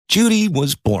Judy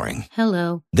was boring.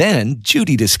 Hello. Then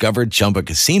Judy discovered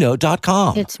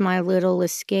ChumbaCasino.com. It's my little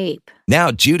escape. Now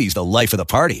Judy's the life of the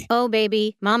party. Oh,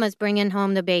 baby, mama's bringing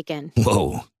home the bacon.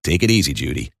 Whoa, take it easy,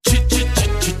 Judy.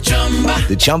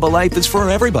 The Chumba life is for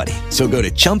everybody. So go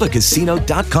to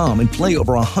ChumbaCasino.com and play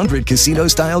over 100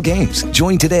 casino-style games.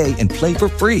 Join today and play for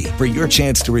free for your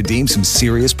chance to redeem some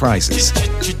serious prizes.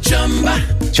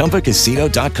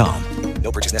 ChumbaCasino.com.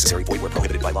 No purchase necessary. Void where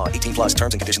prohibited by law. 18 plus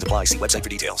terms and conditions apply. See website for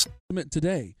details.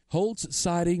 Today, Holtz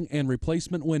Siding and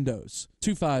Replacement Windows,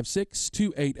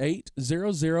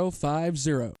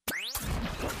 256-288-0050.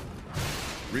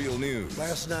 Real news.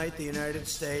 Last night, the United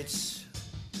States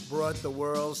brought the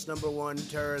world's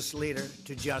 #1 terrorist leader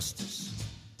to justice.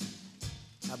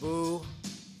 Abu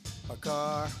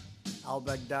Bakr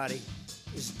al-Baghdadi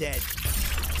is dead.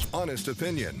 Honest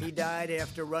opinion. He died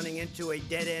after running into a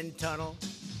dead-end tunnel,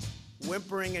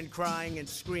 whimpering and crying and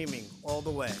screaming all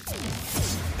the way.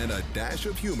 And a dash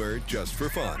of humor just for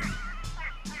fun.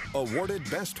 Awarded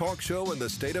Best Talk Show in the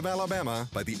state of Alabama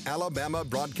by the Alabama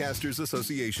Broadcasters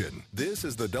Association. This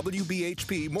is the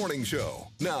WBHP Morning Show.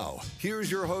 Now, here's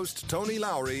your host, Tony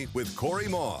Lowry, with Corey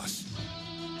Moss.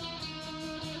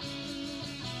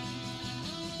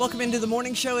 Welcome into the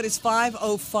Morning Show. It is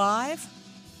 5:05.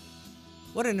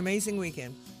 What an amazing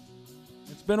weekend.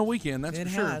 It's been a weekend, that's for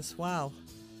sure. It has, wow.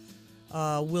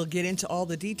 We'll get into all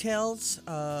the details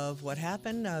of what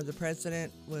happened. The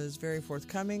president was very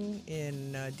forthcoming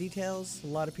in details. A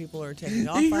lot of people are taking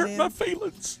off on him. He hurt my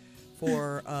feelings.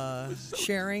 For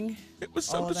sharing. It was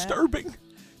so disturbing.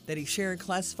 That he shared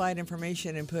classified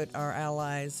information and put our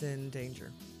allies in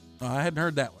danger. I hadn't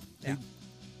heard that one. Yeah.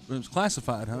 It was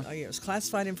classified, huh? Oh, yeah, it was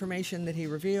classified information that he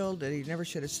revealed that he never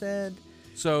should have said.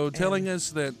 So telling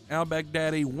us that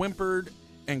al-Baghdadi whimpered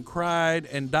and cried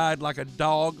and died like a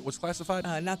dog was classified?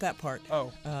 Not that part.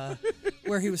 Oh.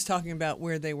 Where he was talking about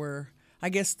where they were, I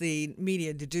guess the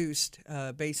media deduced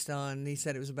based on, he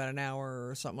said it was about an hour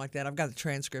or something like that. I've got the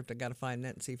transcript. I've got to find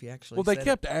that and see if he actually said it. Well, they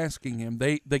kept asking him.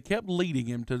 They kept leading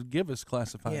him to give us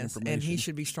classified information. And he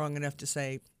should be strong enough to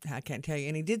say, I can't tell you.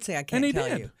 And he did say, I can't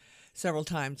tell you several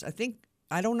times.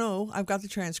 I don't know. I've got the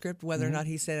transcript, whether or not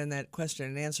he said in that question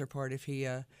and answer part, if he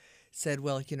said,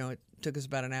 well, it took us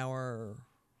about an hour or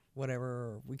whatever,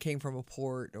 or we came from a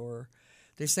port, or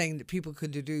they're saying that people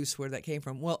could deduce where that came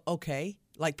from. Well, okay.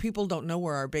 Like, people don't know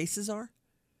where our bases are?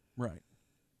 Right.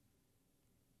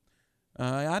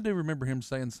 I do remember him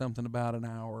saying something about an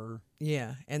hour.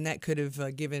 Yeah, and that could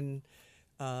have given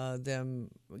our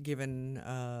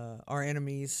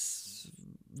enemies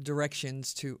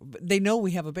directions to. They know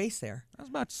we have a base there. I was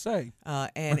about to say.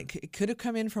 And it could have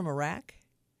come in from Iraq.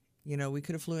 We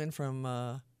could have flew in from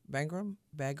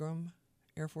Bagram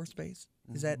Air Force Base.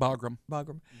 Is that Bagram?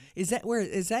 Is that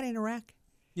in Iraq?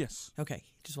 Yes. Okay,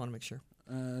 just want to make sure.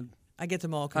 I get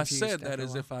them all confused. I said that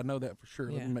as if I know that for sure.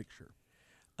 Yeah. Let me make sure.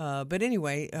 But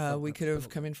anyway, we could have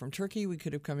come in from Turkey. We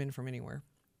could have come in from anywhere.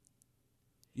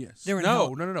 Yes.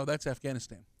 No. That's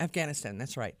Afghanistan. Afghanistan,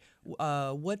 that's right.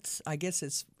 I guess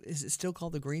is it still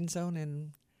called the Green Zone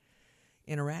in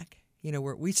Iraq?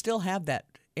 Where we still have that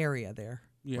area there,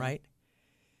 right?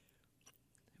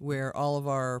 Where all of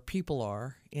our people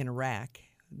are in Iraq.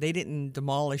 They didn't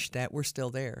demolish that. We're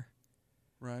still there.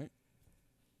 Right.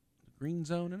 The Green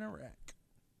Zone in Iraq.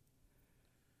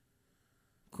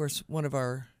 Of course, one of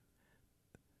our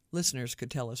listeners could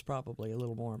tell us probably a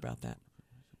little more about that.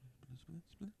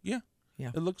 Yeah.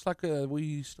 It looks like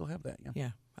we still have that, yeah.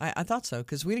 Yeah. I thought so,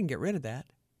 because we didn't get rid of that.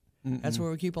 That's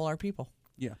where we keep all our people.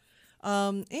 Yeah.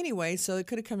 Anyway, so it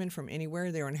could have come in from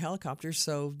anywhere. They were in helicopters,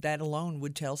 so that alone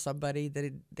would tell somebody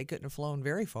that they couldn't have flown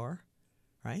very far,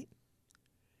 right?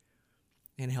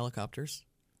 In helicopters.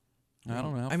 I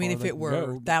don't know. I mean, if it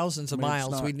were thousands of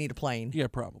miles, we'd need a plane. Yeah,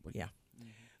 probably. Yeah.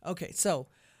 Okay, so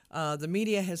the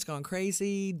media has gone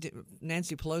crazy.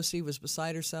 Nancy Pelosi was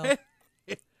beside herself.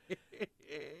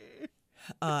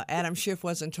 Adam Schiff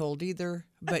wasn't told either.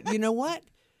 But you know what?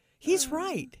 He's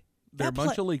right. They're a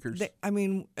bunch of leakers.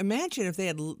 Imagine if they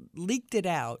had leaked it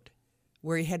out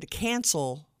where he had to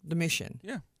cancel the mission.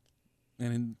 Yeah.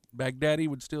 And in Baghdadi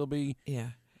would still be.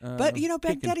 Yeah. But,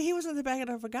 Baghdadi, he wasn't the bad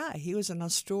of a guy. He was an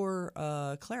austere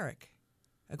cleric,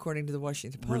 according to the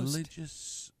Washington Post.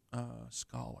 Religious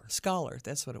scholar. Scholar,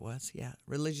 that's what it was. Yeah,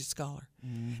 religious scholar.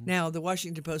 Mm-hmm. Now, the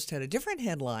Washington Post had a different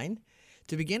headline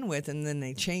to begin with, and then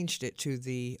they changed it to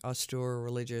the austere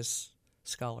religious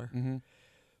scholar. Mm-hmm.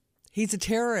 He's a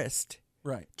terrorist.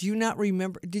 Right. Do you not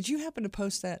remember? Did you happen to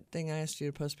post that thing I asked you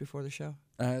to post before the show?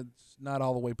 It's not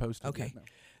all the way posted. Okay. Yet, no.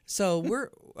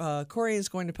 So Corey is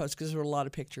going to post, because there were a lot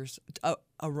of pictures,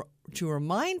 to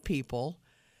remind people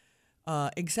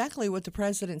exactly what the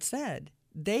president said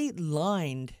They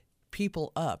lined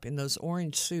people up in those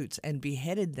orange suits and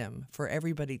beheaded them for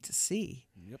everybody to see.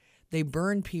 Yep. They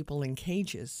burned people in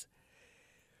cages.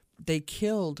 They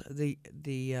killed the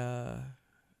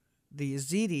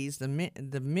Yazidis,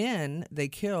 the men they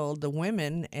killed, the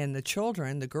women and the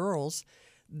children, the girls,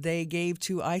 they gave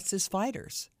to ISIS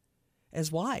fighters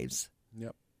as wives.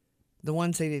 Yep. The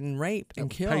ones they didn't rape and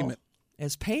kill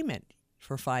as payment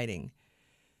for fighting.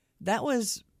 That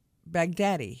was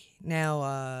Baghdadi. Now,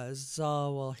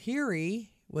 Zawahiri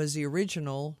was the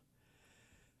original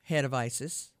head of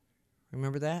ISIS.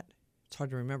 Remember that? It's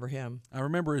hard to remember him. I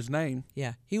remember his name.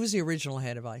 Yeah, he was the original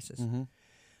head of ISIS.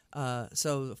 Mm-hmm.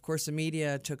 So, of course, the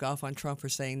media took off on Trump for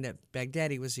saying that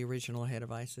Baghdadi was the original head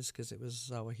of ISIS because it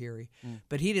was Zawahiri.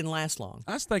 But he didn't last long.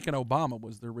 I was thinking Obama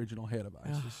was the original head of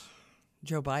ISIS.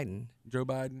 Joe Biden. Joe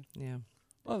Biden. Yeah.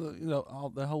 Well, the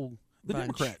Bunch.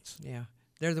 Democrats. Yeah.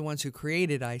 They're the ones who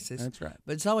created ISIS. That's right.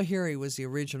 But Zawahiri was the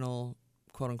original,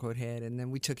 quote-unquote, head, and then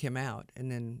we took him out.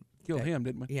 And then Killed him,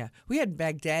 didn't we? Yeah. We had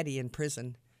Baghdadi in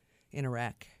prison in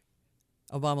Iraq.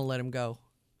 Obama let him go.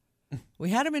 We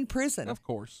had him in prison. Of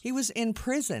course. He was in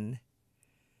prison.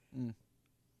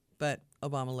 But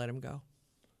Obama let him go.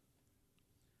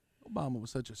 Obama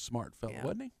was such a smart fellow,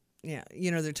 wasn't he? Yeah.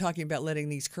 You know, they're talking about letting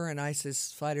these current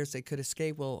ISIS fighters, they could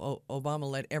escape. Well, Obama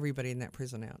let everybody in that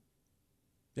prison out.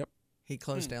 Yep. He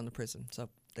closed down the prison, so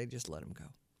they just let him go.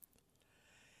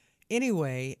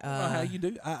 Anyway. I don't know how you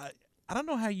do. I don't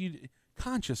know how you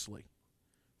consciously,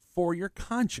 for your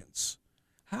conscience,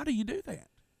 how do you do that?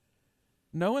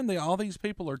 Knowing that all these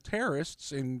people are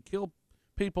terrorists and kill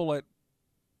people at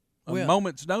a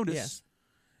moment's notice,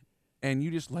 and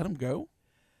you just let them go?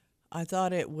 I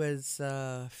thought it was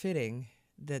fitting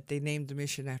that they named the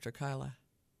mission after Kyla.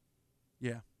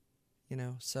 Yeah. You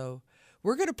know, so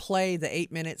we're going to play the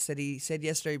 8 minutes that he said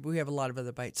yesterday, but we have a lot of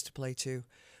other bites to play too.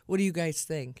 What do you guys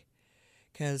think?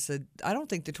 Because I don't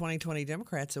think the 2020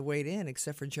 Democrats have weighed in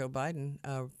except for Joe Biden.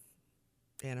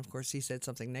 And, of course, he said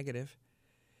something negative.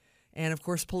 And, of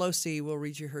course, Pelosi will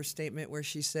read you her statement where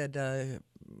she said,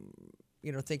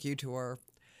 thank you to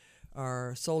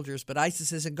our soldiers, but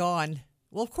ISIS isn't gone.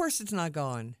 Well, of course it's not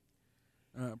gone.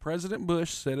 President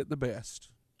Bush said it the best.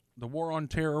 The war on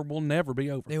terror will never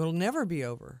be over. It will never be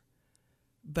over.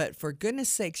 But for goodness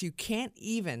sakes, you can't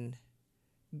even...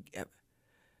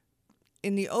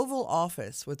 In the Oval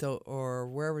Office or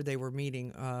wherever they were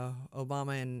meeting,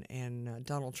 Obama and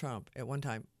Donald Trump at one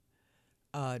time,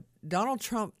 Donald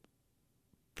Trump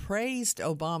praised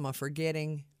Obama for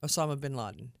getting Osama bin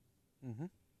Laden. Mm-hmm.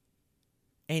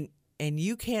 And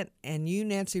you,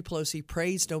 Nancy Pelosi,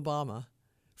 praised Obama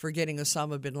for getting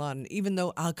Osama bin Laden, even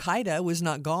though Al-Qaeda was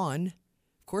not gone.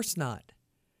 Of course not.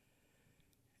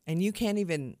 And you can't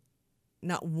even,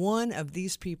 not one of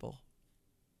these people.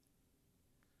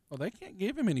 Well, they can't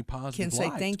give him any positive Can say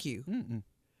light. thank you. Mm-mm.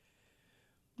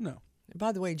 No.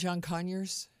 By the way, John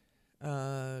Conyers,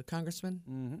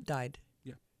 congressman, died.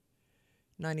 Yeah.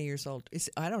 90 years old.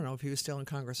 I don't know if he was still in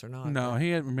Congress or not. No,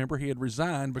 he had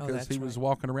resigned because he was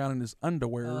walking around in his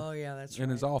underwear in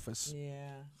his office.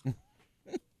 Yeah.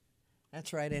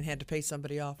 That's right, and had to pay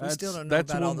somebody off. We still don't know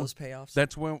about all those payoffs.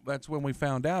 That's when we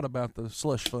found out about the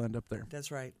slush fund up there.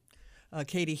 That's right.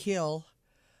 Katie Hill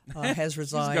has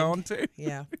resigned. She's gone too.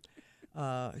 Yeah.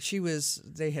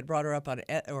 They had brought her up on,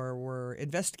 or were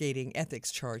investigating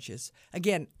ethics charges.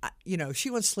 Again, she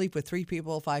wants to sleep with 3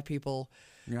 people, 5 people,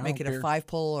 make it a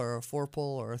 5-pull or a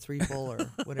 4-pull or a 3-pull or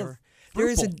whatever. There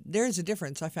is a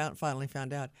difference. I finally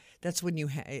found out. That's when you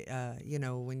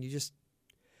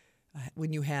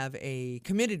when you have a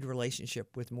committed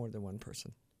relationship with more than one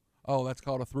person. Oh, that's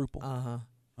called a throuple.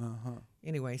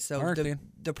 Anyway, so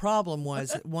the problem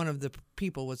was one of the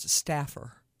people was a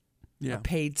staffer. Yeah. A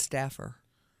paid staffer.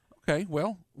 Okay,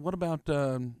 well, what about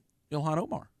Ilhan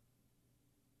Omar?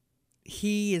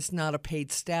 He is not a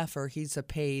paid staffer. He's a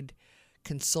paid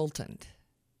consultant.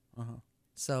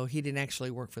 So he didn't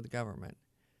actually work for the government.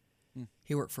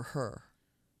 He worked for her.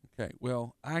 Okay,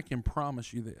 well, I can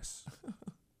promise you this.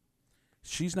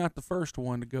 She's not the first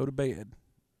one to go to bed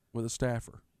with a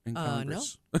staffer in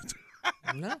Congress.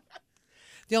 No.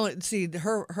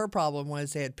 Her problem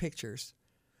was they had pictures.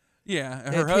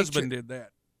 Yeah, her husband did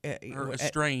that. Her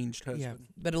estranged husband. Yeah,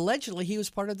 but allegedly he was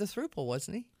part of the throuple,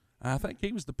 wasn't he? I think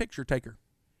he was the picture taker.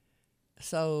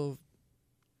 So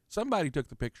somebody took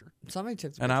the picture.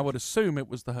 And I would assume it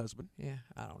was the husband. Yeah,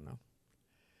 I don't know.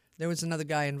 There was another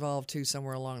guy involved too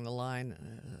somewhere along the line,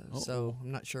 so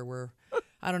I'm not sure where.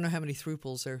 I don't know how many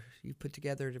throuples you put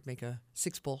together to make a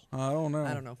 6-pull. I don't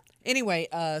know. Anyway,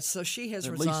 so she has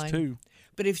At resigned. At least 2.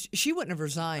 But if she wouldn't have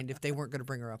resigned if they weren't going to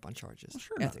bring her up on charges,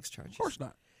 ethics charges. Of course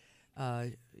not.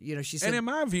 She said. And in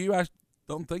my view, I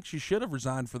don't think she should have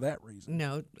resigned for that reason.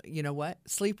 No, you know what?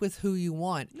 Sleep with who you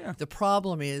want. Yeah. The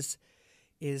problem is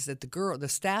that the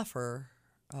staffer,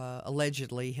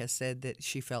 allegedly has said that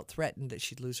she felt threatened that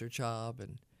she'd lose her job,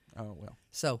 and Oh, well.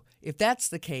 so if that's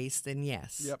the case, then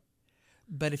yes. Yep.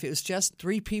 But if it was just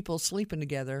 3 people sleeping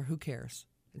together, who cares?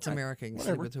 It's Right. America. You can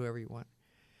sleep Whatever. with whoever you want.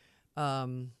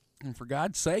 And for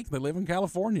God's sake, they live in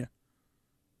California.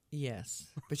 Yes,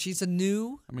 but she's a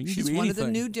new. I mean, you she's do one of the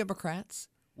anything. new Democrats.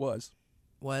 Was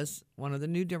One of the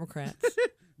new Democrats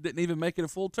didn't even make it a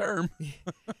full term.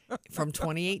 from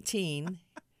 2018,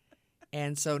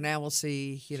 and so now we'll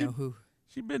see. Who.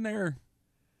 She'd been there.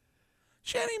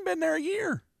 She hadn't even been there a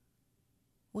year.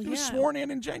 Well, She was sworn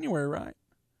in January, right?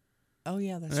 Oh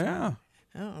yeah, that's Yeah.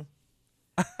 right.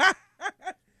 Oh,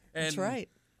 And, that's right.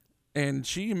 And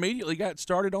she immediately got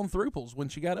started on thruples when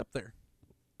she got up there.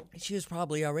 She was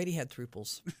probably already had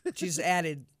thruples. She's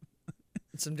added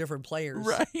some different players.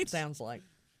 Right. Sounds like.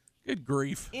 Good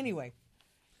grief. Anyway,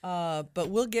 but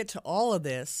we'll get to all of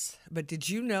this. But did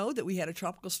you know that we had a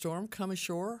tropical storm come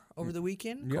ashore over the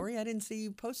weekend? Yep. Corey, I didn't see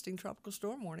you posting tropical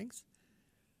storm warnings.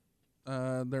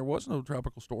 There was no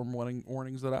tropical storm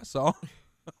warnings that I saw.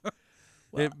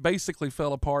 It basically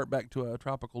fell apart back to a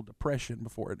tropical depression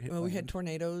before it hit. Well, we had land.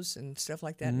 tornadoes and stuff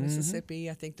like that in Mississippi.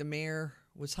 I think the mayor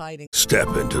was hiding.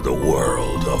 Step into the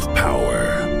world of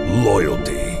power,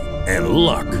 loyalty, and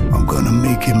luck. I'm gonna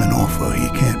make him an offer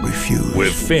he can't refuse.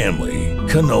 With family,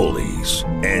 cannolis,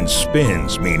 and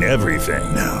spins mean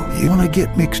everything. Now, you wanna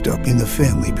get mixed up in the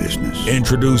family business.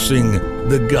 Introducing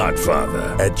The Godfather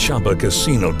at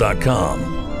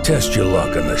ChumbaCasino.com. Test your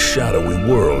luck in the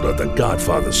shadowy world of The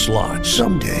Godfather slot.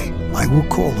 Someday, I will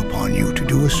call upon you to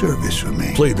do a service for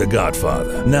me. Play The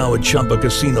Godfather now at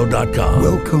ChumbaCasino.com.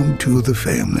 Welcome to the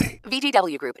family.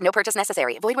 VGW Group. No purchase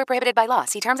necessary. Void where prohibited by law.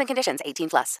 See terms and conditions.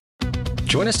 18+.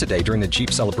 Join us today during the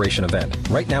Jeep Celebration event.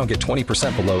 Right now, get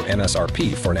 20% below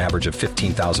MSRP for an average of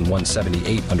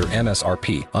 $15,178 under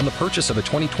MSRP on the purchase of a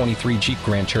 2023 Jeep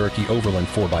Grand Cherokee Overland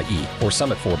 4xE or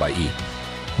Summit 4xE.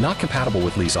 Not compatible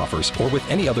with lease offers or with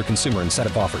any other consumer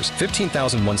incentive offers.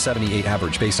 $15,178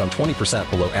 average based on 20%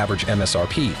 below average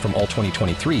MSRP from all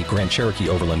 2023 Grand Cherokee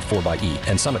Overland 4xE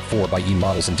and Summit 4xE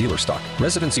models in dealer stock.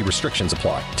 Residency restrictions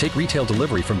apply. Take retail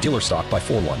delivery from dealer stock by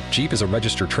 4/1. Jeep is a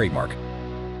registered trademark.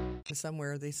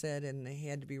 Somewhere they said, and they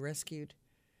had to be rescued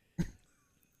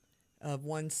of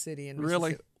one city in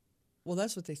Really? Mississippi. Well,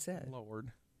 that's what they said.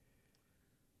 Lord.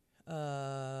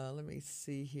 Let me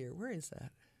see here. Where is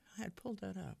that? I had pulled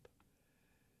that up,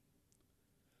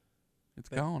 It's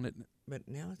gone, isn't it? but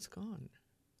now it's gone.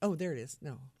 Oh, there it is.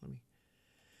 No, let me.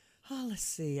 Oh, let's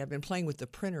see. I've been playing with the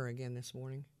printer again this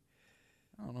morning.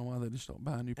 I don't know why they just don't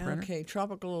buy a new printer. Okay,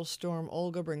 tropical storm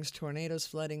Olga brings tornadoes,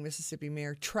 flooding. Mississippi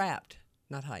mayor trapped,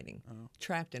 not hiding,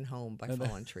 trapped in home by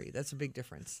fallen tree. That's a big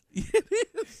difference. It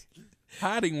is.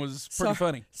 Hiding was pretty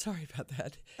funny. Sorry about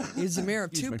that. The mayor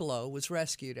of Excuse me. Tupelo was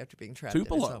rescued after being trapped in his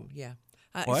Tupelo? home. Yeah.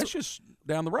 Well, that's just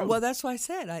down the road. Well, that's why I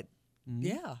said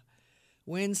yeah.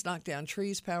 Winds knocked down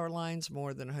trees, power lines,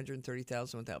 more than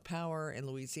 130,000 without power in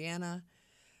Louisiana.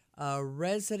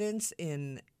 Residents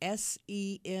in SEMMES,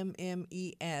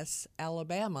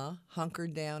 Alabama,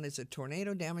 hunkered down as a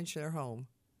tornado damaged their home.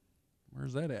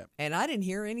 Where's that at? And I didn't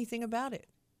hear anything about it.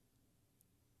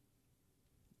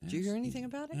 Did you hear anything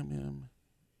about it? SEMMES.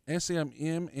 No,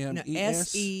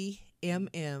 SEMMES.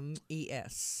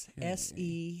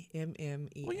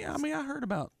 SEMMES. Well, yeah, I mean, I heard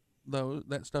about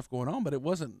that stuff going on, but it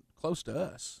wasn't close to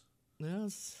us. No,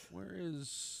 Where is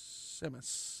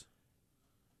Semmes,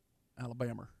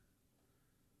 Alabama?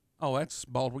 Oh, that's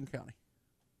Baldwin County.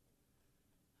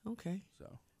 okay.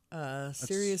 So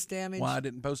Serious damage. why I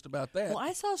didn't post about that. Well,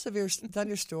 I saw a severe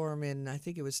thunderstorm in, I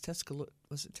think it was Tuscaloosa.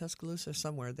 Was it Tuscaloosa or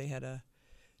somewhere? They had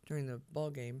during the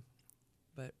ball game.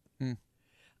 But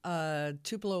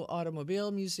Tupelo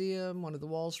Automobile Museum, one of the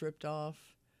walls ripped off.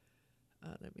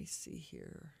 Let me see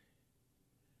here.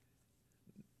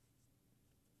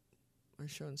 We're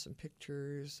showing some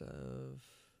pictures of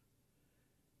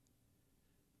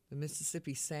the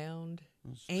Mississippi Sound.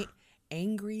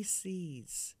 Angry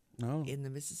seas in the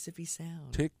Mississippi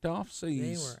Sound. Ticked off seas.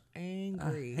 They were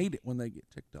angry. I hate it when they get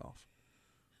ticked off.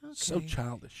 Okay. So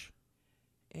childish.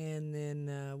 And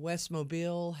then West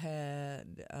Mobile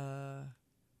had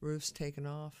roofs taken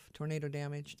off, tornado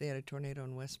damage. They had a tornado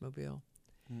in West Mobile.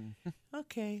 Mm-hmm.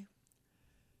 Okay.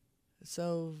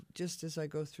 So just as I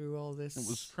go through all this. It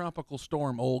was Tropical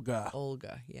Storm Olga.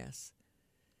 Olga, yes.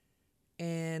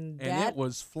 And it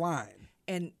was flying.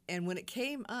 And when it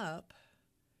came up,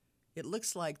 it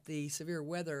looks like the severe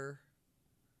weather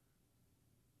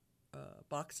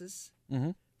boxes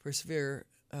for severe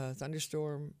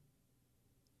thunderstorm.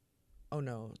 Oh,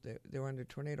 no, they were under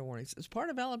tornado warnings. It's part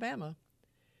of Alabama.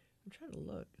 I'm trying to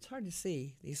look. It's hard to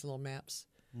see, these little maps.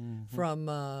 From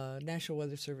National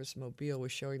Weather Service Mobile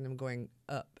was showing them going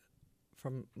up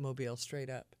from Mobile straight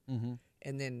up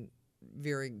and then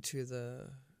veering to the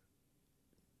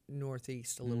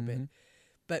northeast a little bit.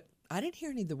 But I didn't hear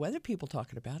any of the weather people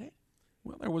talking about it.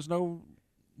 Well, there was no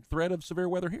threat of severe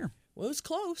weather here. Well, it was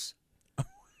close.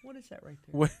 What is that right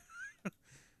there? Well,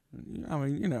 I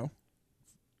mean,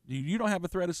 you don't have a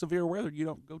threat of severe weather, you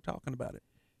don't go talking about it.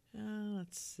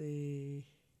 Let's see.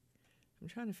 I'm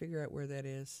trying to figure out where that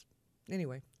is.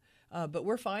 Anyway, but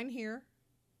we're fine here.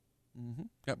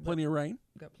 Got plenty of rain.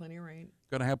 Got plenty of rain.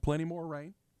 Going to have plenty more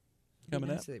rain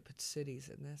coming up. They put cities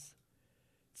in this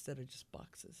instead of just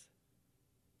boxes.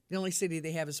 The only city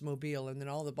they have is Mobile, and then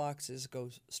all the boxes go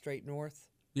straight north.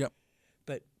 Yep.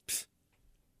 But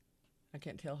I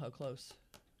can't tell how close.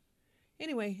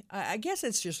 Anyway, I guess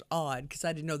it's just odd because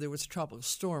I didn't know there was a tropical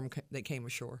storm that came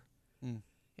ashore.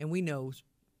 And we know.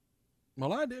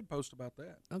 Well, I did post about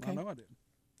that. Okay. I know I did.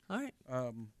 All right.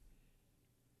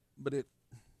 But it,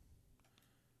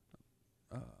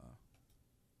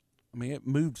 it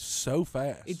moved so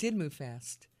fast. It did move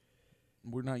fast.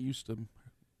 We're not used to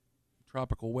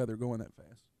tropical weather going that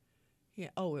fast. Yeah.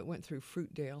 Oh, it went through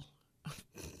Fruitdale.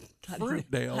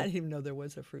 Fruitdale? I didn't even know there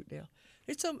was a Fruitdale.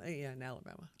 It's in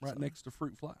Alabama. Right next to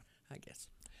Fruit Fly. I guess.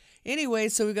 Anyway,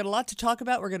 so we've got a lot to talk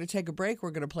about. We're going to take a break.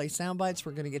 We're going to play sound bites.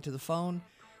 We're going to get to the phone.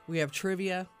 We have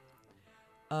trivia.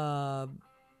 We'll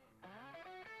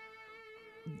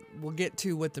get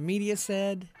to what the media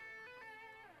said,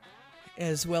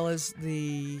 as well as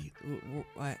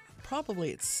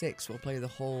probably at 6 we'll play the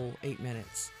whole 8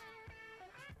 minutes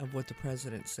of what the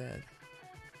president said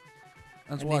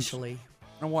initially.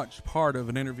 I watched part of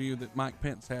an interview that Mike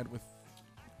Pence had with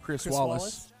Chris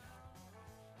Wallace.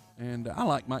 And I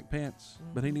like Mike Pence,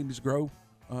 but he needs to grow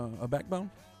a backbone.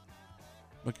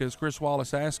 Because Chris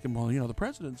Wallace asked him, well, the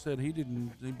president said he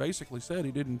basically said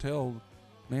he didn't tell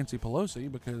Nancy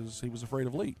Pelosi because he was afraid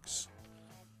of leaks.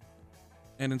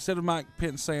 And instead of Mike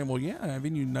Pence saying, well, yeah,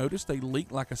 haven't you noticed they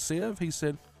leak like a sieve? He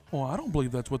said, well, I don't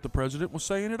believe that's what the president was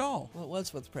saying at all. Well, it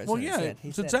was what the president said.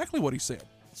 It's exactly what he said.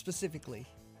 Specifically,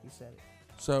 he said it.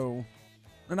 So,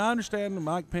 and I understand that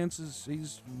Mike Pence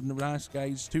he's a nice guy.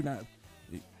 He's too nice.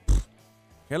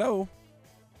 Hello?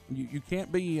 You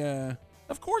can't be,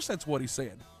 of course that's what he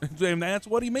said. And that's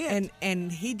what he meant. And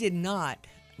he did not,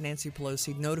 Nancy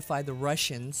Pelosi, notify the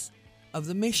Russians of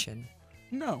the mission.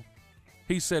 No.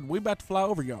 He said, we're about to fly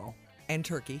over y'all. And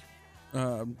Turkey.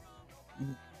 One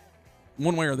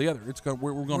way or the other.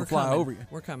 We're going to fly over you.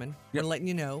 We're coming. Yep. We're letting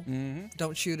you know.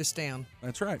 Don't shoot us down.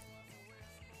 That's right.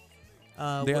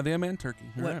 Them and Turkey.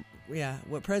 Right. Yeah,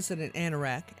 what President and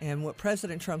Iraq. And what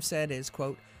President Trump said is,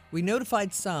 quote, we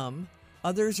notified some.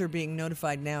 Others are being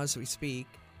notified now as we speak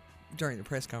during the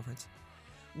press conference.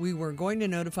 We were going to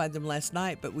notify them last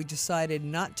night, but we decided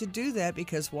not to do that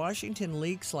because Washington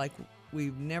leaks like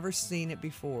we've never seen it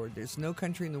before. There's no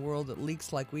country in the world that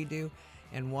leaks like we do,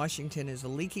 and Washington is a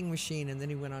leaking machine. And then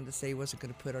he went on to say he wasn't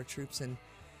going to put our troops in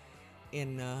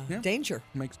danger.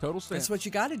 Makes total sense. That's what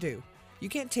you got to do. You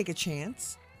can't take a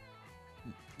chance.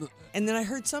 And then I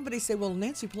heard somebody say, well,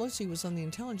 Nancy Pelosi was on the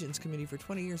Intelligence Committee for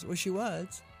 20 years. Well, she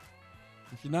was.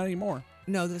 She's not anymore.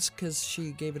 No, that's because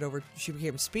she gave it over. She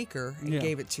became Speaker and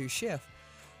gave it to Schiff.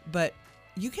 But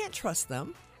you can't trust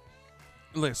them.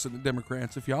 Listen, the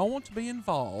Democrats, if y'all want to be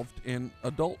involved in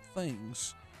adult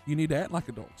things, you need to act like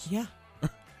adults. Yeah.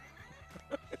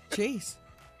 Jeez.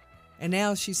 And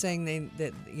now she's saying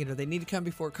they need to come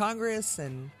before Congress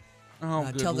and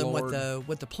tell them Lord.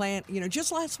 what the plan.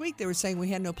 Just last week they were saying we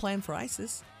had no plan for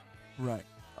ISIS. Right.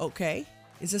 Okay.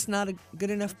 Is this not a good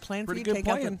enough plan for you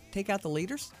to take out the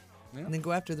leaders and then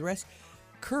go after the rest?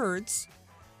 Kurds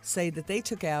say that they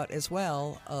took out as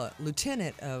well a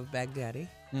lieutenant of Baghdadi.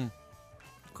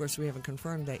 Of course, we haven't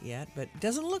confirmed that yet, but it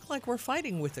doesn't look like we're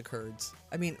fighting with the Kurds.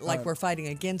 I mean, like we're fighting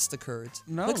against the Kurds.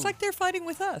 No. Looks like they're fighting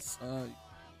with us.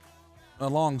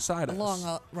 Alongside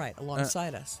us.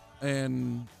 Alongside us.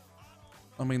 And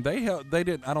I mean, they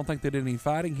did. I don't think they did any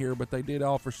fighting here, but they did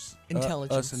offer us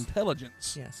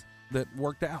intelligence. Yes. That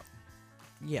worked out.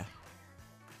 Yeah.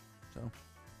 So.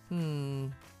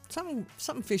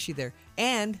 Something fishy there.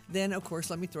 And then, of course,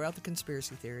 let me throw out the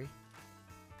conspiracy theory.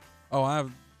 Oh,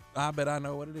 I bet I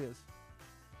know what it is.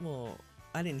 Well,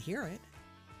 I didn't hear it.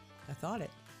 I thought it.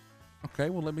 Okay.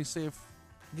 Well, let me see if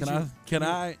can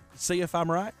I see if I'm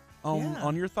right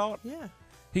on your thought. Yeah.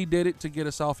 He did it to get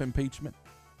us off impeachment.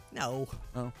 No.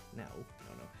 Oh. No.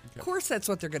 Okay. Of course, that's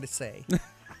what they're going to say.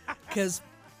 Because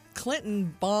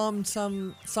Clinton bombed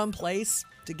some place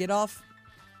to get off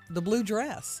the blue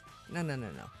dress. No.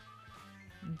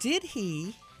 Did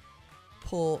he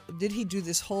do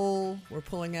this whole we're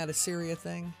pulling out of Syria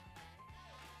thing?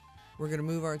 We're going to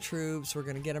move our troops. We're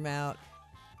going to get them out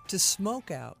to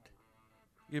smoke out.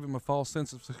 Give him a false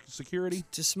sense of security?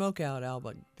 To smoke out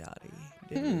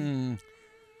al-Baghdadi.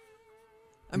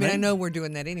 I mean, I know we're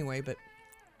doing that anyway, but...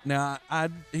 Now,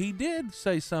 he did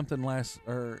say something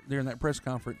during that press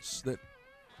conference that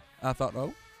I thought,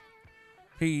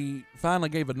 he finally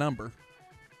gave a number,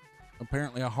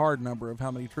 apparently a hard number of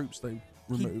how many troops they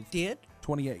removed. He did?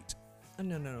 28. Oh,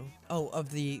 no. Oh,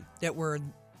 that were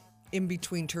in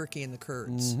between Turkey and the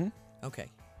Kurds. Mm-hmm. Okay.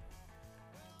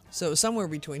 So somewhere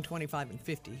between 25 and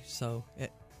 50. So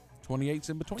 28's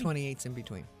in between. 28's in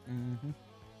between. Mm-hmm.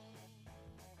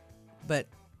 But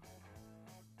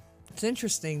it's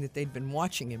interesting that they'd been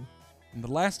watching him. And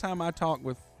the last time I talked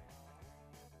with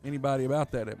anybody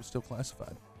about that, it was still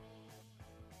classified.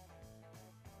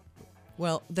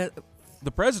 Well, the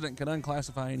president can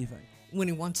unclassify anything when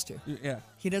he wants to. Yeah,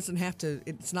 he doesn't have to.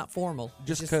 It's not formal.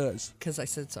 Just because. Because I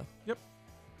said so. Yep.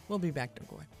 We'll be back. Don't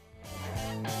go away.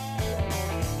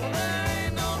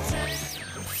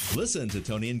 Listen to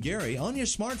Tony and Gary on your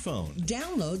smartphone.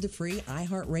 Download the free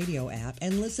iHeartRadio app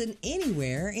and listen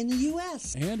anywhere in the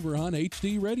U.S. And we're on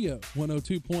HD Radio,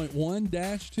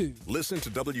 102.1-2. Listen to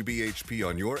WBHP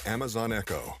on your Amazon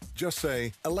Echo. Just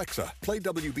say, Alexa, play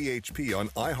WBHP on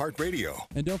iHeartRadio.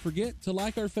 And don't forget to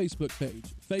like our Facebook page,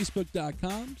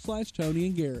 facebook.com/Tony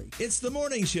and Gary. It's The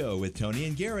Morning Show with Tony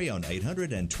and Gary on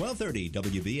 800 and 1230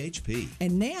 WBHP.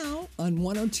 And now on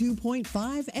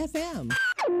 102.5 FM.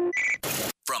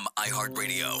 From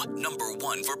iHeartRadio, number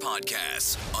one for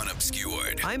podcasts,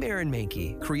 Unobscured. I'm Aaron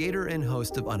Mahnke, creator and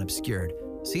host of Unobscured.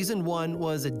 Season 1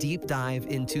 was a deep dive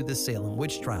into the Salem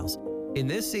witch trials. In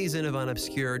this season of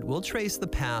Unobscured, we'll trace the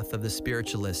path of the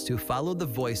spiritualists who followed the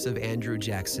voice of Andrew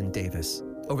Jackson Davis.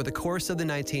 Over the course of the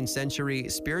 19th century,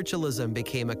 spiritualism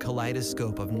became a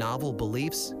kaleidoscope of novel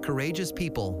beliefs, courageous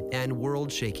people, and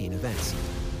world-shaking events.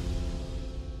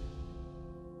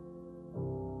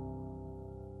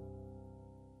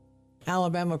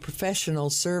 Alabama Professional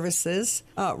Services.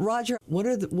 Roger, what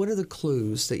are the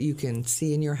clues that you can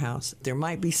see in your house? There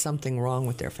might be something wrong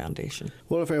with their foundation.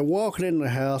 Well, if they're walking in the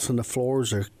house and the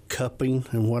floors are cupping,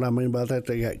 and what I mean by that,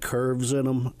 they got curves in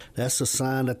them, that's a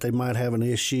sign that they might have an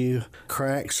issue.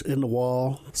 Cracks in the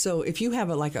wall. So if you have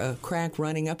a crack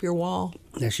running up your wall?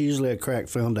 That's usually a cracked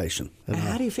foundation.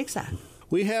 How do you fix that?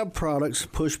 We have products,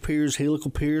 push piers,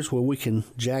 helical piers, where we can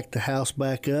jack the house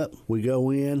back up. We go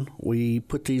in, we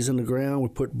put these in the ground, we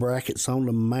put brackets on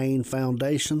the main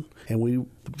foundation, and we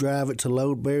drive it to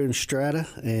load-bearing strata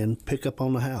and pick up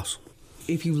on the house.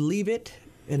 If you leave it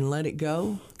and let it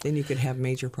go, then you could have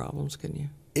major problems, couldn't you?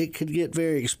 It could get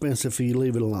very expensive if you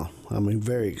leave it alone. I mean,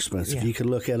 very expensive. Yeah. You could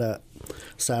look at a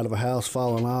side of a house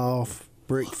falling off,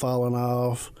 brick falling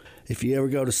off. If you ever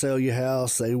go to sell your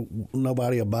house,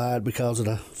 nobody will buy it because of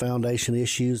the foundation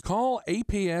issues. Call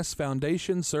APS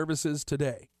Foundation Services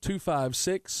today,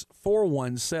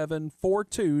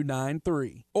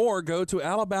 256-417-4293. Or go to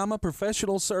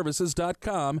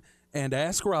alabamaprofessionalservices.com and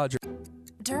ask Roger.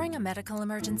 During a medical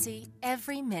emergency,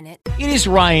 every minute... It is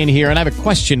Ryan here, and I have a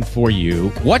question for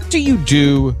you. What do you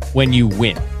do when you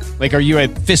win? Like, are you a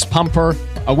fist pumper,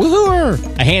 a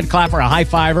woohooer, a hand clapper, a high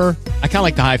fiver? I kind of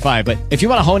like the high five, but if you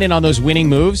want to hone in on those winning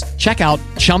moves, check out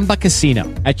Chumba Casino.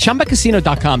 At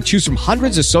ChumbaCasino.com, choose from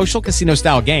hundreds of social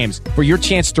casino-style games for your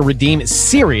chance to redeem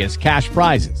serious cash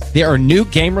prizes. There are new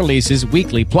game releases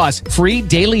weekly, plus free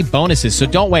daily bonuses, so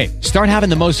don't wait. Start having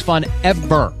the most fun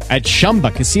ever at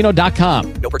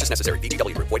ChumbaCasino.com. No purchase necessary.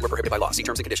 VGW Group. Void where prohibited by law. See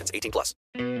terms and conditions. 18+.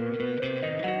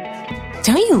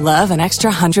 Don't you love an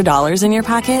extra $100 in your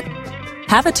pocket?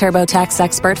 Have a TurboTax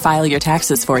expert file your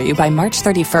taxes for you by March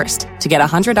 31st to get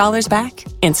 $100 back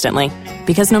instantly.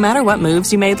 Because no matter what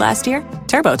moves you made last year,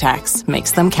 TurboTax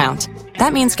makes them count.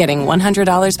 That means getting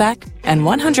 $100 back and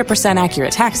 100%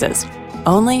 accurate taxes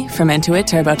only from Intuit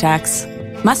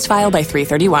TurboTax. Must file by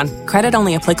 3/31. Credit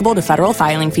only applicable to federal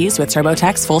filing fees with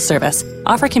TurboTax full service.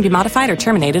 Offer can be modified or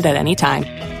terminated at any time.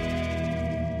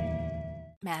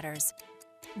 Matters.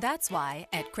 That's why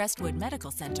at Crestwood Medical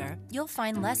Center, you'll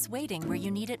find less waiting where you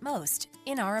need it most,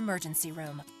 in our emergency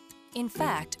room. In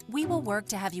fact, we will work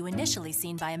to have you initially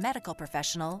seen by a medical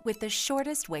professional with the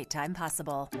shortest wait time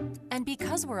possible. And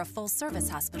because we're a full-service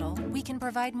hospital, we can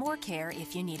provide more care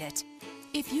if you need it.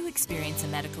 If you experience a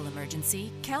medical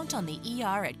emergency, count on the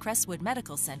ER at Crestwood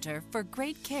Medical Center for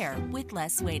great care with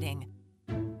less waiting.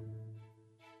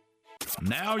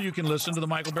 Now you can listen to The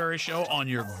Michael Berry Show on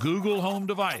your Google Home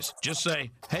device. Just say,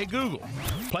 "Hey Google,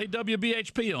 play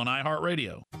WBHP on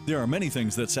iHeartRadio." There are many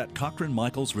things that set Cochran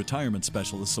Michaels retirement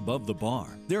specialists above the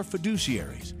bar. They're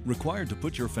fiduciaries, required to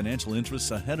put your financial interests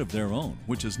ahead of their own,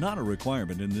 which is not a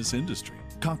requirement in this industry.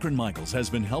 Cochran Michaels has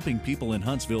been helping people in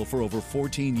Huntsville for over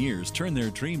 14 years turn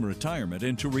their dream retirement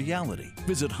into reality.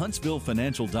 Visit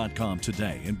HuntsvilleFinancial.com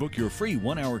today and book your free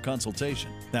 1-hour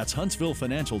consultation. That's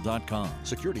HuntsvilleFinancial.com.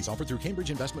 Securities offered through Cambridge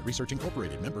Investment Research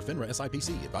Incorporated. Member FINRA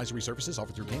SIPC. Advisory services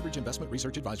offered through Cambridge Investment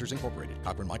Research Advisors Incorporated.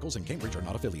 Cochran Michaels and Cambridge are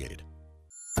not affiliated.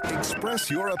 Express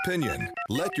your opinion.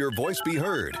 Let your voice be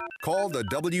heard. Call the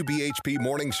WBHP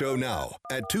Morning Show now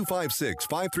at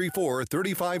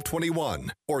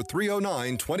 256-534-3521 or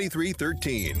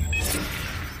 309-2313.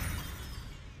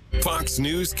 Fox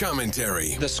News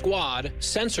commentary. The Squad,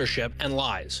 censorship, and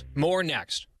lies. More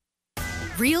next.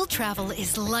 Real travel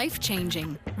is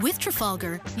life-changing. With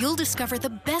Trafalgar, you'll discover the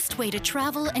best way to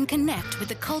travel and connect with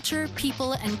the culture,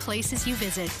 people, and places you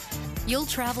visit. You'll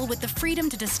travel with the freedom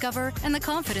to discover and the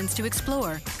confidence to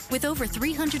explore. With over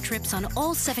 300 trips on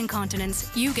all 7 continents,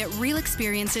 you get real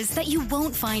experiences that you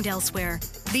won't find elsewhere.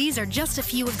 These are just a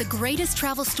few of the greatest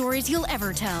travel stories you'll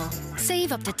ever tell.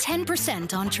 Save up to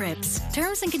 10% on trips.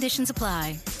 Terms and conditions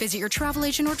apply. Visit your travel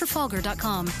agent or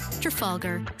Trafalgar.com.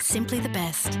 Trafalgar, simply the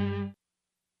best.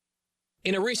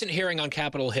 In a recent hearing on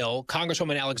Capitol Hill,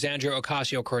 Congresswoman Alexandria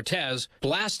Ocasio-Cortez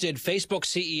blasted Facebook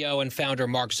CEO and founder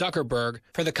Mark Zuckerberg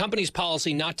for the company's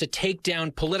policy not to take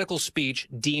down political speech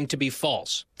deemed to be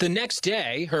false. The next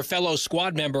day, her fellow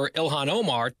Squad member Ilhan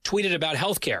Omar tweeted about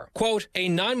healthcare. Quote, "A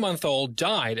 9-month-old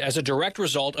died as a direct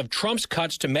result of Trump's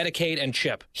cuts to Medicaid and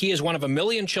CHIP. He is one of a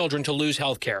million children to lose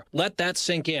healthcare. Let that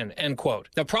sink in," end quote.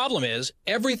 The problem is,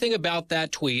 everything about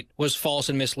that tweet was false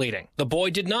and misleading. The boy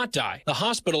did not die. The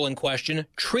hospital in question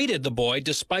treated the boy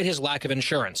despite his lack of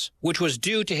insurance, which was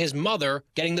due to his mother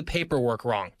getting the paperwork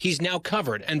wrong. He's now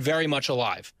covered and very much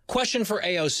alive. Question for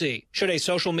AOC. Should a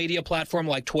social media platform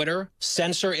like Twitter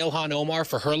censor Ilhan Omar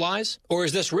for her lies? Or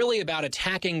is this really about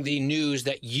attacking the news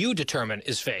that you determine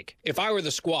is fake? If I were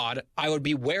the Squad, I would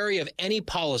be wary of any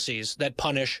policies that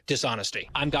punish dishonesty.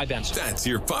 I'm Guy Benson. That's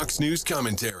your Fox News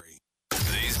commentary.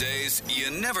 These days,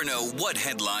 you never know what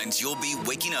headlines you'll be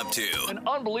waking up to. An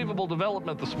unbelievable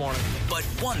development this morning. But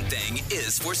one thing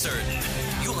is for certain.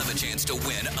 You'll have a chance to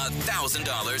win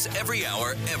 $1,000 every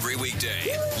hour, every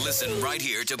weekday. Listen right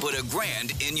here to put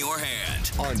 $1,000 in your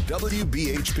hand. On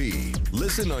WBHP.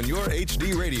 Listen on your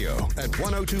HD radio at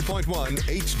 102.1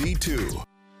 HD2.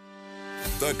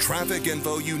 The traffic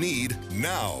info you need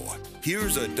now.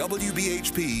 Here's a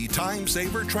WBHP Time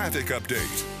Saver Traffic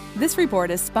Update. This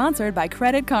report is sponsored by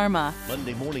Credit Karma.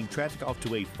 Monday morning traffic off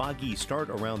to a foggy start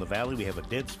around the valley. We have a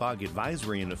dense fog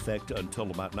advisory in effect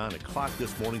until about 9 o'clock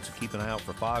this morning, so keep an eye out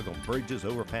for fog on bridges,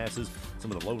 overpasses,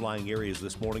 some of the low-lying areas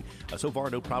this morning. So far,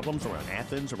 no problems around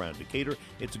Athens, around Decatur.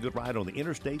 It's a good ride on the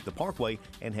interstate, the parkway,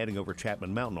 and heading over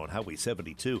Chapman Mountain on Highway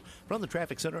 72. From the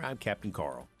Traffic Center, I'm Captain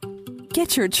Carl.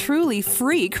 Get your truly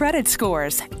free credit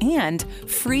scores and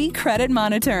free credit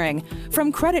monitoring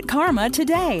from Credit Karma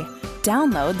today.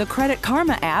 Download the Credit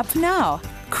Karma app now.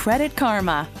 Credit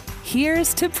Karma.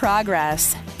 Here's to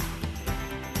progress.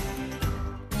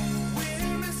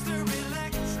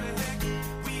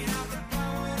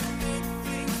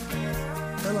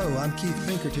 Hello, I'm Keith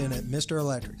Pinkerton at Mr.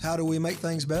 Electric. How do we make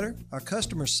things better? Our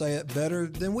customers say it better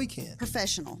than we can.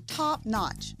 Professional, top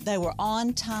notch. They were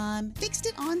on time, fixed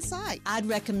it on site. I'd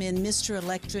recommend Mr.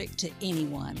 Electric to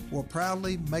anyone. We're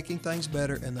proudly making things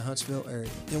better in the Huntsville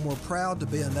area, and we're proud to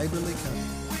be a neighborly company.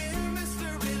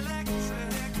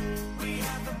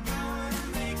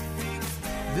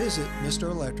 Visit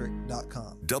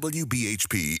MrElectric.com.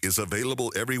 WBHP is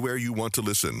available everywhere you want to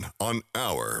listen on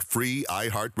our free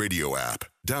iHeartRadio app.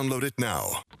 Download it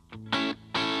now.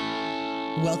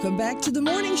 Welcome back to the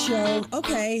morning show.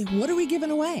 Okay, what are we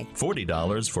giving away?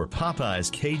 $40 for Popeye's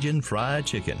Cajun Fried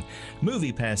Chicken.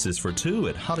 Movie passes for 2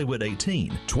 at Hollywood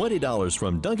 18. $20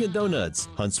 from Dunkin' Donuts,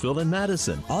 Huntsville and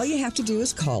Madison. All you have to do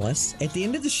is call us. At the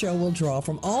end of the show, we'll draw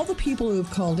from all the people who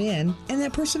have called in, and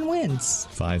that person wins.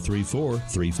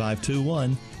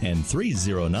 534-3521 and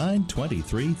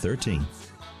 309-2313.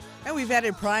 And we've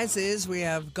added prizes. We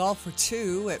have golf for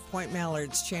 2 at Point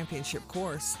Mallard's Championship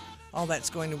Course. All that's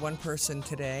going to one person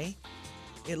today.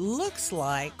 It looks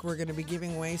like we're going to be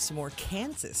giving away some more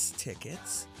Kansas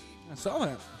tickets. I saw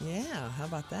that. Yeah, how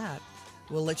about that?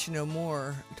 We'll let you know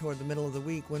more toward the middle of the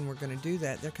week when we're going to do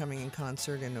that. They're coming in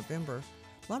concert in November.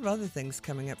 A lot of other things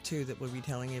coming up, too, that we'll be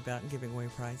telling you about and giving away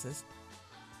prizes.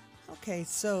 Okay,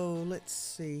 so let's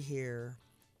see here.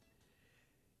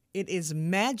 It is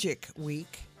Magic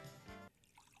Week.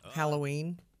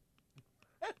 Halloween.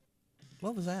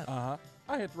 What was that? I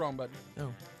hit the wrong button.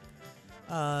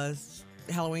 Oh.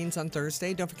 Halloween's on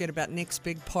Thursday. Don't forget about Nick's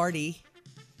big party.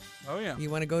 Oh, yeah. You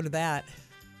want to go to that.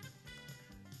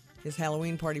 His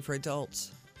Halloween party for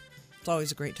adults. It's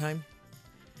always a great time.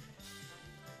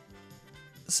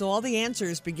 So all the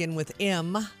answers begin with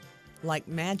M, like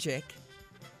magic.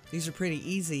 These are pretty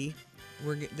easy.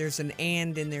 There's an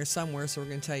and in there somewhere, so we're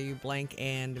going to tell you blank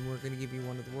and we're going to give you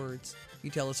one of the words.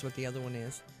 You tell us what the other one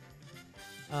is.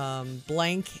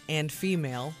 Blank and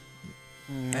female.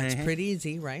 That's pretty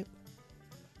easy, right?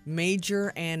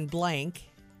 Major and blank.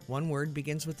 One word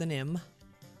begins with an M.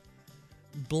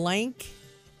 Blank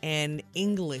and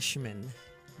Englishman.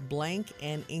 Blank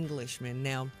and Englishman.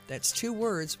 Now, that's two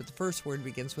words, but the first word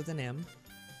begins with an M.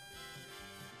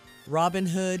 Robin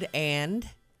Hood and...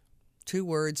 two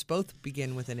words, both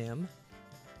begin with an M.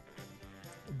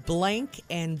 Blank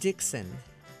and Dixon.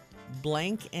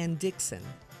 Blank and Dixon.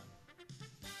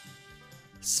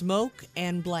 Smoke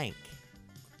and blank.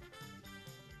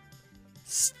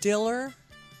 Stiller,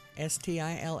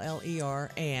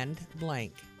 Stiller, and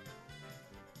blank.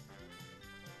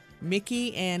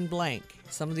 Mickey and blank.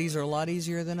 Some of these are a lot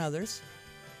easier than others.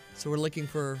 So we're looking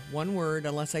for one word,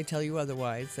 unless I tell you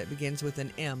otherwise, that begins with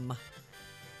an M.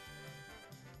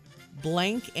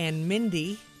 Blank and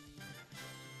Mindy.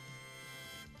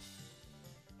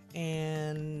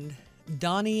 And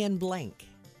Donnie and blank.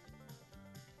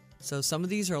 So some of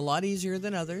these are a lot easier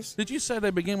than others. Did you say they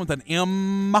begin with an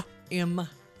M? M. Well,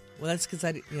 that's because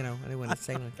I didn't want to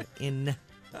say like an N.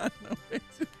 I know.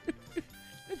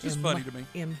 It's just funny to me.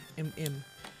 M.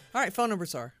 All right, phone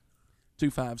numbers are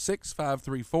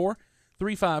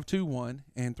 256-534-3521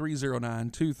 and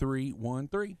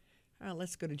 309-2313. All right,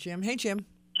 let's go to Jim. Hey, Jim.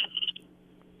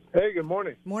 Hey, good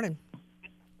morning. Morning.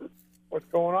 What's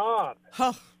going on?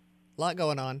 A lot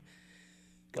going on.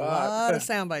 A lot of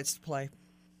sound bites to play.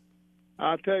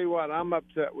 I'll tell you what, I'm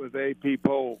upset with AP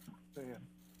poll.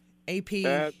 AP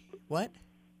what?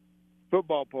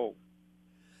 Football poll.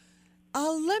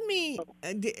 Let me.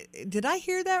 Did I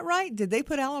hear that right? Did they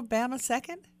put Alabama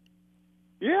second?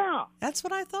 Yeah, that's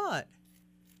what I thought.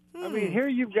 I mean, here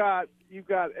you've got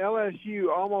LSU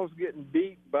almost getting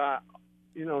beat by,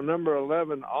 number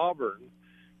 11 Auburn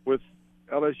with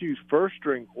LSU's first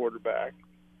string quarterback,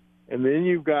 and then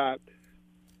you've got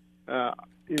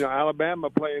Alabama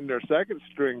playing their second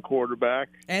string quarterback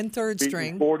and third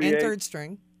string,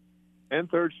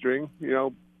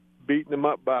 beating them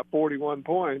up by 41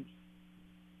 points.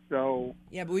 So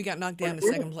yeah, but we got knocked down to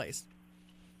second place.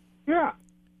 Yeah,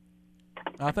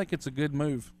 I think it's a good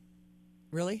move.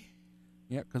 Really?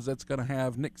 Yeah, because that's going to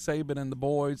have Nick Saban and the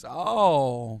boys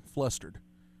all flustered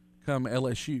come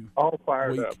LSU. All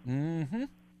fired up. Mm-hmm.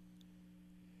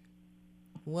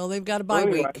 Well, they've got a bye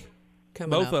week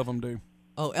coming Both up. of them do.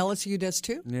 Oh, LSU does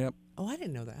too? Yep. Oh, I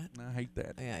didn't know that. I hate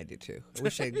that. Yeah, I do too. I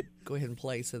wish they'd go ahead and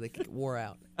play so they could get wore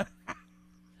out.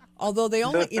 Although they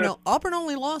only, Auburn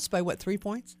only lost by what, 3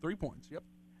 points? 3 points, yep.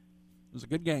 It was a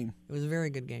good game. It was a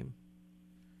very good game.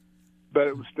 But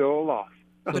it was still a loss.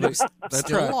 But it was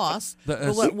still a loss.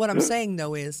 But what I'm saying,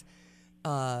 though, is,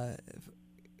 LSU's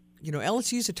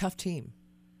a tough team.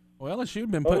 Well, LSU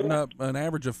had been putting up an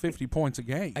average of 50 points a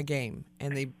game.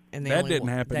 And they that didn't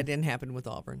happen. That didn't happen with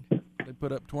Auburn. They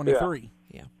put up 23.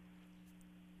 Yeah.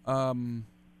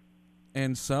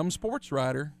 And some sports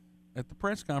writer at the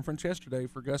press conference yesterday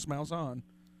for Gus Malzahn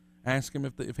asked him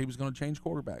if he was going to change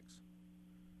quarterbacks.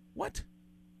 What?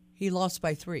 He lost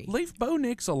by 3. Leave Bo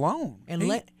Nix alone. And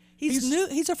he's new.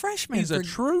 He's a freshman. He's a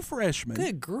true freshman.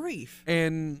 Good grief.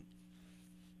 And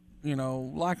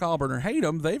like Auburn or hate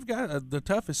them, they've got the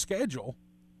toughest schedule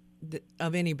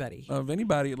of anybody. Of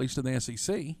anybody, at least in the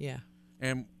SEC. Yeah.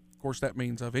 And of course, that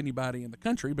means of anybody in the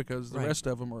country because the rest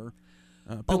of them are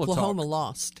pillow Oklahoma talk.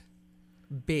 Lost.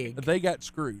 Big. They got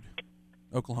screwed.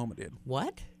 Oklahoma did.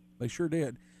 What? They sure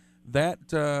did. That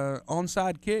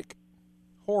onside kick,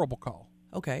 horrible call.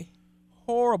 Okay.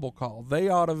 Horrible call. They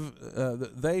ought to.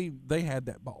 They had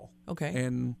that ball. Okay.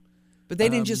 But they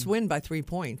didn't just win by 3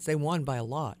 points. They won by a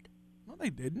lot. No, they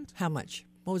didn't. How much?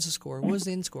 What was the score? What was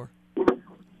the end score?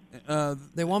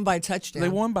 They won by a touchdown. They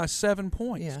won by 7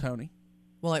 points, Tony.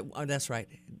 Well, that's right.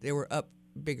 They were up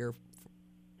bigger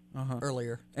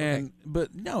earlier. The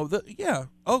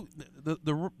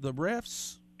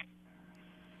refs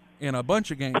in a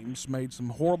bunch of games made some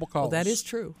horrible calls. Well, that is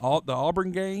true. The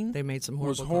Auburn game, they made some horrible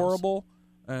was calls. horrible,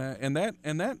 and that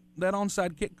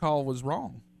onside kick call was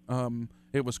wrong.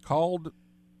 It was called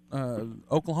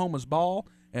Oklahoma's ball,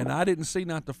 and I didn't see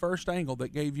not the first angle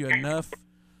that gave you enough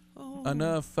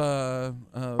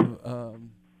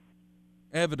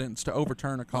evidence to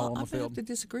overturn a call on the I field. have to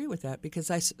disagree with that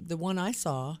because the one I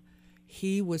saw,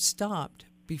 he was stopped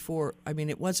before. I mean,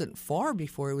 it wasn't far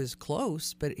before; it was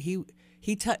close, but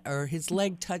his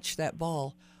leg touched that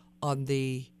ball on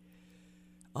the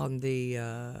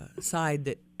side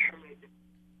that.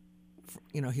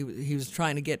 He was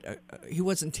trying to get. He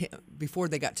wasn't before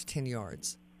they got to 10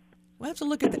 yards. We'll have to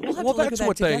look at that. We'll have to look at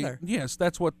that together. Yes,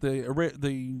 that's what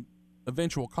the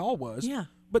eventual call was. Yeah,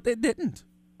 but they didn't.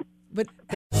 But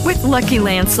with Lucky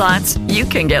Land Slots, you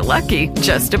can get lucky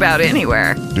just about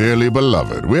anywhere. Dearly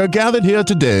beloved, we are gathered here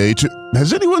today to.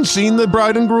 Has anyone seen the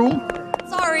bride and groom?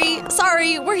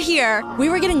 Sorry, we're here. We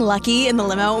were getting lucky in the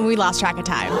limo and we lost track of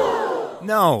time.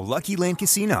 No, Lucky Land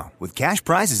Casino, with cash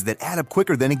prizes that add up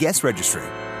quicker than a guest registry.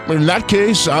 In that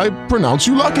case, I pronounce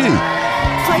you lucky.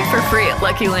 Play for free at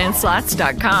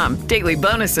LuckyLandSlots.com. Daily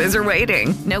bonuses are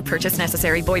waiting. No purchase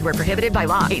necessary. Void where prohibited by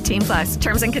law. 18+.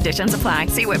 Terms and conditions apply.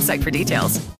 See website for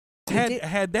details.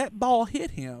 Had that ball hit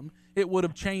him, it would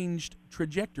have changed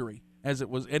trajectory as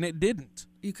it was, and it didn't.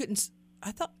 You couldn't.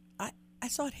 I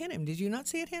saw it hit him. Did you not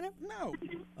see it hit him? No.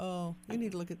 Oh, you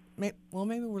need to look at. Well,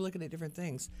 maybe we're looking at different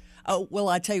things. Oh, well,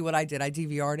 I tell you what I did. I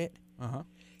DVR'd it.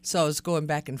 So I was going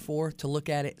back and forth to look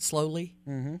at it slowly,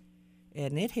 and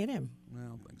it hit him. I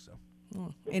don't think so.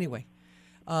 Oh, anyway,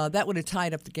 that would have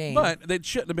tied up the game. But it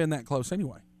shouldn't have been that close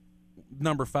anyway.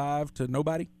 Number 5 to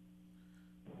nobody.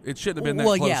 It shouldn't have been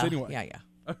that close anyway.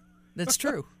 Yeah. That's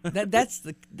true. That's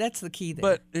the key there.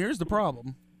 But here's the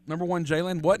problem. Number 1,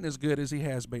 Jalen wasn't as good as he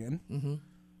has been.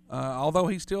 Although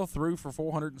he still threw for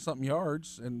 400 and something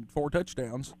yards and 4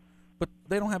 touchdowns, but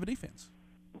they don't have a defense.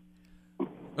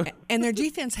 And their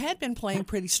defense had been playing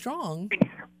pretty strong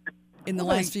in the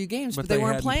last few games, but they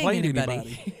weren't playing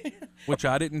anybody. Which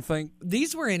I didn't think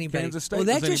these were anybody. Kansas State well,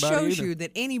 that was just shows either. you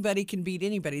that anybody can beat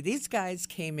anybody. These guys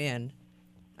came in.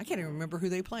 I can't even remember who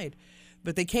they played,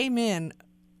 but they came in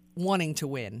wanting to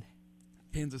win.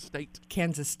 Kansas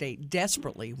State,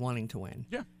 desperately wanting to win.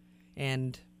 Yeah.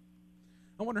 And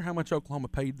I wonder how much Oklahoma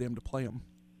paid them to play them.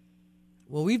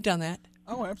 Well, we've done that.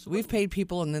 Oh, absolutely. We've paid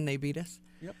people and then they beat us.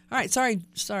 Yep. All right,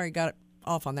 sorry, got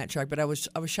off on that track, but I was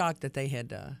shocked that they had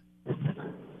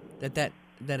that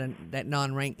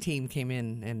non-ranked team came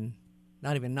in, and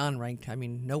not even non-ranked, I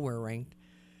mean nowhere ranked,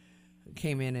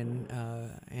 came in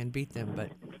and beat them.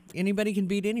 But anybody can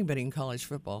beat anybody in college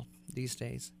football these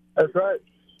days. That's right.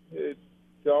 It's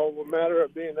all a matter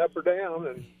of being up or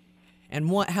down, and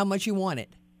how much you want it.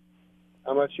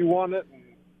 How much you want it, and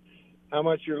how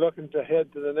much you're looking to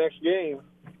head to the next game.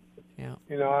 Yeah.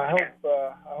 I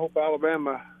hope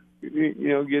Alabama,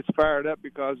 gets fired up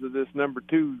because of this number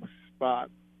 2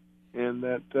 spot, and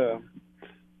that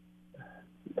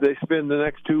they spend the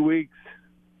next 2 weeks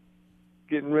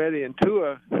getting ready, and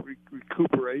Tua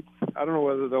recuperates. I don't know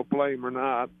whether they'll play him or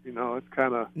not. It's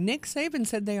kind of. Nick Saban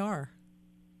said they are.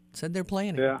 Said they're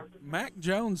playing him. Yeah. Mac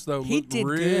Jones though he looked did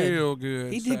real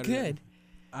good. He did good.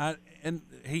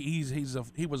 He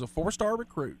was a 4-star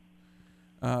recruit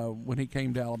when he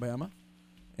came to Alabama,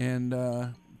 and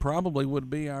probably would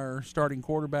be our starting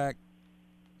quarterback,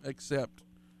 except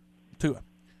Tua,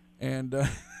 and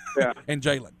and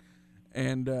Jalen,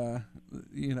 and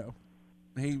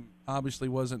he obviously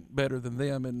wasn't better than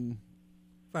them in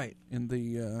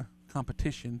the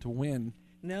competition to win.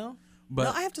 No, but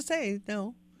no, I have to say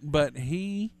no. But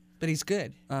he's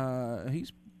good.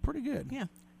 He's pretty good. Yeah.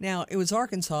 Now it was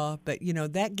Arkansas, but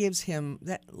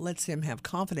that lets him have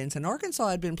confidence. And Arkansas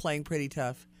had been playing pretty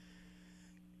tough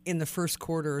in the first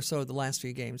quarter or so of the last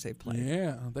few games they've played.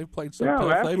 Yeah, they've played so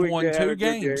tough. They've won 2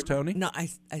 games, Tony. No,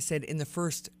 I said in the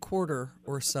first quarter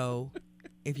or so,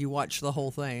 if you watch the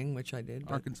whole thing, which I did.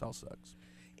 Arkansas sucks.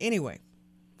 Anyway,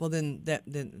 well then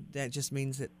that just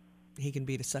means that he can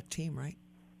beat a suck team, right?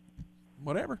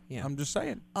 Whatever. Yeah. I'm just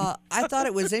saying. I thought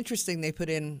it was interesting they put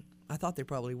in. I thought they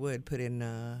probably would put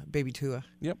in Baby Tua.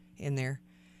 Yep. In there,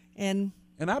 and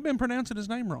I've been pronouncing his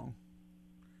name wrong.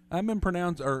 I've been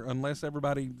or unless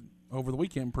everybody over the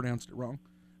weekend pronounced it wrong,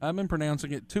 I've been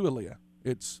pronouncing it Tualia.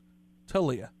 It's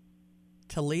Talia.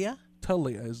 Talia?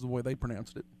 Talia is the way they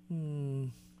pronounced it.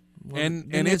 Well,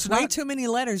 and it's way not too many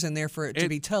letters in there for it to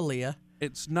be Talia.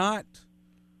 It's not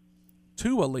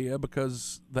Tualia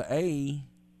because the A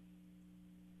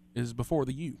is before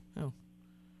the U. Oh.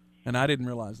 And I didn't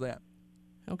realize that.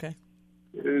 Okay.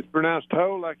 It's pronounced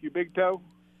toe, like your big toe?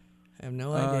 I have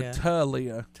no idea.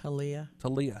 Talia. Talia.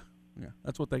 Yeah,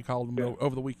 that's what they called him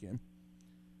over the weekend.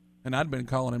 And I'd been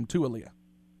calling him Tualia.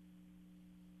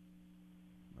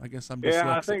 I guess I'm dyslexic.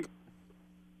 Yeah, I think.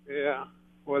 Yeah.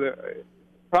 Well,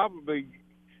 probably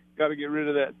got to get rid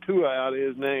of that Tua out of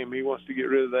his name. He wants to get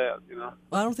rid of that,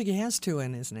 Well, I don't think he has Tua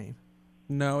in his name.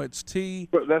 No, it's T.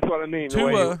 But that's what I mean.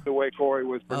 The way Corey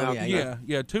was pronouncing it.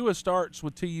 Yeah. Tua starts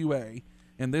with TUA,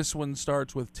 and this one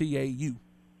starts with TAU.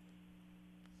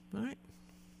 All right.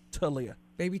 Talia.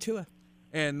 Baby Tua.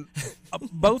 And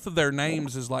both of their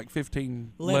names is like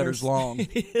 15 letters long.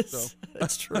 It is. So.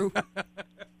 That's true.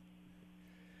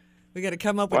 We got to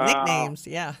come up with nicknames.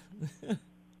 Yeah.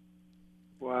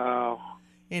 Wow.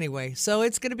 Anyway, so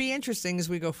it's going to be interesting as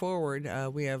we go forward.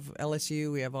 We have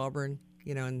LSU, we have Auburn,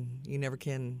 and you never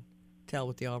can tell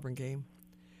with the Auburn game.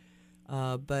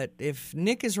 But if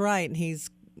Nick is right and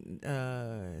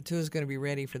Tua's going to be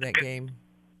ready for that game,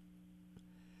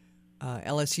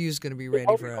 LSU's going to be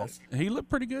ready for us. He looked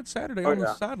pretty good Saturday on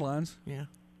the sidelines. Yeah.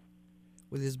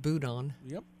 With his boot on.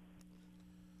 Yep.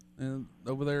 And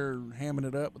over there hamming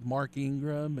it up with Mark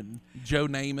Ingram and Joe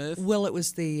Namath. Well, it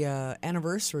was the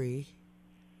anniversary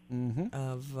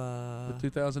of the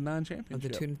 2009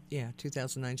 championship.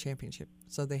 2009 championship.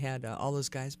 So they had all those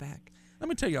guys back. Let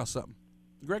me tell y'all something.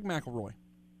 Greg McElroy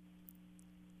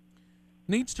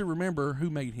needs to remember who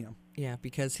made him. Yeah,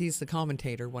 because he's the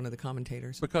commentator, one of the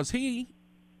commentators. Because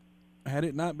had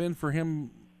it not been for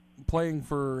him playing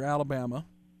for Alabama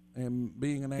and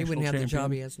being a national champion, he wouldn't have the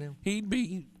job he has now. He'd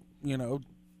be,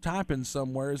 typing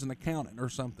somewhere as an accountant or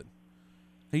something.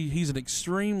 He's an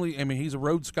extremely, he's a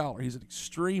Rhodes Scholar. He's an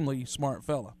extremely smart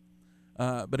fella.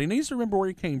 But he needs to remember where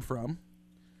he came from.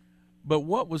 But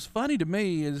what was funny to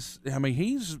me is,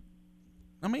 he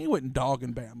wasn't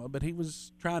dogging Bama, but he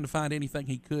was trying to find anything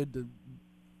he could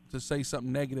to say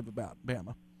something negative about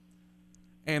Bama.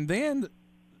 And then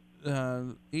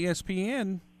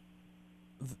ESPN,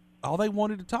 all they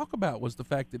wanted to talk about was the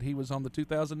fact that he was on the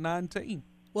 2009 team.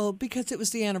 Well, because it was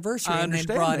the anniversary and they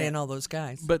brought in all those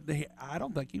guys. But I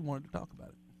don't think he wanted to talk about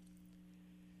it.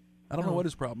 I don't know what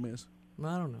his problem is.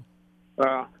 I don't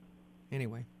know.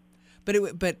 Anyway.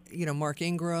 But Mark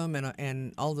Ingram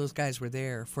and all those guys were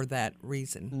there for that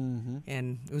reason.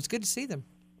 And it was good to see them.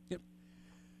 Yep.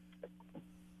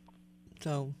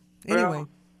 So, anyway. Well,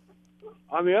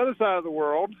 on the other side of the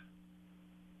world,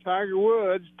 Tiger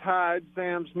Woods tied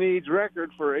Sam Snead's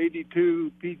record for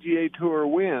 82 PGA Tour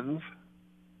wins.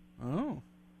 Oh.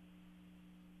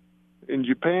 In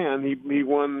Japan, he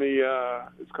won the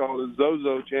it's called the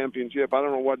Zozo Championship. I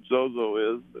don't know what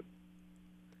Zozo is, but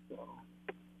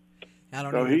I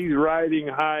don't know. So he's riding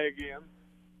high again.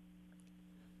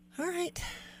 All right.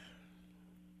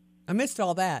 Amidst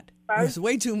all that, there's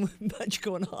way too much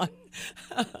going on.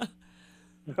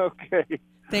 Okay.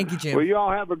 Thank you, Jim. Well, you all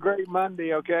have a great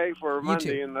Monday, okay, for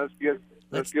Monday, too. And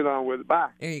let's get on with it. Bye.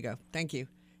 There you go. Thank you.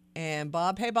 And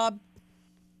Bob. Hey, Bob.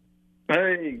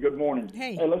 Hey, good morning.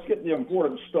 Hey, let's get the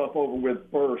important stuff over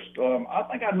with first. I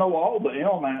think I know all the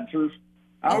Elm answers.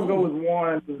 I'll go with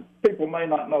one people may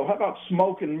not know. How about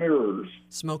smoke and mirrors?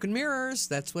 Smoke and mirrors.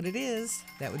 That's what it is.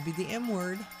 That would be the M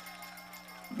word.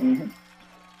 Mm-hmm.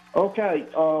 Okay.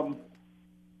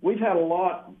 We've had a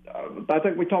lot. I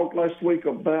think we talked last week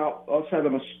about us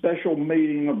having a special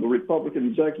meeting of the Republican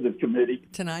Executive Committee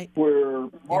tonight, where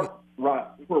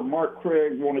Mark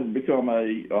Craig wanted to become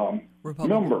a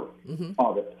member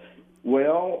of it.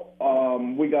 Well,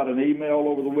 we got an email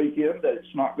over the weekend that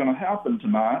it's not going to happen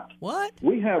tonight. What?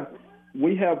 We have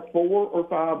 4 or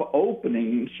 5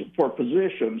 openings for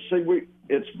positions. See,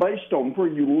 it's based on where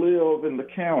you live in the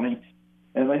county,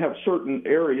 and they have certain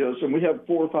areas, and we have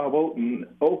 4 or 5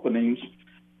 openings,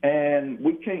 and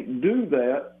we can't do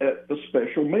that at the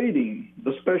special meeting.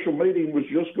 The special meeting was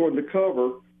just going to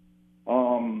cover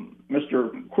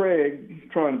Mr.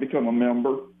 Craig trying to become a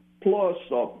member, plus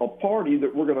a party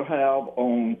that we're going to have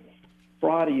on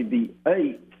Friday the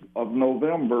 8th of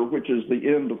November, which is the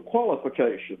end of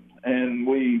qualification. And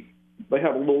they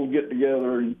have a little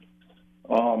get-together and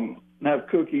have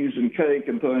cookies and cake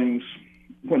and things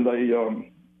when they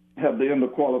have the end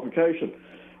of qualification.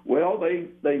 Well, they've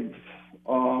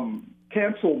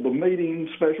canceled the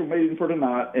special meeting for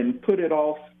tonight and put it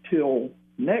off till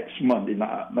next Monday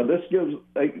night. Now, this gives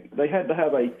they had to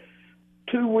have a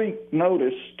 2-week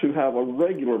notice to have a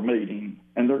regular meeting,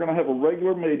 and they're going to have a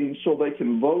regular meeting so they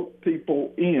can vote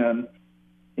people in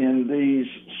these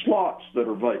slots that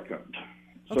are vacant.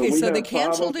 Okay, so they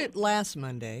canceled it last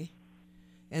Monday,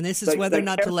 and this is whether or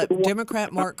not to let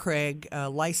Democrat Mark Craig,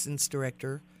 license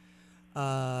director,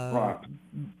 become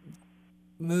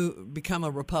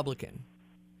a Republican.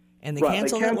 And they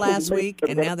canceled it last week,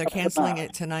 and now they're canceling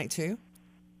it tonight too?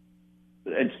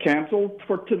 It's canceled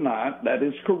for tonight. That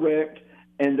is correct.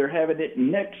 And they're having it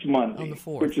next Monday, on the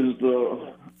 4th. Which is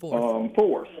the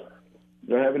 4th.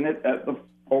 They're having it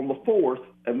on the 4th,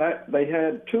 and that they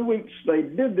had 2 weeks. They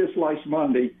did this last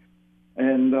Monday,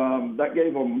 and that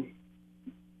gave them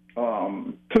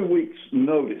 2 weeks'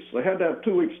 notice. They had to have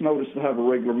 2 weeks' notice to have a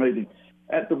regular meeting.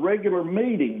 At the regular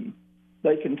meeting,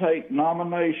 they can take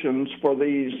nominations for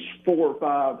these 4 or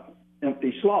 5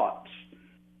 empty slots.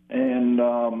 And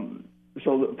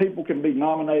so that people can be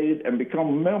nominated and become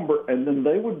a member, and then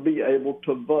they would be able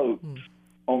to vote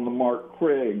on the Mark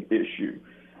Craig issue.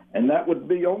 And that would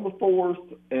be on the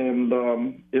 4th,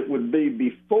 and it would be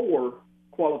before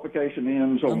qualification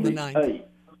ends on the 8th.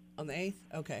 On the 8th?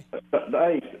 Okay. The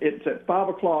 8th. It's at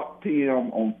 5:00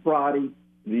 p.m. on Friday,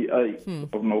 the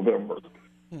 8th of November,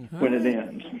 when it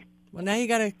ends. Well, now you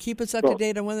got to keep us up to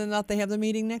date on whether or not they have the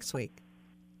meeting next week.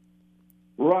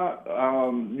 Right.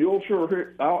 I'll sure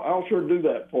do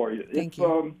that for you. Thank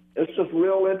you. It's just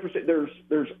real interesting.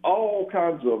 There's all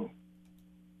kinds of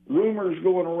rumors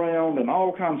going around and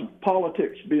all kinds of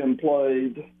politics being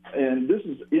played, and this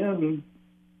is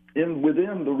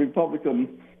within the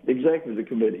Republican Executive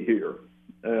Committee here,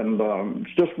 and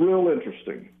it's just real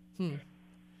interesting.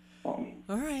 All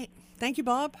right. Thank you,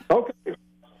 Bob. Okay.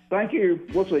 Thank you.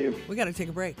 We'll see you. We got to take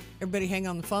a break. Everybody hang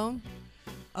on the phone.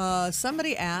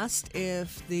 Somebody asked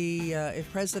if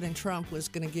President Trump was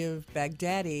going to give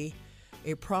Baghdadi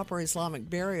a proper Islamic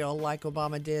burial like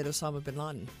Obama did Osama bin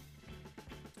Laden.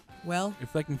 Well,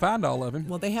 if they can find all of him.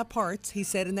 Well, they have parts. He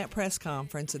said in that press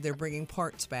conference that they're bringing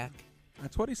parts back.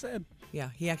 That's what he said. Yeah,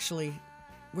 he actually.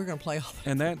 We're going to play all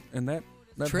that. And that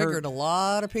triggered a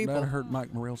lot of people. That hurt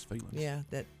Mike Morrell's feelings. Yeah,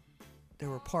 that there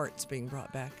were parts being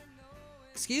brought back.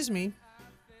 Excuse me.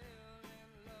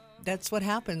 That's what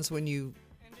happens when you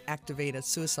activate a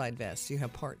suicide vest. You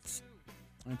have parts.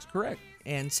 That's correct.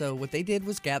 And so what they did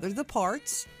was gather the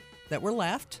parts that were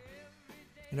left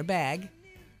in a bag.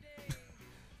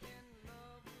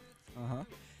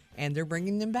 And they're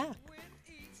bringing them back.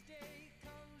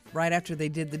 Right after they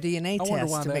did the DNA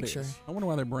test to make sure. I wonder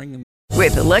why they're bringing.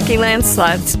 With the Lucky Land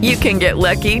Slots, you can get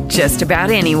lucky just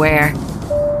about anywhere.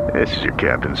 This is your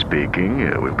captain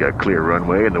speaking. We've got clear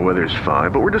runway and the weather's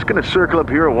fine, but we're just going to circle up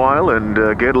here a while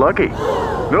and get lucky.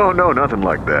 No, nothing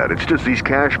like that. It's just these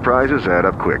cash prizes add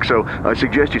up quick. So I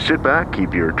suggest you sit back,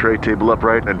 keep your tray table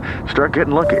upright, and start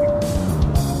getting lucky.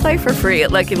 Play for free at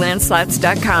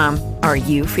LuckyLandSlots.com. Are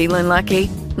you feeling lucky?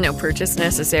 No purchase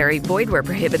necessary. Void where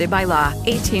prohibited by law.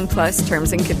 18+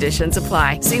 terms and conditions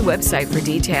apply. See website for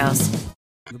details.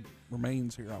 The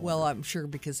remains here. Well, I'm sure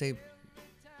because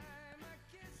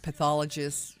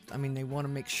pathologists, they want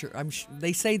to make sure.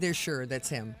 They say they're sure that's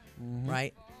him,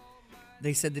 right?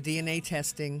 They said the DNA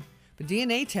testing, but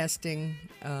DNA testing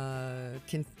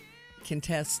can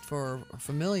test for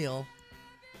familial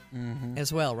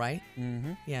as well, right?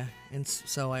 Yeah, and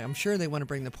so I'm sure they want to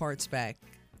bring the parts back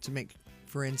to make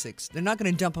forensics. They're not going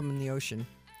to dump them in the ocean,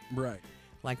 right?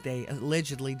 Like they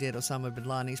allegedly did Osama bin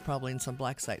Laden. He's probably in some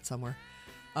black site somewhere.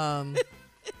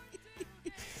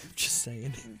 Just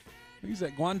saying. He's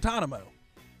at Guantanamo.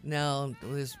 No.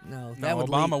 That would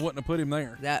Obama leak. wouldn't have put him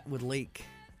there. That would leak.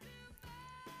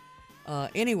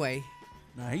 Anyway.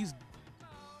 Now he's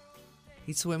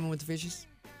swimming with the fishes.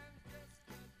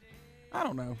 I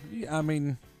don't know.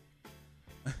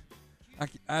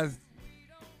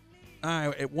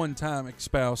 I at one time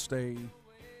espoused a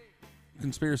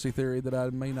conspiracy theory that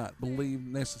I may not believe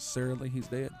necessarily he's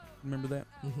dead. Remember that?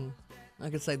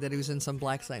 I could say that he was in some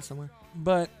black site somewhere.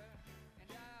 But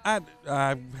I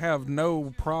have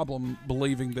no problem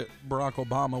believing that Barack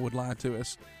Obama would lie to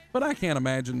us. But I can't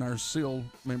imagine our SEAL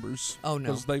members. Oh, no.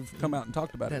 Because they've come out and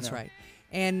talked about it. That's right.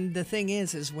 And the thing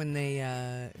is when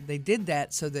they did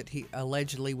that so that he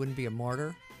allegedly wouldn't be a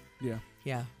martyr. Yeah.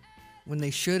 Yeah. When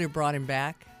they should have brought him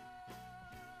back.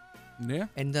 Yeah.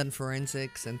 And done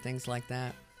forensics and things like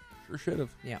that. Sure should have.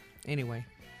 Yeah. Anyway.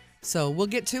 So we'll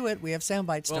get to it. We have sound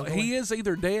bites. Well, he is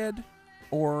either dead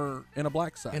or in a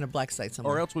black site. In a black site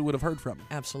somewhere. Or else we would have heard from him.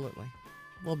 Absolutely.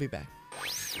 We'll be back.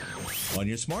 On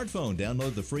your smartphone,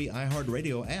 download the free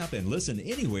iHeartRadio app and listen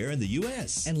anywhere in the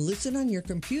U.S. And listen on your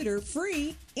computer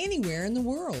free anywhere in the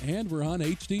world. And we're on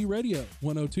HD Radio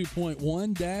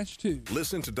 102.1-2.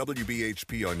 Listen to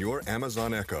WBHP on your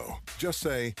Amazon Echo. Just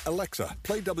say, Alexa,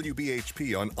 play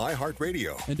WBHP on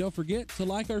iHeartRadio. And don't forget to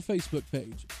like our Facebook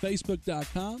page,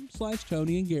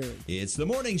 facebook.com/Tony and Gary. It's The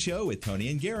Morning Show with Tony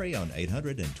and Gary on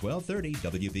 800 and 1230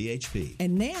 WBHP.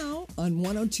 And now on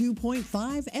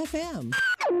 102.5 FM.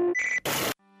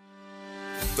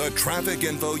 The traffic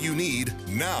info you need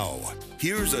now.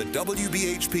 Here's a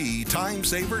WBHP Time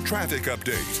Saver traffic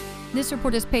update. This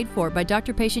report is paid for by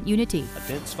Doctor-Patient Unity. A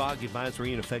dense fog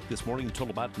advisory in effect this morning until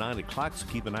about 9 o'clock, so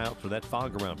keep an eye out for that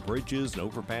fog around bridges and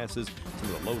overpasses,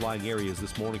 some of the low-lying areas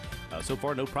this morning. So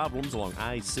far, no problems along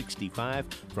I-65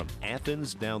 from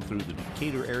Athens down through the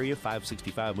Decatur area.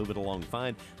 565 moving along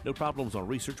fine. No problems on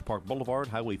Research Park Boulevard,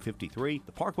 Highway 53.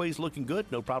 The Parkway's looking good.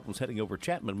 No problems heading over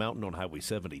Chapman Mountain on Highway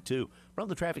 72. From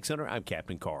the Traffic Center, I'm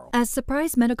Captain Carl. As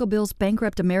surprise medical bills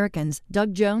bankrupt Americans,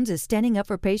 Doug Jones is standing up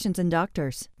for patients and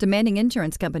doctors, demanding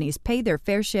insurance companies pay their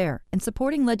fair share and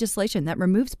supporting legislation that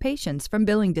removes patients from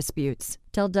billing disputes.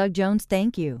 Tell Doug Jones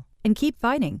thank you and keep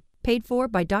fighting. Paid for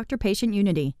by Doctor-Patient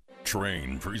Unity.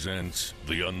 Train presents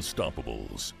The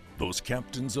Unstoppables. Those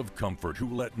captains of comfort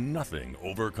who let nothing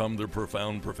overcome their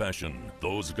profound profession.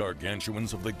 Those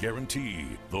gargantuans of the guarantee.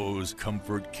 Those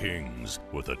comfort kings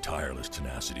with a tireless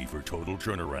tenacity for total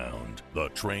turnaround. The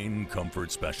Train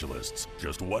Comfort Specialists.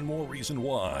 Just one more reason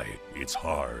why it's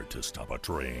hard to stop a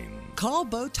train. Call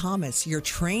Bo Thomas, your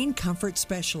Train Comfort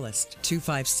Specialist,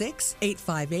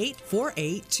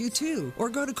 256-858-4822,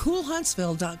 or go to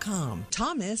coolhuntsville.com.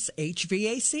 Thomas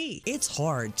HVAC. It's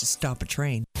hard to stop a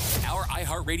train. Our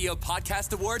iHeartRadio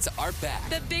Podcast Awards are back.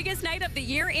 The biggest night of the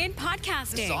year in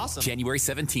podcasting. This is awesome. January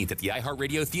 17th at the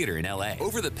iHeartRadio Theater in LA.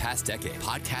 Over the past decade,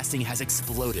 podcasting has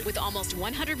exploded. With almost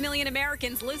 100 million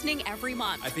Americans listening every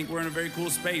month. I think we're in a very cool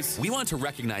space. We want to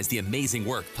recognize the amazing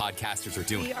work podcasters are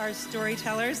doing. We are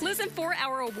storytellers. Listen for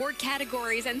our award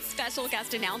categories and special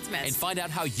guest announcements. And find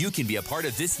out how you can be a part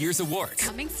of this year's awards.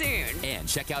 Coming soon. And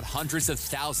check out hundreds of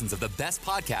thousands of the best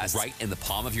podcasts right in the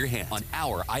palm of your hand on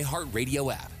our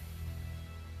iHeartRadio app.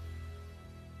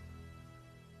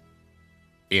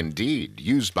 Indeed,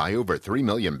 used by over 3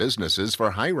 million businesses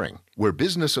for hiring, where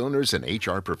business owners and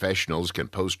HR professionals can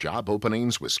post job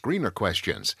openings with screener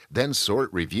questions, then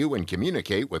sort, review, and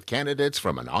communicate with candidates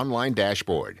from an online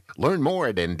dashboard. Learn more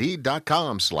at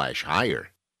Indeed.com/hire.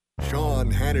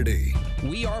 Sean Hannity.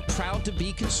 We are proud to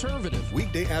be conservative.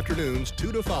 Weekday afternoons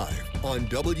 2 to 5 on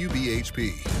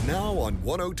WBHP. Now on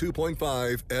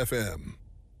 102.5 FM.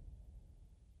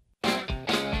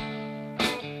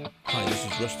 Hi, this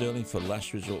is Russ Sterling for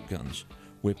Last Resort Guns.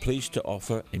 We're pleased to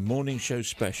offer a morning show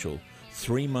special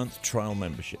 3-month trial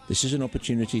membership. This is an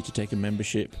opportunity to take a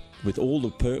membership with all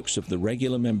the perks of the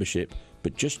regular membership,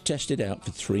 but just test it out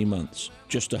for 3 months.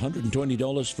 Just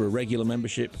 $120 for a regular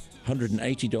membership,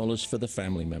 $180 for the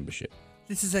family membership.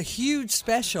 This is a huge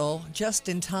special just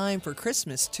in time for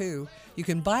Christmas, too. You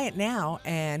can buy it now,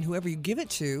 and whoever you give it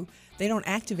to, they don't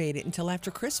activate it until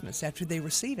after Christmas, after they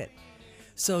receive it.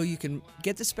 So you can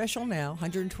get the special now,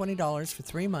 $120 for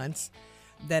 3 months.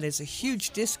 That is a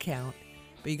huge discount,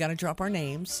 but you got to drop our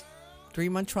names.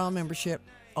 3-month trial membership,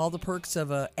 all the perks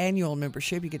of an annual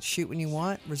membership. You get to shoot when you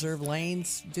want, reserve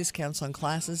lanes, discounts on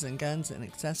classes and guns and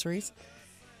accessories.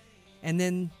 And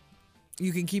then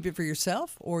you can keep it for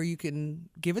yourself, or you can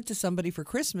give it to somebody for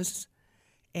Christmas,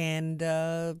 and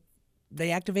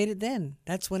they activate it then.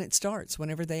 That's when it starts,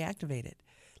 whenever they activate it.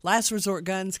 Last Resort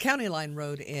Guns, County Line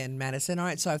Road in Madison. All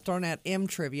right, so I've thrown out M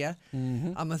trivia. Mm-hmm.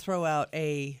 I'm going to throw out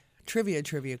a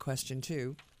trivia question,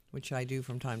 too, which I do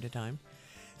from time to time.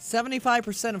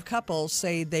 75% of couples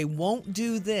say they won't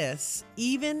do this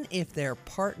even if their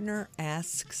partner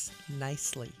asks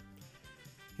nicely.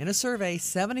 In a survey,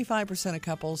 75% of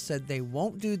couples said they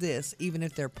won't do this even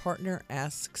if their partner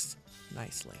asks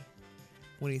nicely.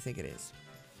 What do you think it is?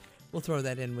 We'll throw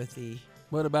that in with the...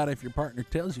 What about if your partner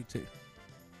tells you to?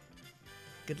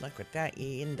 Good luck with that.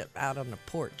 You end up out on the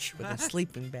porch with a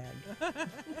sleeping bag.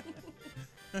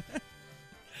 All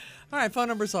right, phone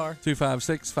numbers are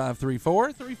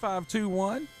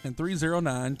 256-534-3521 and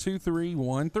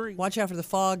 309-2313. Watch out for the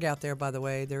fog out there, by the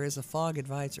way. There is a fog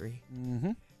advisory.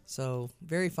 Mm-hmm. So,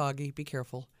 very foggy. Be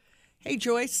careful. Hey,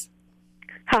 Joyce.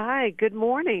 Hi, good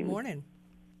morning. Good morning.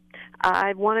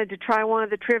 I wanted to try one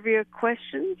of the trivia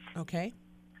questions. Okay.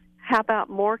 How about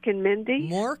Mork and Mindy?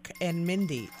 Mork and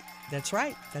Mindy. That's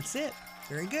right. That's it.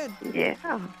 Very good. Yeah.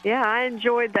 Yeah, I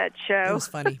enjoyed that show. It was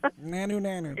funny.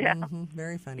 Nanu. Yeah. Mm-hmm.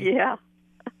 Very funny. Yeah.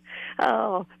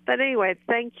 Oh, but anyway,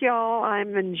 thank y'all.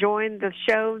 I'm enjoying the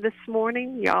show this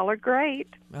morning. Y'all are great.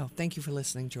 Oh, thank you for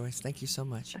listening, Joyce. Thank you so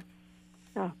much.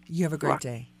 Oh, you have a great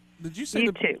day. Did you see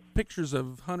the pictures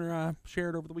of Hunter I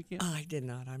shared over the weekend? I did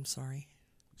not. I'm sorry.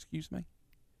 Excuse me?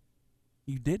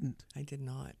 You didn't? I did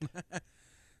not.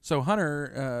 So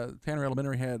Hunter, Tanner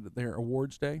Elementary had their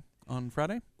awards day on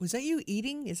Friday. Was that you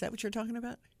eating? Is that what you're talking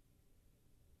about?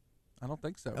 I don't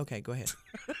think so. Okay, go ahead.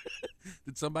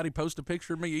 Did somebody post a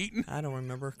picture of me eating? I don't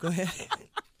remember. Go ahead.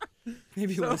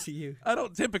 Maybe it was you. I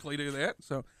don't typically do that.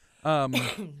 So,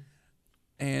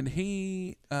 and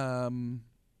he,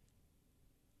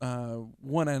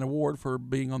 won an award for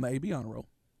being on the AB honor roll.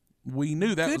 We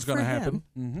knew that was going to happen.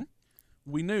 Mm-hmm.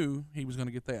 We knew he was going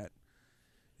to get that.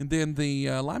 And then the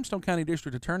Limestone County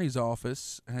District Attorney's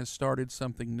Office has started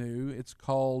something new. It's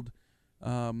called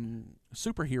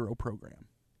Superhero Program.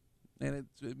 And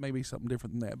it may be something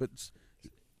different than that, but it's,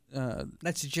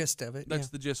 that's the gist of it. That's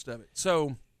the gist of it.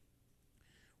 So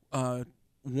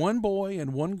one boy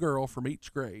and one girl from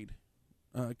each grade,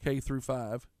 K through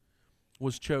 5,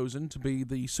 was chosen to be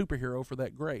the superhero for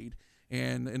that grade.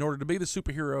 And in order to be the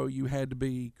superhero, you had to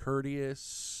be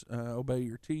courteous, obey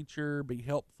your teacher, be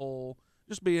helpful,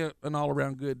 just be an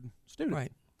all-around good student.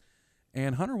 Right.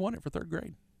 And Hunter won it for 3rd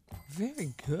grade.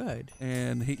 Very good.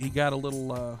 And he got a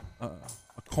little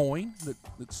a coin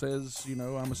that says, I'm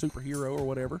a superhero or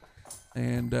whatever,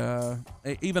 and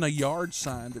even a yard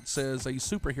sign that says a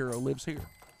superhero lives here.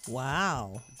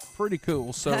 Wow. Pretty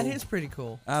cool. So that is pretty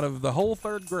cool. Out of the whole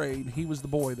 3rd grade, he was the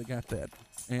boy that got that,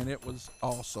 and it was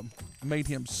awesome. It made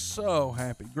him so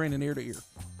happy, grinning ear to ear.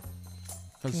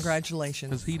 Congratulations.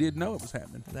 Because he didn't know it was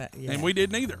happening. Yeah. And we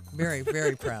didn't either. Very,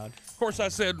 very proud. Of course, I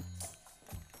said,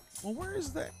 well, where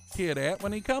is that kid at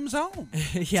when he comes home?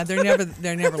 Yeah, they're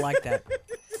never like that.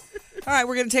 All right,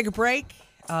 we're going to take a break.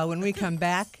 When we come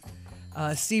back,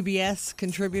 CBS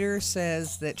contributor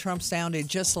says that Trump sounded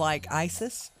just like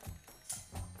ISIS.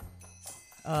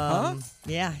 Huh?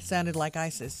 Yeah, sounded like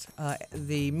ISIS.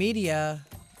 The media,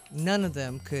 none of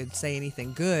them could say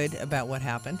anything good about what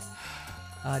happened,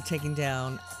 taking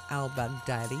down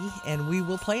al-Baghdadi, and we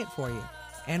will play it for you,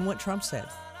 and what Trump said.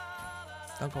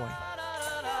 Don't go away.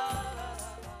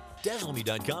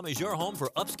 DazzleMe.com is your home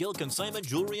for upscale consignment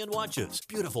jewelry and watches.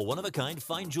 Beautiful, one-of-a-kind,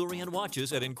 fine jewelry and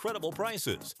watches at incredible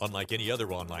prices. Unlike any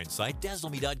other online site,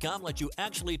 DazzleMe.com lets you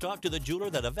actually talk to the jeweler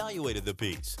that evaluated the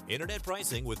piece. Internet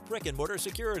pricing with brick-and-mortar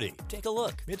security. Take a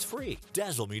look. It's free.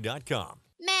 DazzleMe.com.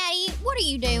 Maddie, what are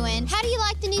you doing? How do you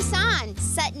like the new sign?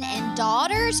 Sutton and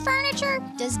Daughters Furniture?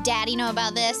 Does Daddy know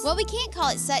about this? Well, we can't call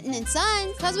it Sutton and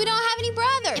Sons because we don't have any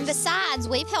brothers. And besides,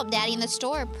 we've helped Daddy in the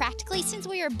store practically since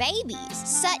we were babies.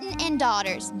 Sutton and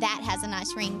Daughters, that has a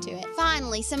nice ring to it.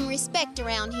 Finally, some respect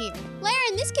around here.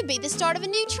 Laren, this could be the start of a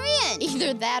new trend.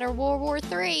 Either that or World War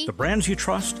III. The brands you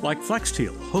trust, like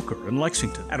Flexsteel, Hooker, and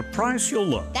Lexington, at a price you'll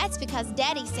love. That's because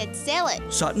Daddy said sell it.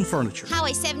 Sutton Furniture.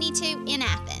 Highway 72 in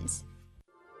Athens.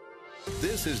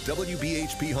 This is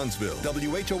WBHP Huntsville,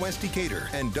 WHOS Decatur,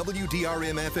 and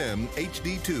WDRM-FM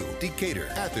HD2, Decatur,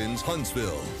 Athens,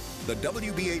 Huntsville. The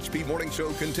WBHP Morning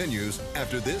Show continues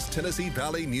after this Tennessee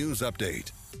Valley News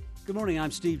Update. Good morning, I'm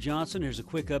Steve Johnson. Here's a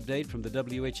quick update from the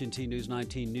WHNT News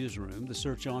 19 newsroom. The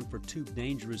search on for 2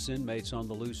 dangerous inmates on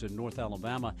the loose in North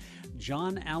Alabama.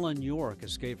 John Allen York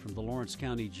escaped from the Lawrence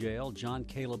County Jail. John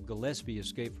Caleb Gillespie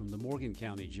escaped from the Morgan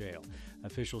County Jail.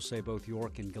 Officials say both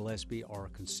York and Gillespie are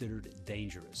considered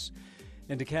dangerous.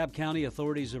 In DeKalb County,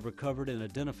 authorities have recovered and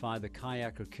identified the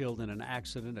kayaker killed in an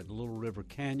accident at Little River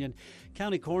Canyon.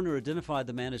 County coroner identified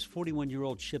the man as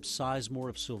 41-year-old Chip Sizemore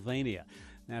of Sylvania.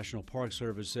 National Park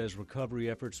Service says recovery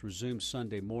efforts resumed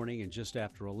Sunday morning, and just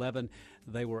after 11,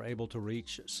 they were able to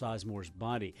reach Sizemore's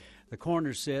body. The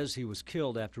coroner says he was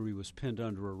killed after he was pinned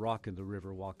under a rock in the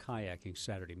river while kayaking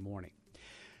Saturday morning.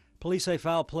 Police say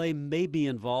foul play may be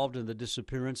involved in the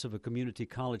disappearance of a community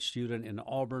college student in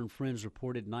Auburn. Friends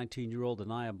reported 19-year-old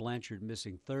Anaya Blanchard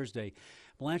missing Thursday.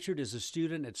 Blanchard is a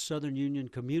student at Southern Union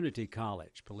Community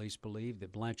College. Police believe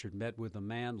that Blanchard met with a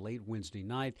man late Wednesday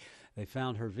night. They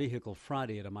found her vehicle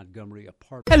Friday at a Montgomery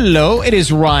apartment. Hello, it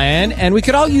is Ryan, and we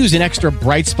could all use an extra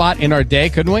bright spot in our day,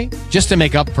 couldn't we? Just to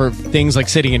make up for things like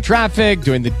sitting in traffic,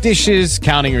 doing the dishes,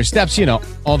 counting your steps,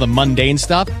 all the mundane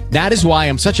stuff. That is why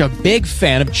I'm such a big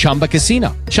fan of Chumba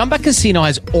Casino. Chumba Casino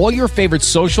has all your favorite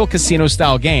social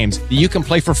casino-style games that you can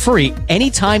play for free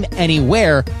anytime,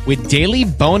 anywhere with daily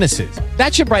bonuses.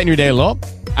 That should brighten your day a little.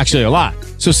 Actually, a lot.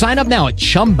 So sign up now at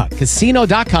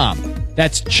ChumbaCasino.com.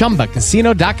 That's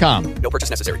ChumbaCasino.com. No purchase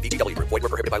necessary. VGW Group. Void where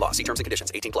prohibited by law. See terms and conditions.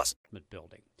 18+.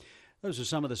 Building. Those are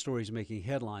some of the stories making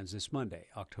headlines this Monday,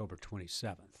 October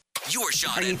 27th. Your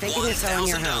shot Are you at thinking of selling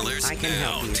your home? $1,000 I can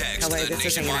help you. Text Hello, the this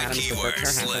is Ann nationwide Adams with keyword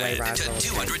Berkshire Hathaway SLED Rise to Real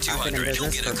Estate. I've been in 200-200. You'll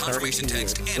business get a for confirmation 32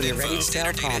 years. text and When you're ready info. to sell,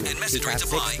 Standard call data me. and message rates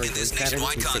apply in this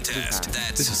nationwide contest.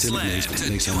 That's This is Tim McNeese SLED with to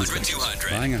McNeese Home Inspections.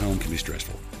 200-200. Buying a home can be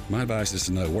stressful. My advice is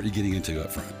to know what you're getting into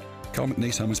up front. Call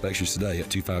McNeese Home Inspections today at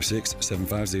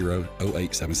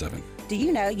 256-750-0877. Do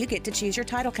you know you get to choose your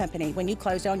title company when you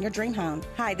close on your dream home?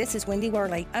 Hi, this is Wendy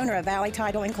Worley, owner of Valley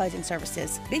Title and Closing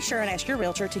Services. Be sure and ask your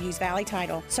realtor to use Valley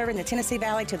Title, serving the Tennessee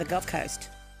Valley to the Gulf Coast.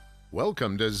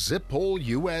 Welcome to Zip Poll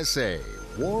USA,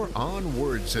 War on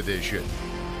Words edition.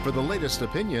 For the latest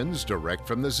opinions direct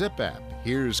from the Zip app,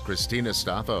 Here's Christina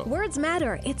Staffo. Words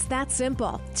matter. It's that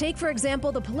simple. Take, for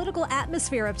example, the political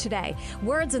atmosphere of today.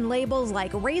 Words and labels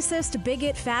like racist,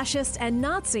 bigot, fascist, and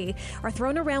Nazi are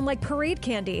thrown around like parade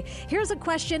candy. Here's a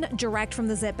question direct from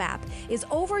the Zip app. Is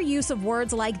overuse of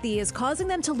words like these causing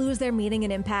them to lose their meaning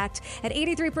and impact? At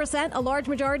 83%, a large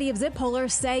majority of Zip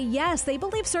pollers say yes, they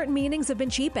believe certain meanings have been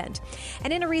cheapened.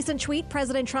 And in a recent tweet,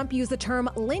 President Trump used the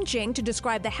term lynching to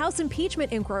describe the House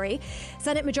impeachment inquiry.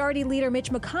 Senate Majority Leader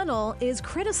Mitch McConnell is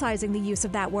criticizing the use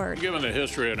of that word. Given the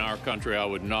history in our country, I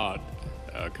would not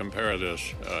compare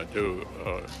this to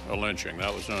a lynching.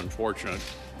 That was an unfortunate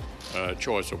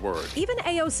choice of words. Even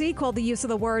AOC called the use of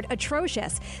the word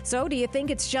atrocious. So do you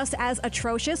think it's just as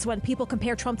atrocious when people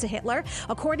compare Trump to Hitler?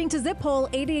 According to Zip poll,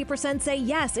 88% say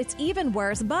yes, it's even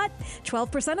worse, but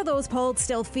 12% of those polled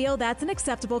still feel that's an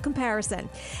acceptable comparison.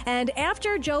 And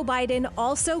after Joe Biden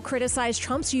also criticized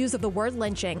Trump's use of the word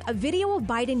lynching, a video of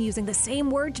Biden using the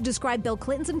same word to describe Bill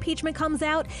Clinton's impeachment comes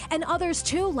out, and others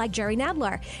too, like Jerry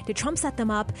Nadler. Did Trump set them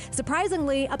up?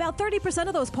 Surprisingly, about 30%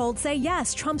 of those polled say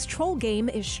yes, Trump's troll game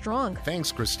is strong.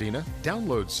 Thanks, Christina.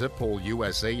 Download Zip Poll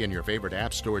USA in your favorite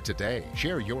app store today.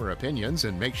 Share your opinions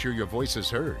and make sure your voice is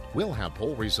heard. We'll have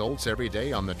poll results every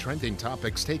day on the trending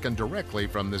topics taken directly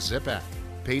from the Zip app.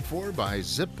 Paid for by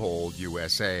Zip Poll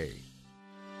USA.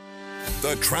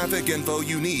 The traffic info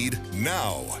you need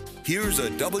now. Here's a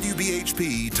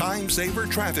WBHP Time Saver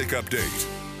traffic update.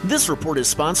 This report is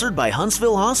sponsored by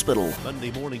Huntsville Hospital.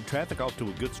 Monday morning traffic off to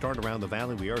a good start around the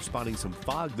valley. We are spotting some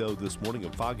fog, though, this morning.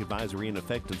 A fog advisory in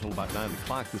effect until about 9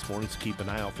 o'clock this morning, so keep an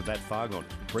eye out for that fog on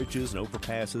bridges and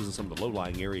overpasses and some of the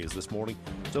low-lying areas this morning.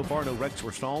 So far, no wrecks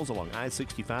or stalls along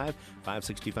I-65.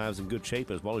 565 is in good shape,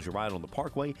 as well as your ride on the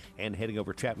Parkway and heading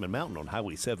over Chapman Mountain on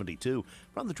Highway 72.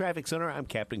 From the Traffic Center, I'm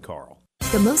Captain Carl.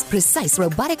 The most precise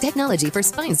robotic technology for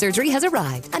spine surgery has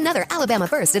arrived. Another Alabama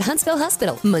first at Huntsville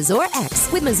Hospital, Mazor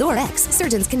X. With Mazor X,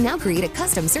 surgeons can now create a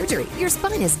custom surgery. Your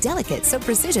spine is delicate, so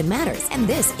precision matters. And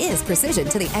this is precision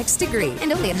to the X degree,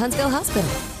 and only at Huntsville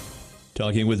Hospital.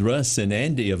 Talking with Russ and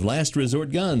Andy of Last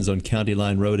Resort Guns on County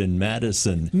Line Road in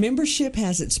Madison. Membership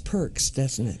has its perks,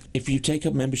 doesn't it? If you take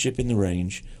up membership in the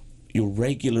range, your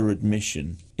regular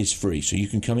admission is free. So you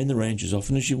can come in the range as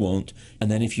often as you want.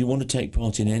 And then if you want to take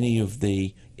part in any of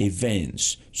the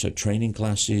events, so training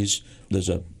classes, there's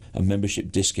a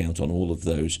membership discount on all of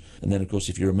those. And then, of course,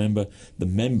 if you remember the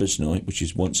members' night, which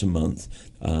is once a month,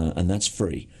 and that's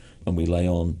free. And we lay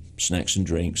on snacks and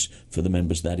drinks for the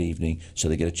members that evening so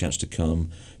they get a chance to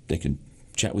come. They can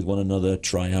chat with one another,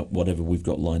 try out whatever we've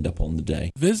got lined up on the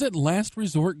day. Visit Last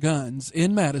Resort Guns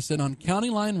in Madison on County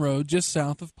Line Road just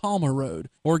south of Palmer Road,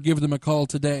 or give them a call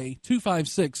today,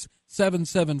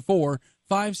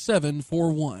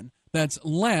 256-774-5741. That's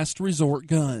Last Resort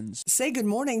Guns. Say good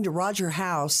morning to Roger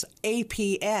House,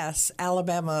 APS,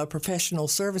 Alabama Professional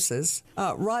Services.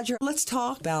 Roger, let's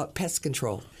talk about pest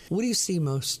control. What do you see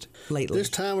most lately? This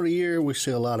time of the year, we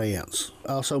see a lot of ants.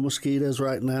 Also mosquitoes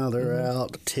right now, they're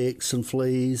out. Ticks and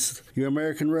fleas. Your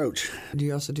American roach. Do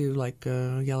you also do like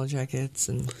yellow jackets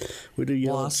and We do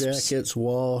yellow wasps? jackets,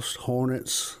 wasps,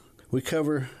 hornets. We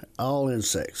cover all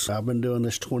insects. I've been doing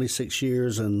this 26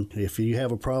 years, and if you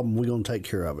have a problem, we're going to take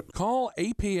care of it. Call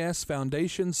APS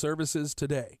Foundation Services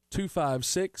today,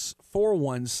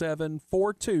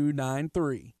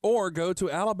 256-417-4293, or go to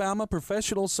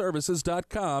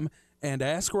alabamaprofessionalservices.com and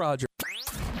ask Roger.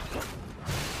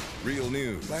 Real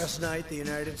news. Last night, the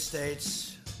United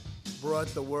States brought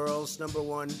the world's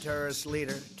 #1 terrorist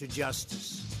leader to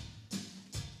justice.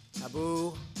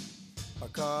 Abu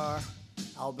Bakr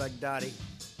al-Baghdadi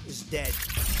is dead.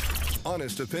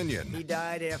 Honest opinion. He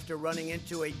died after running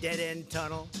into a dead-end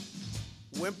tunnel,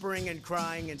 whimpering and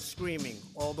crying and screaming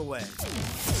all the way.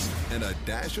 And a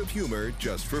dash of humor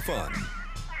just for fun.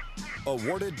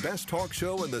 Awarded Best Talk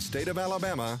Show in the state of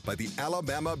Alabama by the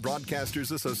Alabama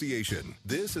Broadcasters Association.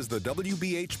 This is the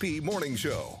WBHP Morning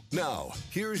Show. Now,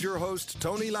 here's your host,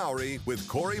 Tony Lowry, with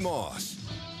Corey Moss.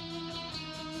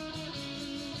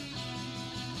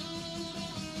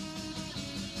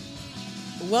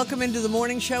 Welcome into the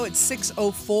morning show at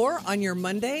 6:04 on your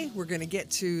Monday. We're going to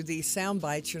get to the sound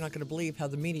bites. You're not going to believe how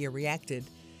the media reacted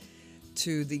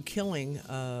to the killing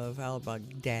of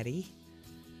al-Baghdadi.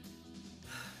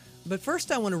 But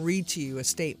first I want to read to you a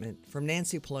statement from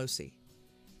Nancy Pelosi.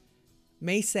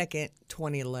 May 2nd,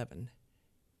 2011,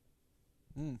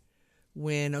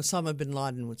 when Osama bin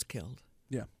Laden was killed.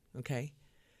 Yeah. Okay.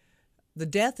 The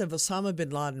death of Osama bin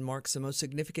Laden marks the most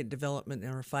significant development in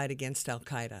our fight against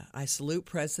al-Qaeda. I salute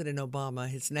President Obama,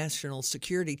 his national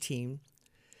security team,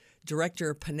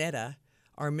 Director Panetta,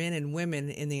 our men and women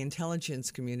in the intelligence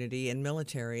community and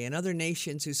military, and other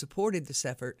nations who supported this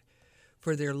effort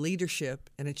for their leadership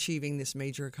in achieving this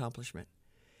major accomplishment.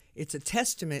 It's a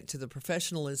testament to the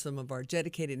professionalism of our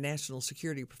dedicated national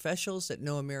security professionals that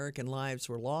no American lives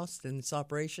were lost in this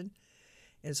operation.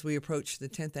 As we approach the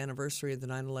 10th anniversary of the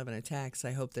 9/11 attacks,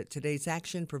 I hope that today's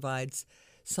action provides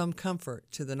some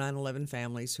comfort to the 9/11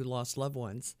 families who lost loved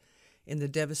ones in the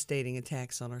devastating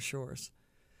attacks on our shores.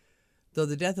 Though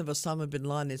the death of Osama bin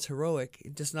Laden is heroic,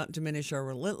 it does not diminish our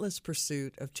relentless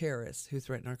pursuit of terrorists who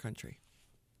threaten our country.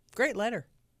 Great letter.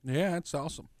 Yeah, that's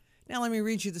awesome. Now let me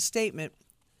read you the statement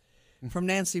from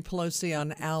Nancy Pelosi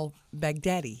on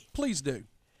al-Baghdadi. Please do.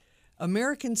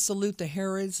 Americans salute the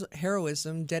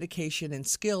heroism, dedication, and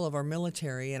skill of our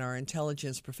military and our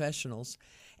intelligence professionals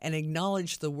and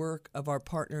acknowledge the work of our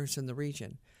partners in the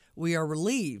region. We are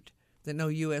relieved that no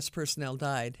U.S. personnel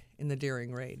died in the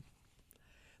daring raid.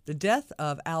 The death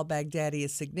of al-Baghdadi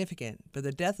is significant, but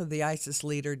the death of the ISIS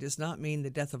leader does not mean the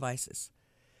death of ISIS.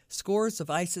 Scores of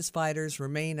ISIS fighters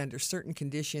remain under certain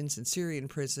conditions in Syrian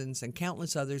prisons, and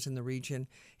countless others in the region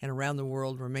and around the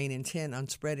world remain intent on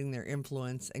spreading their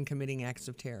influence and committing acts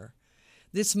of terror.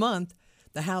 This month,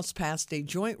 the House passed a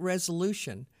joint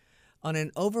resolution on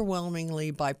an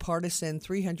overwhelmingly bipartisan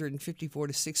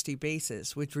 354-60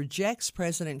 basis, which rejects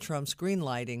President Trump's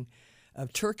greenlighting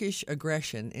of Turkish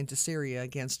aggression into Syria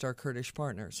against our Kurdish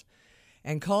partners,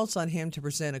 and calls on him to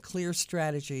present a clear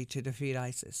strategy to defeat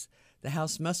ISIS. The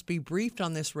House must be briefed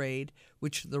on this raid,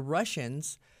 which the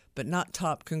Russians, but not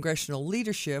top congressional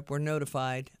leadership, were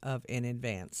notified of in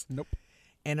advance. Nope.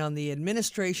 And on the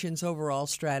administration's overall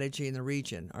strategy in the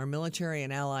region, our military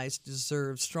and allies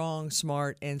deserve strong,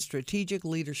 smart, and strategic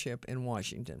leadership in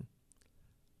Washington.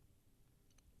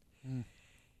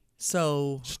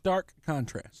 So stark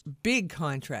contrast. Big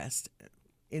contrast.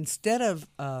 Instead of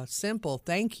a simple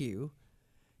thank you,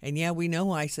 and yeah, we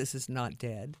know ISIS is not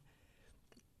dead,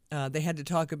 they had to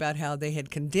talk about how they had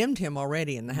condemned him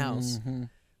already in the House. Mm-hmm.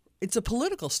 It's a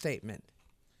political statement.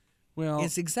 Well,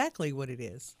 it's exactly what it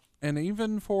is. And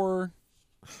even for,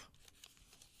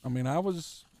 I mean, I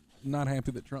was not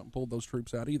happy that Trump pulled those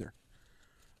troops out either.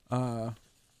 But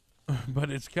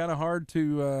it's kind of hard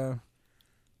to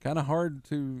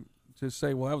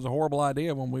say, well, that was a horrible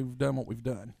idea when we've done what we've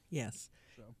done. Yes.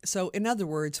 So in other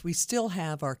words, we still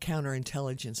have our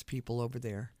counterintelligence people over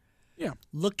there. Yeah.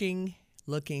 Looking,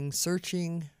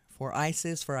 searching for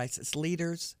ISIS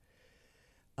leaders,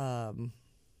 and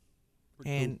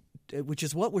which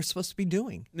is what we're supposed to be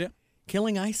doing. Yeah.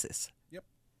 Killing ISIS. Yep.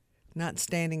 Not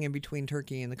standing in between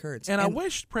Turkey and the Kurds. And I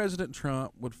wish President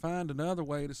Trump would find another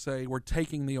way to say we're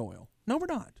taking the oil. No, we're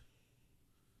not.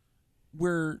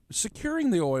 We're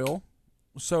securing the oil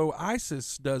so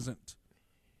ISIS doesn't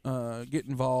get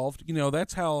involved. You know,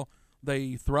 that's how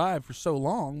they thrived for so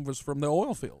long, was from the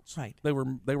oil fields. Right. They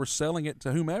were selling it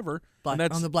to whomever on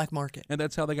the black market. And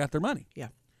that's how they got their money. Yeah.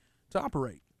 To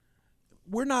operate.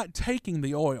 We're not taking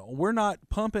the oil. We're not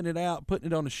pumping it out, putting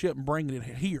it on a ship and bringing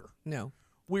it here. No.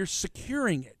 We're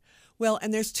securing it. Well,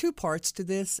 and there's two parts to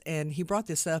this, and he brought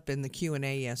this up in the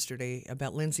Q&A yesterday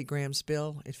about Lindsey Graham's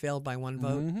bill. It failed by one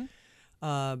vote. Mm-hmm.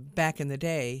 Back in the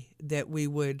day, that we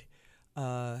would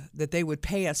that they would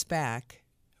pay us back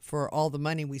for all the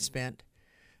money we spent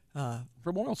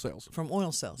from oil sales. From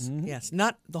oil sales, mm-hmm. Yes,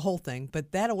 not the whole thing,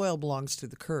 but that oil belongs to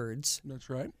the Kurds. That's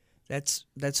right.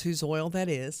 That's whose oil that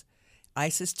is.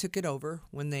 ISIS took it over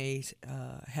when they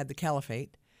had the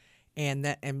caliphate,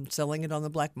 and selling it on the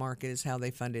black market is how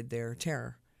they funded their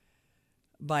terror.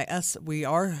 By us, we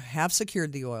have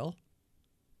secured the oil.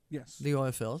 Yes, the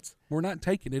oil fields. We're not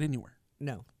taking it anywhere.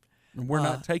 No, and we're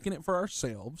not taking it for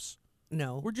ourselves.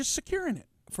 No, we're just securing it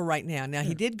for right now. Now,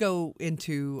 he did go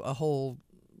into a whole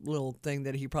little thing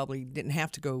that he probably didn't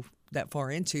have to go that far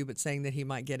into, but saying that he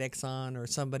might get Exxon or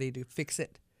somebody to fix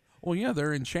it. Well, yeah,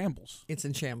 they're in shambles. It's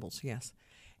in shambles, yes.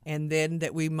 And then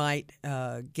that we might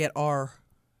get our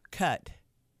cut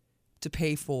to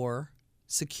pay for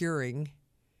securing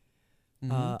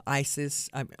ISIS,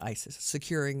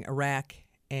 securing Iraq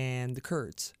and the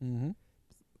Kurds. Mm-hmm.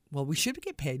 Well, we should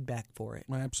get paid back for it.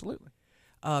 Well, absolutely.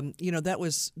 That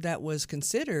was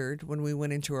considered when we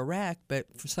went into Iraq, but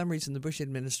for some reason the Bush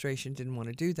administration didn't want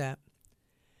to do that.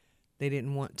 They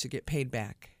didn't want to get paid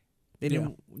back. They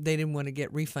didn't want to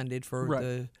get refunded for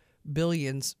the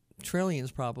billions,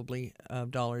 trillions probably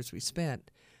of dollars we spent,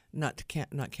 not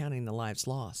counting the lives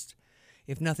lost.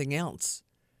 If nothing else,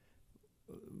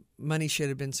 money should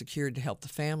have been secured to help the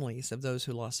families of those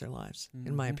who lost their lives,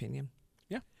 in my opinion.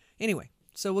 Yeah. Anyway,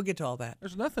 so we'll get to all that.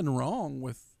 There's nothing wrong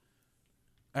with,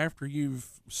 after you've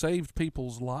saved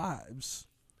people's lives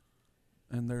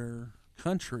and their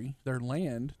country, their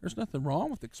land, there's nothing wrong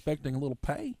with expecting a little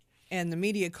pay. And the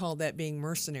media called that being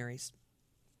mercenaries.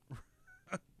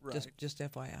 Right. Just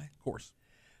FYI. Of course.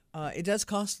 It does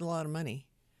cost a lot of money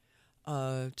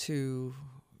to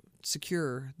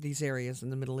secure these areas in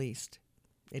the Middle East.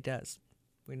 It does.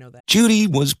 We know that. Judy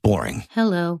was boring.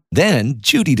 Hello. Then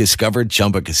Judy discovered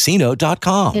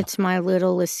ChumbaCasino.com. It's my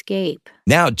little escape.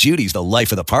 Now Judy's the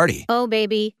life of the party. Oh,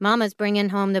 baby, mama's bringing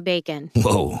home the bacon.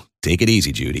 Whoa, take it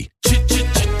easy, Judy.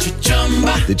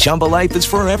 The Chumba life is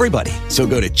for everybody. So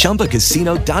go to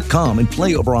ChumbaCasino.com and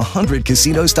play over 100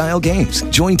 casino-style games.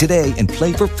 Join today and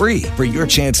play for free for your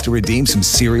chance to redeem some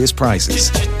serious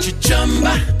prizes.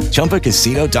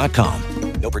 ChumbaCasino.com.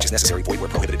 No purchase necessary. Void where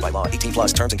prohibited by law. 18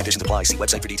 plus terms and conditions apply. See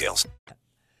website for details.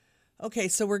 Okay,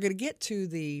 so we're going to get to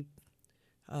the...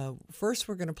 first,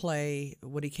 we're going to play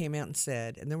what he came out and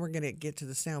said, and then we're going to get to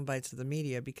the sound bites of the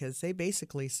media because they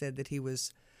basically said that he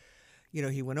was,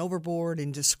 he went overboard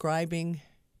in describing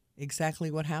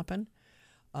exactly what happened.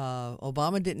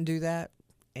 Obama didn't do that,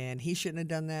 and he shouldn't have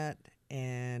done that.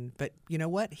 But you know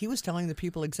what? He was telling the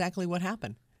people exactly what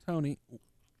happened. Tony,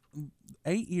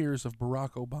 8 years of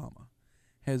Barack Obama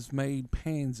has made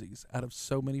pansies out of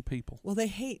so many people. Well, they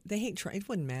hate Trump. It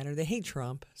wouldn't matter. They hate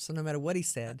Trump, so no matter what he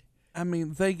said. I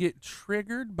mean, they get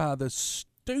triggered by the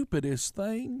stupidest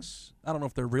things. I don't know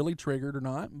if they're really triggered or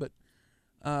not, but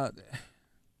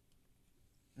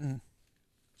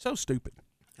so stupid.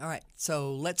 All right,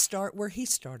 so let's start where he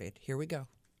started. Here we go.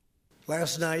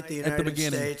 Last night, the United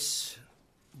States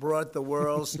brought the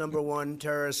world's #1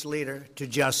 terrorist leader to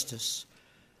justice.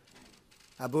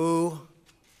 Abu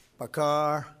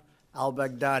Bakr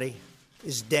al-Baghdadi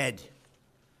is dead.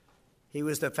 He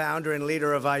was the founder and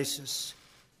leader of ISIS,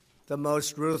 the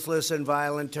most ruthless and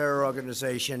violent terror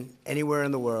organization anywhere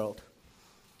in the world.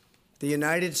 The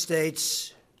United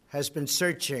States has been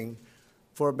searching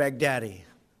for Baghdadi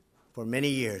for many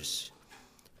years.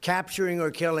 Capturing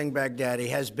or killing Baghdadi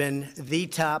has been the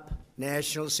top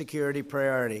national security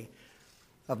priority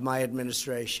of my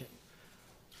administration.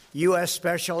 U.S.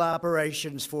 Special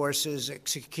Operations Forces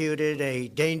executed a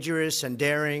dangerous and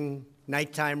daring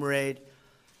nighttime raid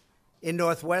in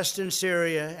northwestern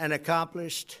Syria and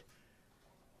accomplished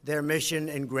their mission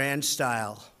in grand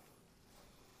style.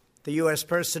 The U.S.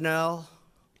 personnel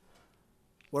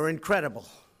were incredible.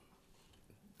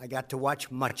 I got to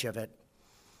watch much of it.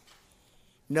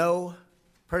 No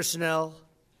personnel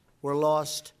were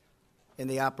lost in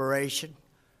the operation,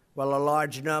 while a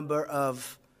large number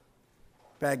of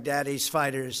Baghdadi's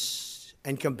fighters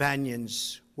and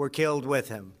companions were killed with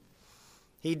him.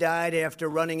 He died after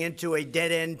running into a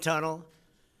dead-end tunnel,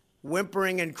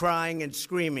 whimpering and crying and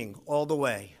screaming all the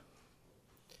way.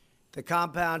 The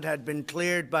compound had been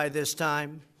cleared by this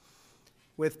time,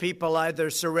 with people either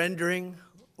surrendering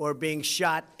or being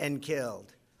shot and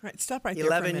killed. All right, stop right there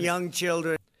 11 young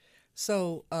children.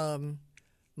 So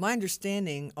my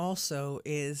understanding also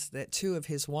is that two of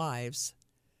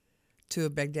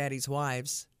Baghdadi's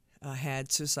wives,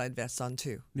 had suicide vests on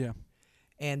too. Yeah.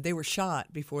 And they were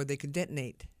shot before they could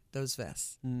detonate those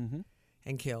vests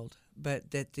and killed. But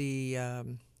that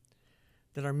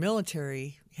that our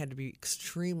military had to be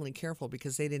extremely careful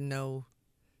because they didn't know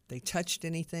they touched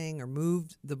anything or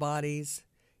moved the bodies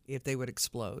if they would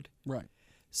explode. Right.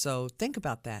 So think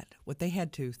about that, what they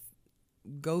had to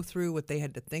go through, what they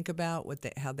had to think about,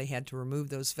 how they had to remove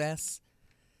those vests,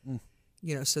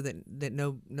 so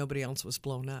that nobody else was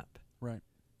blown up. Right.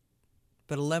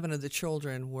 But 11 of the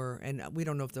children were, and we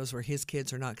don't know if those were his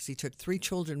kids or not, because he took 3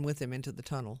 children with him into the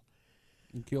tunnel.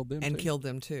 And killed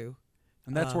them too.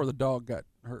 And that's where the dog got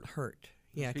hurt.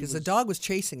 Yeah, because the dog was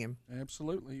chasing him.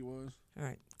 Absolutely, he was. All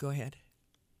right, go ahead.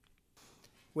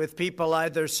 With people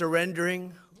either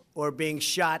surrendering or being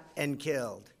shot and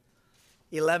killed.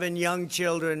 11 young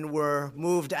children were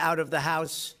moved out of the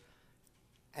house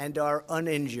and are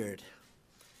uninjured.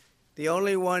 The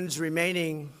only ones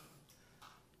remaining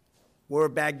were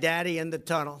Baghdadi in the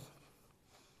tunnel,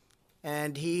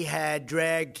 and he had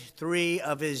dragged 3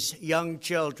 of his young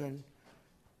children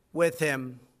with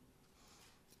him.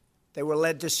 They were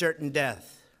led to certain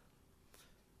death.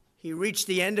 He reached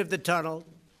the end of the tunnel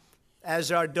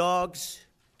as our dogs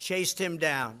chased him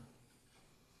down.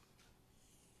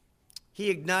 He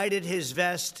ignited his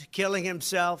vest, killing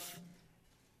himself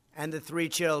and the 3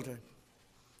 children.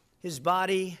 His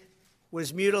body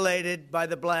was mutilated by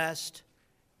the blast.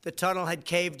 The tunnel had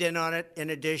caved in on it in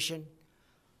addition.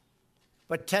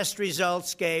 But test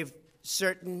results gave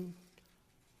certain,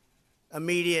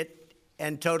 immediate,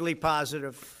 and totally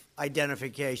positive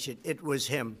identification. It was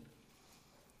him.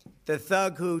 The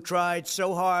thug who tried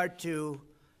so hard to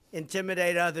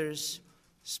intimidate others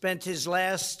spent his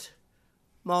last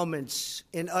moments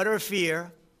in utter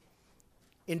fear,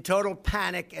 in total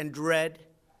panic and dread,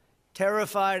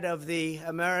 terrified of the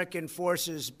American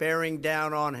forces bearing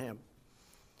down on him.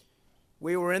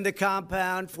 We were in the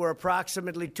compound for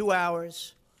approximately 2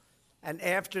 hours, and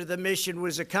after the mission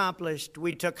was accomplished,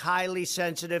 we took highly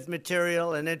sensitive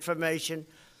material and information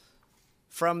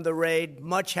from the raid,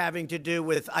 much having to do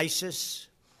with ISIS,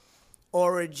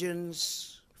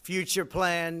 origins, future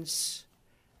plans,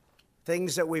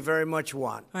 things that we very much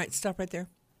want. All right, stop right there.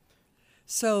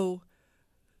 So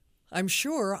I'm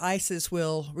sure ISIS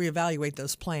will reevaluate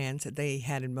those plans that they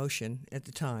had in motion at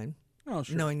the time,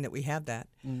 knowing that we have that.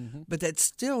 Mm-hmm. But that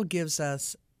still gives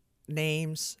us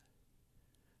names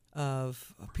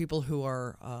of people who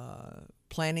are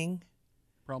planning.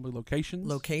 Probably locations.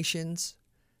 Locations.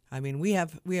 I mean, we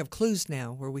have clues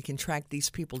now where we can track these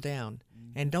people down.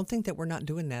 Mm-hmm. And don't think that we're not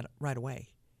doing that right away.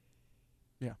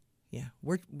 Yeah. Yeah,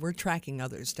 we're tracking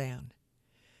others down.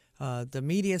 The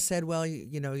media said, well, the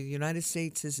United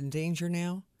States is in danger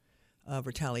now of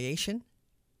retaliation,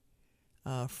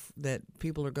 that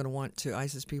people are going to want to,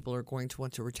 ISIS people are going to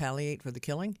want to retaliate for the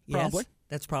killing. Probably. Yes,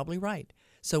 that's probably right.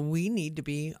 So we need to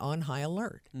be on high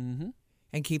alert and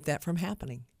keep that from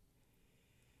happening.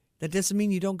 That doesn't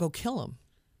mean you don't go kill them.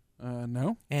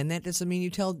 No. And that doesn't mean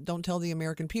you don't tell the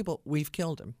American people, we've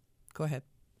killed him. Go ahead.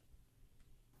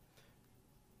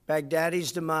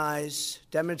 Baghdadi's demise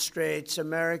demonstrates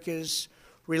America's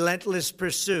relentless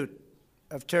pursuit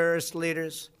of terrorist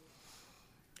leaders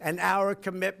and our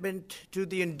commitment to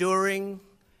the enduring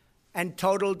and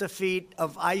total defeat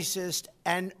of ISIS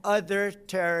and other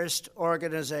terrorist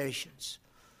organizations.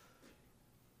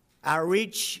 Our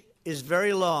reach is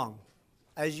very long.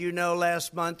 As you know,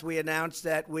 last month we announced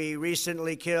that we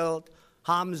recently killed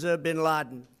Hamza bin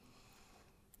Laden,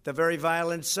 the very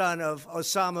violent son of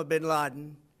Osama bin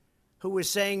Laden, who was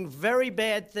saying very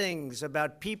bad things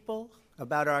about people,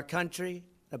 about our country,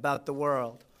 about the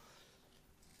world.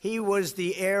 He was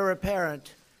the heir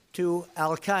apparent to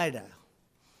Al-Qaeda.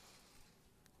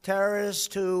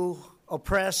 Terrorists who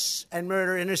oppress and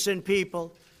murder innocent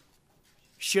people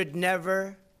should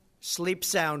never sleep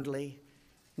soundly,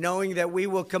 knowing that we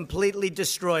will completely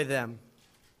destroy them.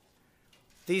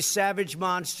 These savage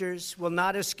monsters will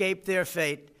not escape their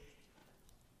fate,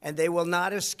 and they will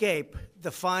not escape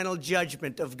the final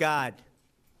judgment of God.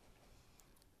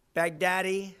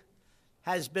 Baghdadi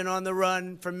has been on the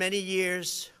run for many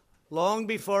years, long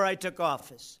before I took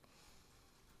office.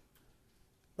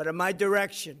 But at my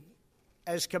direction,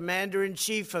 as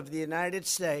Commander-in-Chief of the United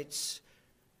States,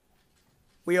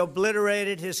 we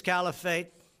obliterated his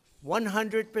caliphate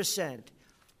 100%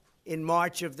 in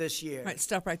March of this year. All right,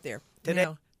 stop right there. Today,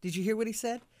 now, did you hear what he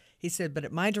said? He said, but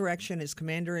at my direction as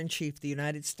Commander-in-Chief of the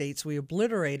United States, we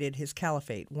obliterated his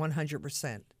caliphate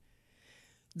 100%.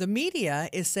 The media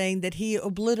is saying that he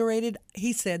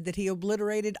said that he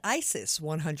obliterated ISIS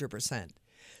 100%.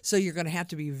 So you're going to have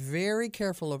to be very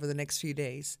careful over the next few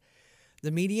days. The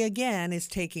media, again, is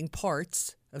taking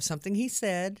parts of something he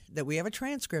said that we have a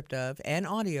transcript of and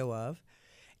audio of,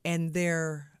 and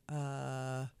they're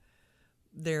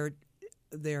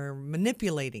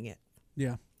manipulating it.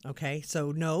 Yeah. Okay,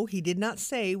 so no, he did not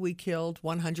say we killed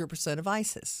 100% of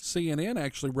ISIS. CNN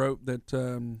actually wrote that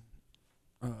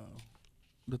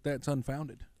that's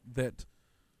unfounded. That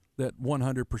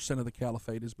 100% of the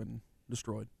caliphate has been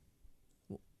destroyed.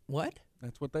 What?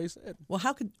 That's what they said. Well,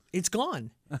 how could it's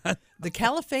gone? The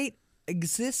caliphate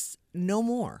exists no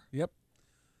more. Yep.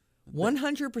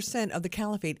 100% of the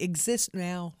caliphate exists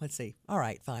now. Let's see. All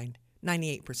right, fine.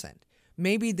 98%.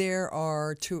 Maybe there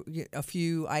are a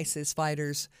few ISIS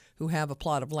fighters who have a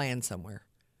plot of land somewhere.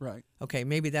 Right. Okay,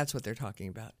 maybe that's what they're talking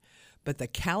about. But the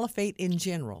caliphate in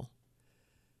general,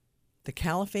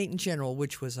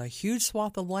 which was a huge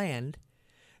swath of land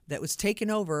that was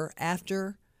taken over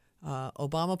after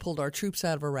Obama pulled our troops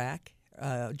out of Iraq.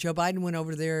 Joe Biden went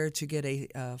over there to get a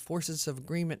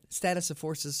status of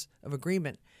forces of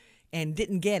agreement, and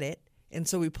didn't get it, and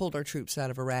so we pulled our troops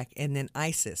out of Iraq, and then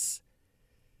ISIS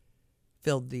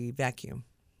filled the vacuum.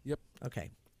 Yep. Okay.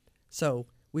 So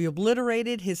we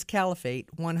obliterated his caliphate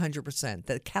 100%.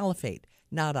 The caliphate,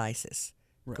 not ISIS.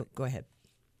 Right. Go ahead.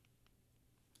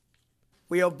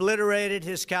 we obliterated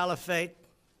his caliphate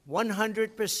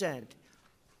 100%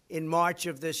 in March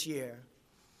of this year.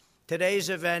 Today's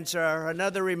events are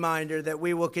another reminder that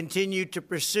we will continue to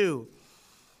pursue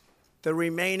the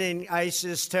remaining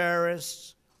ISIS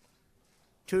terrorists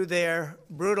to their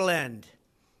brutal end.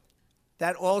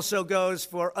 That also goes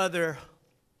for other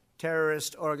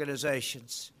terrorist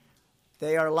organizations.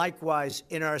 They are likewise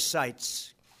in our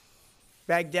sights.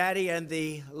 Baghdadi and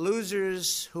the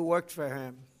losers who worked for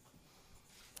him,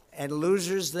 and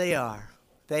losers they are.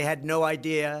 They had no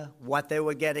idea what they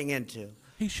were getting into.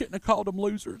 He shouldn't have called them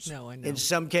losers. No, I know. In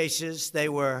some cases, they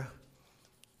were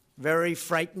very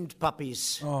frightened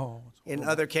puppies. Oh. In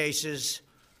other cases,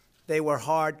 they were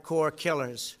hardcore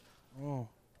killers. Oh.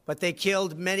 But they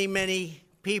killed many, many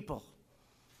people.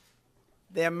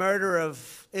 Their murder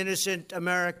of innocent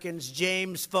Americans,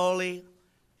 James Foley,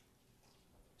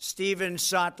 Stephen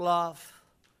Sotloff,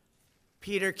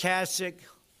 Peter Kasich,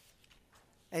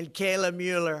 and Kayla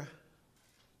Mueller,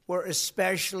 were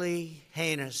especially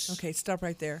heinous. Okay, stop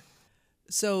right there.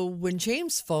 So when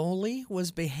James Foley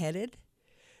was beheaded,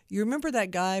 you remember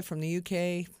that guy from the UK?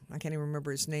 I can't even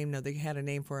remember his name. No, they had a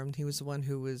name for him. He was the one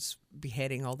who was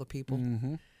beheading all the people.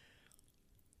 Mm-hmm.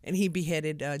 And he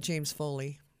beheaded James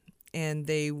Foley. And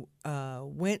they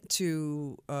went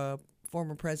to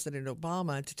former President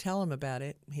Obama to tell him about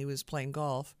it. He was playing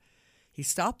golf. He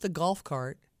stopped the golf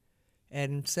cart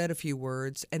and said a few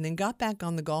words and then got back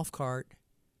on the golf cart.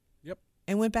 Yep.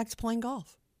 And went back to playing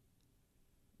golf.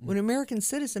 When an American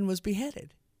citizen was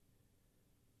beheaded.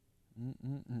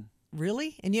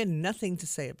 Really? And you had nothing to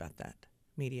say about that,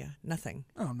 media. Nothing.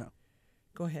 Oh, no.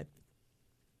 Go ahead.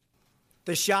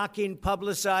 The shocking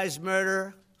publicized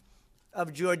murder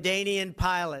of Jordanian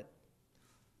pilot,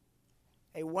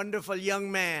 a wonderful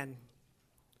young man,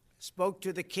 spoke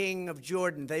to the king of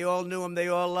Jordan. They all knew him. They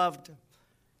all loved him.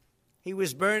 He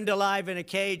was burned alive in a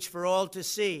cage for all to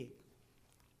see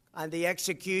on the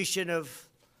execution of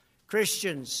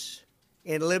Christians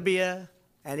in Libya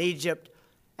and Egypt,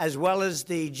 as well as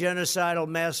the genocidal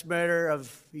mass murder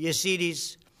of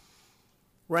Yazidis,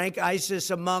 rank ISIS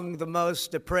among the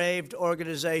most depraved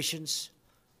organizations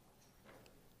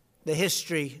in the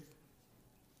history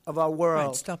of our world.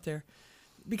 Right, stop there.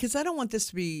 Because I don't want this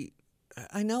to be,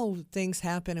 I know things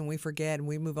happen and we forget and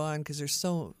we move on because there's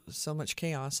so much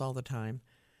chaos all the time.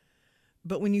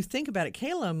 But when you think about it,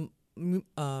 Kayla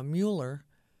Mueller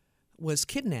was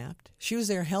kidnapped. She was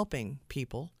there helping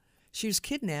people. She was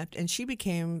kidnapped and she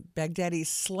became Baghdadi's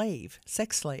slave,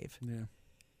 sex slave,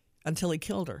 until he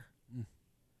killed her.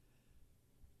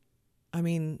 I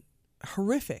mean,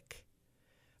 horrific.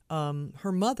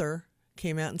 Her mother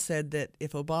came out and said that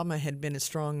if Obama had been as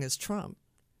strong as Trump,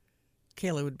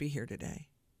 Kayla would be here today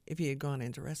if he had gone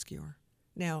in to rescue her.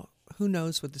 Now, who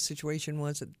knows what the situation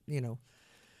was,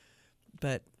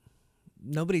 but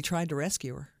nobody tried to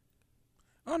rescue her.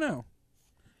 Oh, no.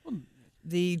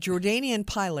 The Jordanian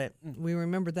pilot, we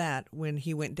remember that when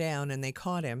he went down and they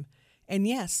caught him. And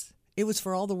yes, it was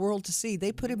for all the world to see.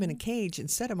 They put him in a cage and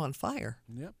set him on fire.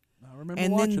 Yep, I remember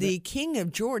and watching then the it. king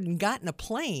of Jordan got in a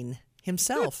plane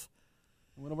himself.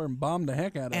 Went over and bombed the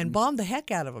heck out of him. And bombed the heck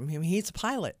out of him. He's a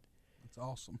pilot. That's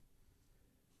awesome.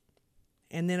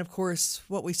 And then, of course,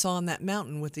 what we saw on that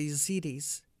mountain with the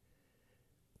Yazidis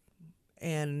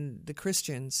and the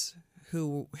Christians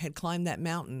who had climbed that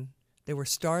mountain. They were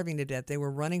starving to death. They were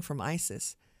running from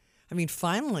ISIS. I mean,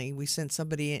 finally, we sent some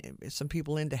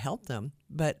people in to help them,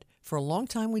 but for a long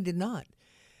time we did not.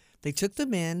 They took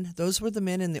them in. Those were the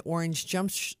men in the orange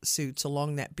jumpsuits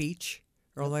along that beach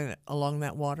or along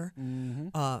that water,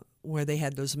 where they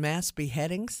had those mass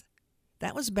beheadings.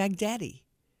 That was Baghdadi.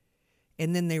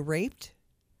 And then they raped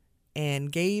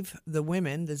and gave the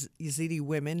women, the Yazidi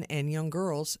women and young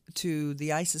girls, to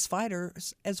the ISIS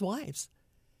fighters as wives.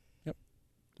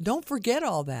 Don't forget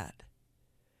all that.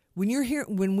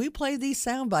 When we play these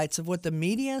sound bites of what the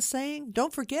media is saying,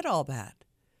 don't forget all that.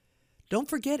 Don't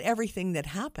forget everything that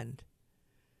happened.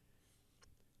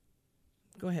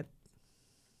 Go ahead.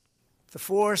 The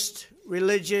forced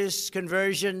religious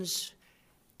conversions,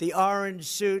 the orange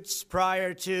suits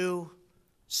prior to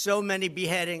so many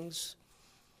beheadings,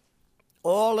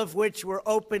 all of which were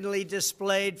openly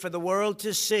displayed for the world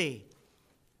to see.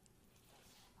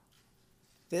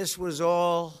 This was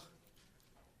all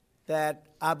that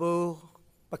Abu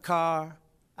Bakr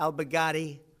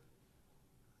al-Baghdadi,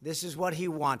 this is what he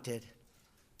wanted.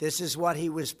 This is what he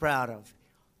was proud of.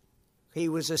 He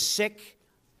was a sick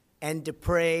and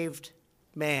depraved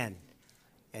man,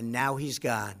 and now he's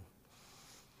gone.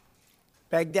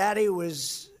 Baghdadi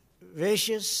was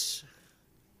vicious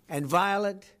and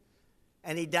violent,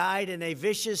 and he died in a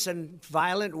vicious and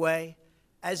violent way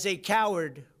as a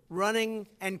coward, running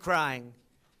and crying.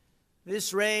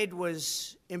 This raid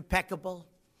was impeccable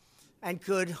and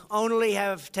could only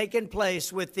have taken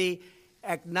place with the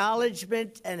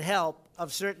acknowledgement and help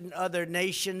of certain other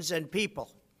nations and people.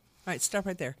 All right, stop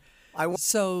right there.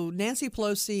 So Nancy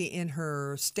Pelosi, in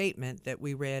her statement that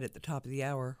we read at the top of the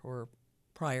hour or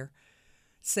prior,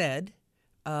 said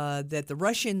that the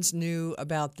Russians knew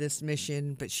about this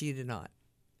mission, but she did not.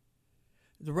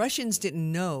 The Russians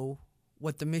didn't know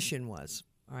what the mission was.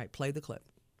 All right, play the clip.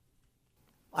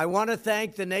 I want to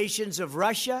thank the nations of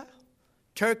Russia,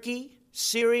 Turkey,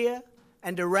 Syria,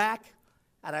 and Iraq.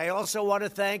 And I also want to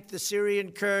thank the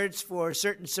Syrian Kurds for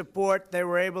certain support they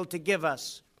were able to give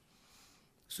us.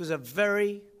 This was a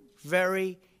very,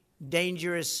 very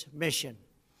dangerous mission.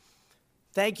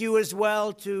 Thank you as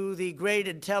well to the great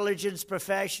intelligence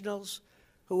professionals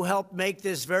who helped make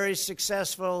this very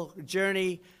successful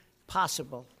journey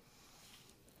possible.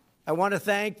 I want to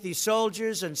thank the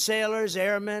soldiers and sailors,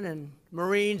 airmen and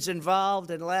Marines involved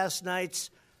in last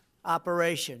night's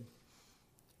operation.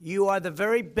 You are the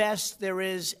very best there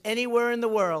is anywhere in the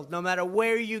world. No matter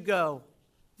where you go,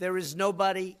 there is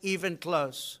nobody even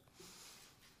close.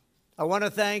 I want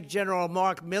to thank General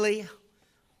Mark Milley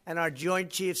and our Joint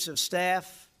Chiefs of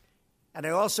Staff. And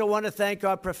I also want to thank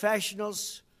our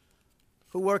professionals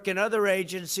who work in other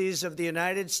agencies of the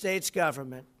United States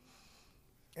government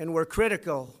and were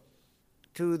critical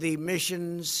to the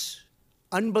mission's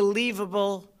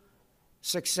unbelievable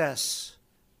success.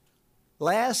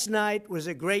 Last night was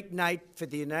a great night for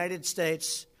the United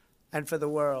States and for the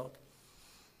world.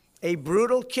 A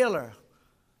brutal killer,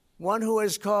 one who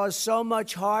has caused so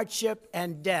much hardship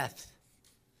and death,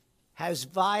 has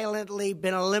violently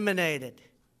been eliminated.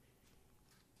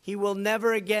 He will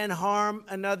never again harm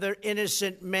another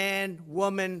innocent man,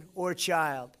 woman, or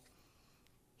child.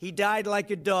 He died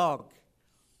like a dog.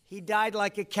 He died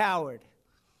like a coward.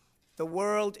 The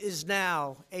world is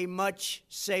now a much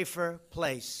safer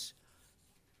place.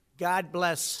 God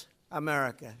bless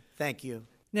America. Thank you.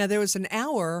 Now, there was an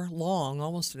hour-long,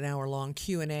 almost an hour-long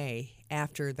Q&A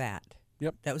after that.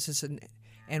 Yep. That was just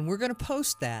and we're going to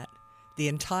post that, the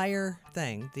entire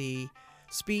thing, the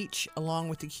speech along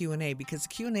with the Q&A, because the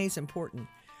Q&A is important.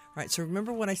 All right, so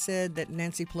remember what I said that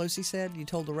Nancy Pelosi said? You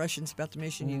told the Russians about the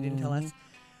mission, you didn't tell us?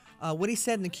 What he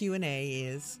said in the Q&A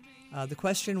is, the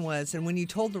question was, and when you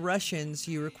told the Russians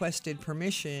you requested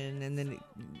permission, and then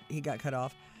he got cut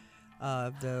off,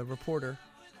 the reporter.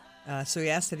 So he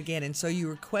asked it again. And so you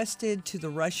requested to the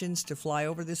Russians to fly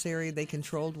over this area they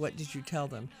controlled. What did you tell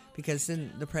them? Because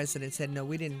then the president said, no,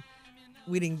 we didn't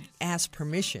ask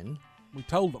permission. We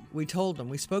told them. We told them.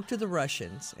 We spoke to the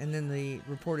Russians. And then the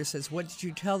reporter says, what did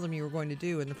you tell them you were going to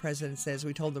do? And the president says,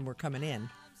 we told them we're coming in.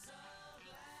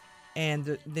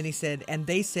 And then he said, and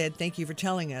they said, thank you for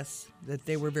telling us that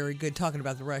they were very good talking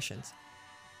about the Russians.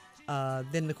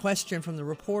 Then the question from the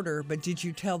reporter, but did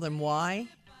you tell them why?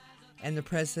 And the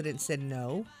president said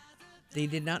no. They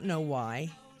did not know why.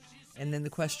 And then the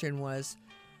question was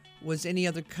any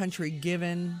other country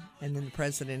given? And then the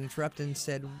president interrupted and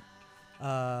said,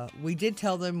 we did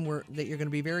tell them that you're going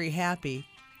to be very happy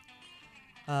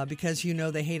because you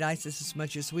know they hate ISIS as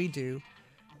much as we do,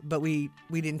 but we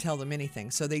didn't tell them anything.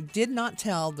 So they did not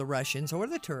tell the Russians or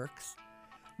the Turks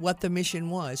what the mission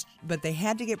was, but they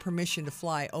had to get permission to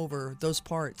fly over those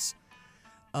parts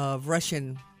of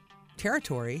Russian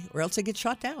territory or else they get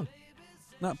shot down.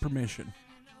 Not permission.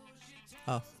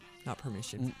 Oh, not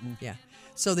permission. Mm-mm. Yeah.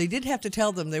 So they did have to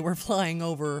tell them they were flying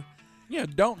over. Yeah,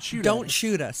 don't shoot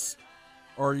us.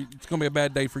 Or it's going to be a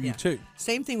bad day for you, too.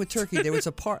 Same thing with Turkey. There was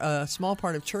a small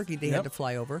part of Turkey they had to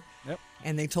fly over. Yep.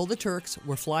 And they told the Turks,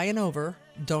 we're flying over,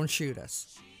 don't shoot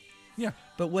us. Yeah.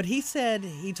 But what he said,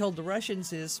 he told the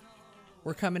Russians is,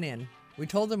 we're coming in. We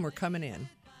told them we're coming in.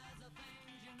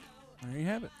 There you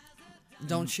have it.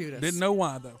 Don't shoot us. Didn't know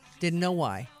why, though. Didn't know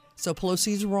why. So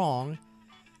Pelosi's wrong.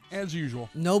 As usual.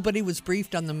 Nobody was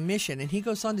briefed on the mission. And he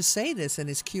goes on to say this in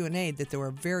his Q&A, that there were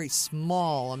a very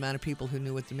small amount of people who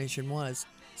knew what the mission was.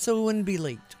 So it wouldn't be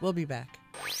leaked. We'll be back.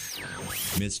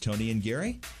 Miss Tony and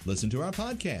Gary? Listen to our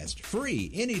podcast,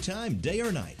 free anytime, day or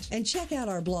night. And check out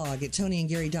our blog at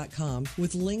TonyandGary.com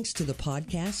with links to the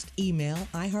podcast, email,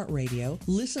 iHeartRadio,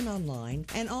 listen online,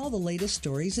 and all the latest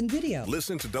stories and video.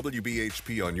 Listen to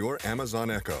WBHP on your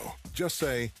Amazon Echo. Just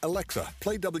say, Alexa,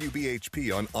 play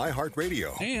WBHP on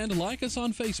iHeartRadio. And like us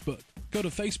on Facebook. Go to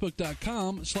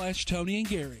Facebook.com/Tony and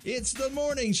Gary. It's the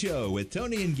morning show with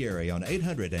Tony and Gary on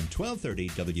 800 and 1230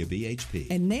 WBHP.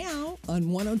 And now on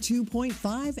 102.5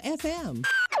 FM.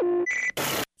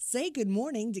 Say good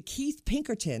morning to Keith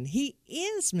Pinkerton. He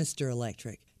is Mr.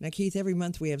 Electric. Now, Keith, every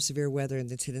month we have severe weather in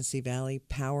the Tennessee Valley.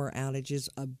 Power outages,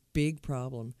 a big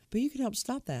problem. But you can help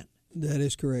stop that. That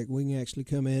is correct. We can actually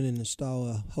come in and install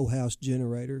a whole house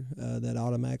generator that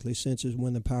automatically senses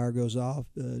when the power goes off,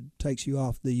 takes you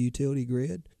off the utility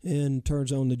grid, and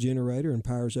turns on the generator and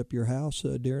powers up your house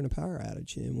during a power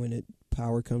outage. And when it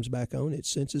power comes back on, it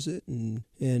senses it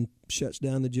and shuts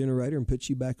down the generator and puts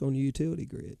you back on the utility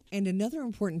grid. And another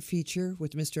important feature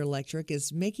with Mr. Electric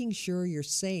is making sure you're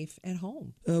safe at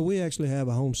home. We actually have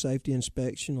a home safety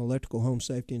inspection, electrical home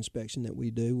safety inspection that we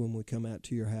do when we come out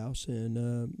to your house, and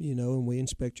and we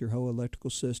inspect your whole electrical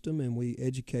system, and we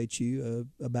educate you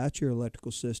about your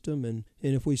electrical system, and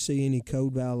if we see any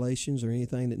code violations or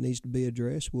anything that needs to be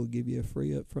addressed, we'll give you a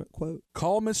free upfront quote.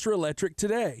 Call Mr. Electric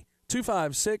today,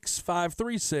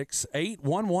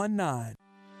 256-536-8119.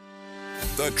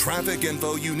 The traffic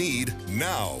info you need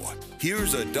now.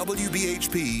 Here's a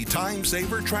WBHP Time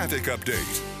Saver traffic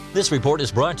update. This report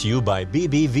is brought to you by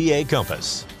BBVA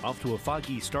Compass. Off to a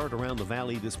foggy start around the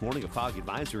valley this morning. A fog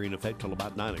advisory in effect till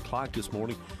about 9 o'clock this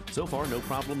morning. So far, no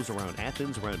problems around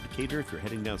Athens, around Decatur. If you're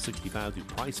heading down 65 through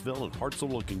Priceville and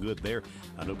Hartselle, looking good there.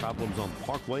 No problems on the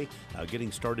Parkway.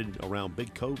 Getting started around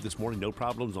Big Cove this morning. No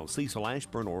problems on Cecil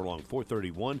Ashburn or along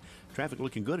 431. Traffic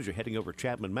looking good as you're heading over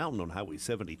Chapman Mountain on Highway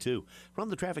 72. From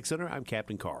the Traffic Center, I'm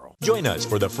Captain Carl. Join us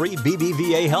for the free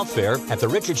BBVA Health Fair at the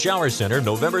Richard Shower Center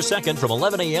November 2nd from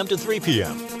 11 a.m. to 3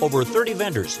 p.m. Over 30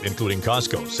 vendors, including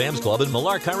Costco, Sam's Club, and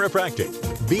Millar Chiropractic.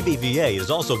 BBVA is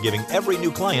also giving every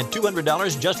new client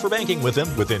 $200 just for banking with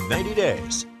them within 90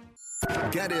 days.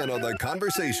 Get in on the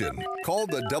conversation. Call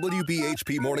the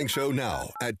WBHP Morning Show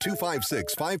now at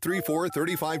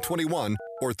 256-534-3521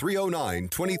 or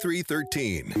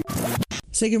 309-2313.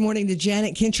 Say good morning to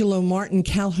Janet Kinchelow Martin,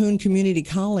 Calhoun Community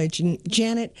College. And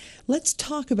Janet, let's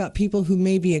talk about people who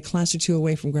may be a class or two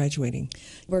away from graduating.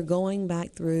 We're going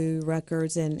back through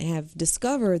records and have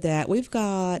discovered that we've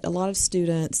got a lot of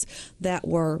students that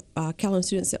were Calhoun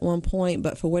students at one point,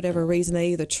 but for whatever reason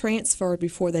they either transferred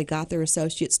before they got their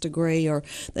associate's degree, or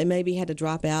they maybe had to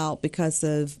drop out because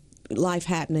of life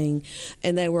happening,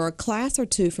 and they were a class or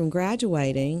two from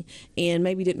graduating and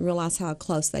maybe didn't realize how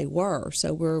close they were.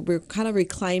 So we're kind of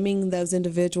reclaiming those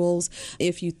individuals.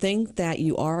 If you think that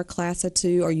you are a class or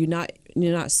two, or you're not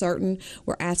certain,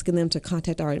 we're asking them to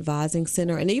contact our advising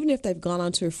center. And even if they've gone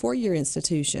on to a 4-year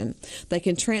institution, they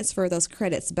can transfer those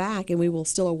credits back and we will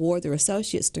still award their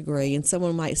associate's degree. And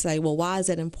someone might say, well, why is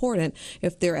that important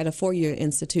if they're at a 4-year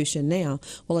institution now?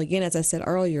 Well, again, as I said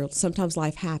earlier, sometimes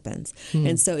life happens.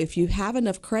 And so if you have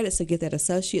enough credits to get that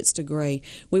associate's degree,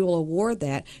 we will award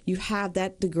that. You have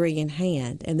that degree in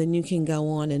hand, and then you can go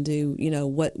on and do,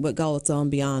 what goes on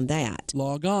beyond that.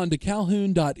 Log on to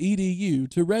calhoun.edu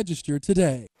to register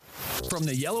today. From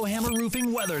the Yellowhammer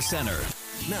Roofing Weather Center.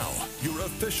 Now, your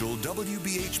official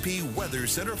WBHP Weather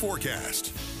Center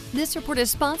forecast. This report is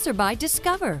sponsored by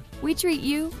Discover. We treat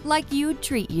you like you'd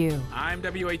treat you. I'm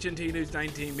WHNT News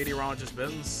 19 meteorologist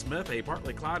Ben Smith. A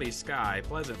partly cloudy sky,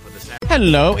 pleasant for this afternoon.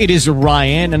 Hello, it is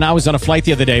Ryan, and I was on a flight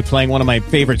the other day playing one of my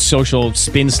favorite social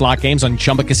spin slot games on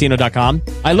ChumbaCasino.com.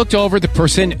 I looked over at the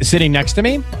person sitting next to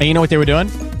me, and you know what they were doing?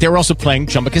 They were also playing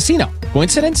Chumba Casino.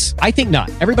 Coincidence? I think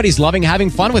not. Everybody's loving having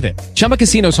fun with it. Chumba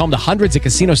Casino is home to hundreds of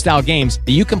casino-style games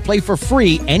that you can play for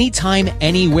free anytime,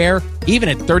 anywhere, even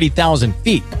at 30,000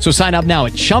 feet. So sign up now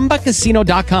at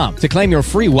ChumbaCasino.com to claim your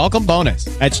free welcome bonus.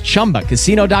 That's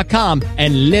ChumbaCasino.com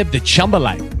and live the Chumba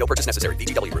life. No purchase necessary.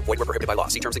 VGW. Void where prohibited by law.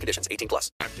 See terms and conditions. 18+.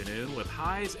 Afternoon with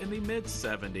highs in the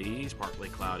mid-70s. Partly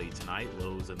cloudy tonight.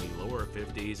 Lows in the lower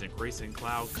 50s. Increasing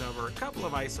cloud cover. A couple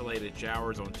of isolated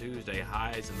showers on Tuesday.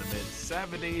 Highs in the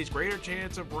mid-70s. Greater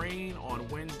chance of rain on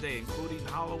Wednesday, including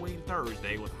Halloween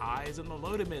Thursday, with highs in the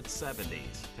low to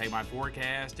mid-70s. Take my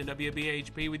forecast in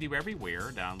WBHP with you everywhere.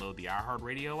 Download the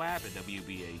iHeartRadio app at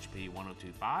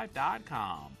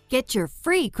WBHP1025.com. Get your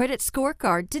free credit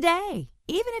scorecard today,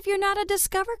 even if you're not a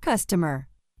Discover customer.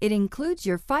 It includes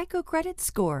your FICO credit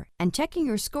score, and checking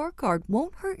your scorecard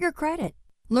won't hurt your credit.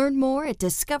 Learn more at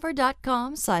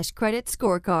discover.com/credit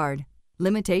scorecard.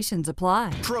 Limitations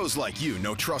apply. Pros like you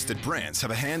know trusted brands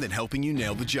have a hand in helping you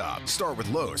nail the job. Start with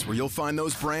Lowe's, where you'll find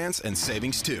those brands and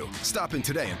savings too. Stop in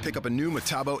today and pick up a new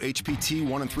Metabo HPT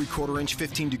 1 3/4-inch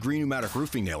 15-degree pneumatic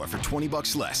roofing nailer for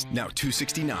 $20 less, now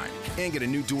 $269. And get a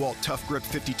new DeWalt Tough Grip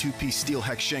 52-piece steel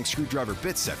hex shank screwdriver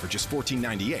bit set for just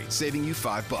 $14.98, saving you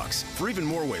 $5. For even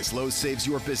more ways Lowe's saves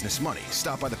your business money,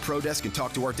 stop by the Pro Desk and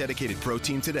talk to our dedicated Pro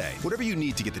team today. Whatever you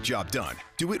need to get the job done,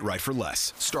 do it right for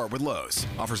less. Start with Lowe's.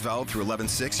 Offers valid through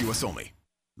 11/6 U.S. only.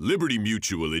 Liberty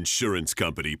Mutual Insurance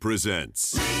Company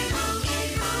presents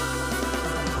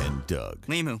and Doug.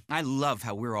 Limu, I love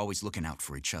how we're always looking out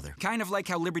for each other. Kind of like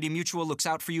how Liberty Mutual looks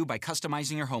out for you by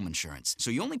customizing your home insurance.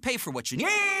 So you only pay for what you need.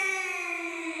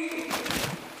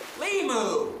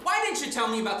 Limu, why didn't you tell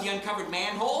me about the uncovered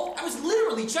manhole? I was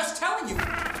literally just telling you.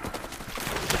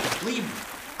 Limu,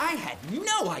 I had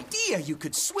no idea you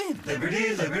could swim.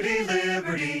 Liberty, liberty,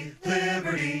 liberty,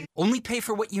 liberty. Only pay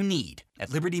for what you need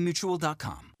at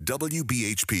libertymutual.com.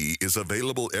 WBHP is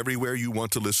available everywhere you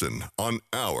want to listen on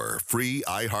our free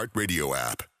iHeartRadio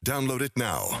app. Download it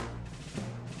now.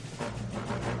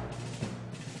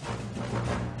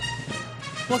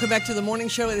 Welcome back to the morning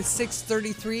show. It is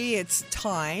 6:33. It's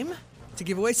time to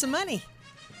give away some money.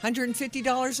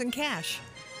 $150 in cash.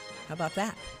 How about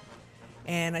that?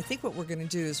 And I think what we're going to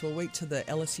do is we'll wait till the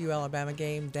LSU-Alabama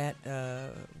game, that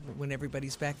when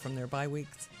everybody's back from their bye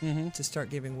weeks, to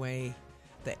start giving away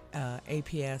the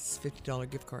APS $50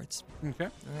 gift cards. Okay.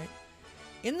 All right.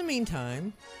 In the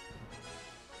meantime,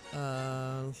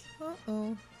 there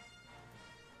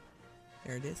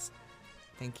it is.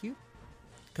 Thank you.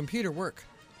 Computer work.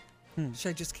 Should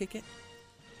I just kick it?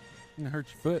 It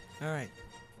hurts your foot. All right.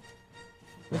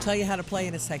 We'll tell you how to play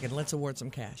in a second. Let's award some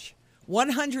cash.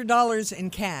 $100 in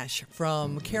cash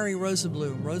from Carrie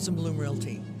Rosenblum, Rosenblum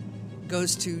Realty,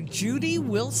 goes to Judy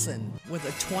Wilson with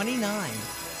a 29.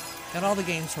 Got all the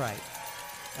games right.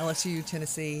 LSU,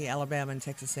 Tennessee, Alabama, and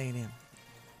Texas A&M.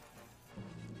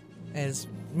 As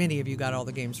many of you got all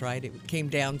the games right, it came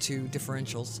down to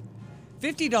differentials.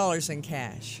 $50 in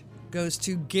cash goes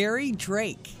to Gary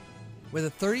Drake with a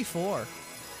 34.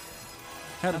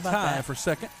 Had a tie for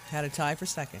second. Had a tie for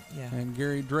second, yeah. And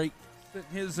Gary Drake sent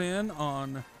his in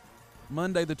on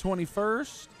Monday the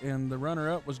 21st, and the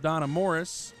runner-up was Donna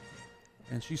Morris,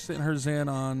 and she sent hers in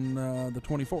on the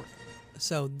 24th.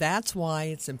 So that's why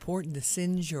it's important to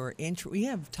send your entry. We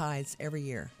have ties every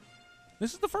year.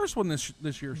 This is the first one this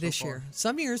year. This year.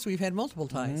 Some years we've had multiple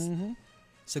ties. Mm-hmm.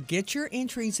 So get your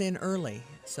entries in early.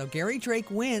 So Gary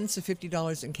Drake wins the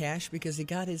 $50 in cash because he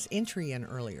got his entry in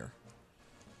earlier.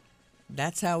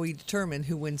 That's how we determine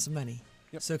who wins the money.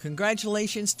 Yep. So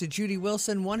congratulations to Judy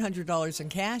Wilson, $100 in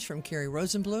cash from Carrie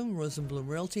Rosenblum, Rosenblum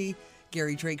Realty.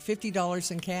 Gary Drake,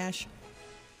 $50 in cash.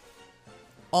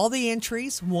 All the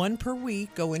entries, one per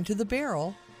week, go into the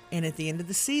barrel. And at the end of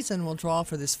the season, we'll draw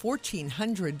for this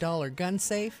 $1,400 gun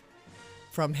safe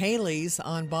from Haley's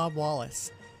on Bob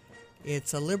Wallace.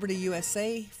 It's a Liberty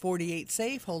USA 48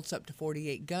 safe, holds up to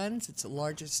 48 guns. It's the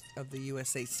largest of the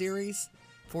USA series.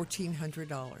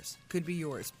 $1,400. Could be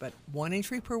yours, but one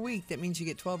entry per week. That means you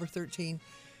get 12 or 13,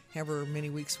 however many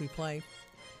weeks we play.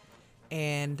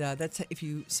 And that's if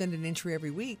you send an entry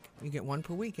every week, you get one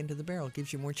per week into the barrel. It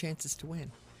gives you more chances to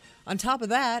win. On top of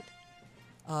that,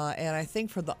 and I think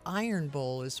for the Iron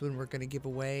Bowl is when we're going to give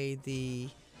away the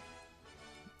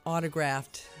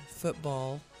autographed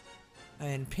football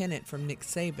and pennant from Nick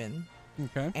Saban.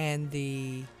 Okay. And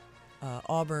the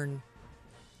Auburn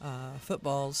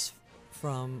footballs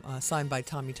from signed by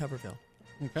Tommy Tuberville.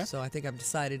 Okay. So I think I've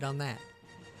decided on that.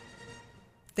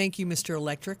 Thank you, Mr.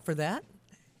 Electric, for that.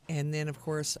 And then, of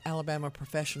course, Alabama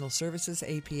Professional Services,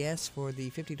 APS, for the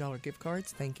 $50 gift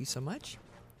cards. Thank you so much.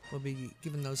 We'll be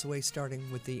giving those away starting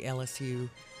with the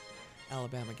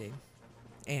LSU-Alabama game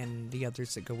and the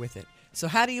others that go with it. So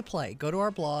how do you play? Go to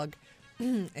our blog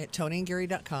at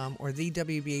TonyandGary.com or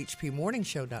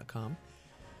thewbhpmorningshow.com.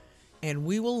 And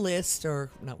we will list, or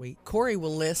not we, Corey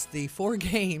will list the 4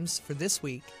 games for this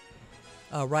week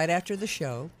right after the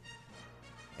show.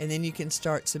 And then you can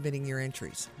start submitting your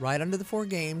entries. Right under the 4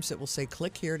 games, it will say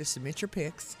click here to submit your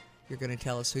picks. You're going to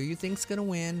tell us who you think's going to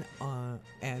win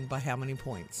and by how many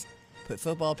points. Put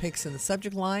football picks in the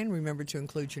subject line. Remember to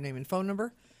include your name and phone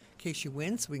number in case you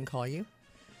win so we can call you.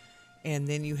 And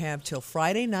then you have till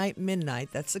Friday night, midnight.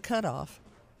 That's the cutoff.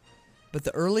 But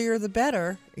the earlier the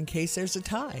better in case there's a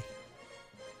tie.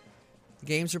 The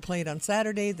games are played on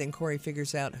Saturday. Then Corey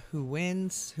figures out who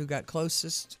wins, who got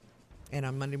closest. And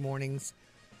on Monday mornings,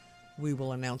 we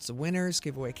will announce the winners,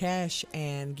 give away cash,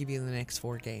 and give you the next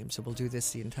 4 games. So we'll do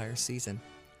this the entire season.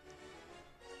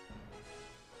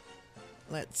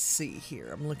 Let's see here.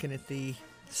 I'm looking at the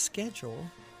schedule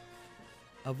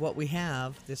of what we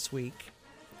have this week.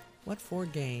 What 4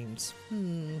 games?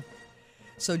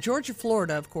 So Georgia,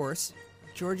 Florida, of course.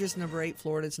 Georgia's number 8,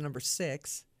 Florida's number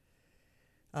 6.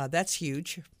 That's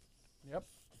huge. Yep.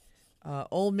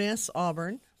 Ole Miss,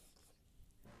 Auburn.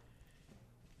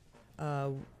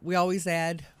 We always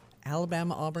add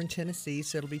Alabama, Auburn, Tennessee,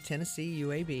 so it'll be Tennessee,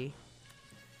 UAB.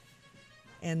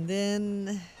 And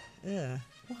then,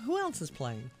 who else is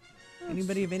playing?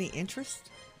 Anybody of any interest?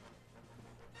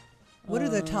 What are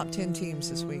the top 10 teams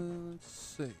this week? Let's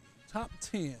see. Top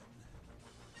 10.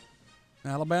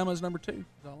 Alabama's number 2, is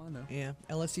all I know. Yeah,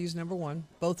 LSU's number 1.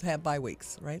 Both have bye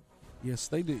weeks, right? Yes,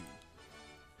 they do.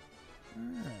 All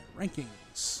right,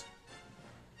 rankings.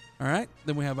 All right,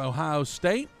 then we have Ohio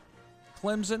State,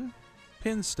 Clemson,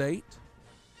 Penn State,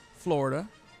 Florida,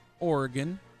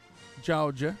 Oregon,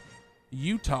 Georgia,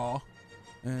 Utah,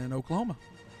 and Oklahoma.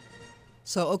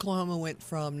 So Oklahoma went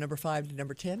from number 5 to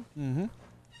number 10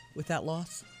 with that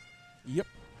loss? Yep.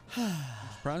 I'm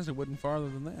surprised it wasn't farther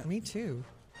than that. Me too.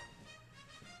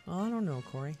 I don't know,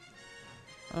 Corey.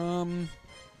 Who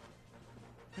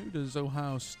does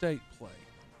Ohio State play?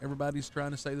 Everybody's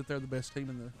trying to say that they're the best team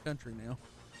in the country now.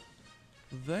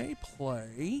 They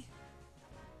play...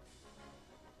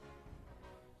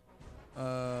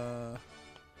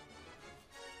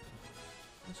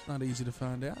 It's not easy to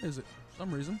find out, is it? For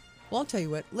some reason. Well, I'll tell you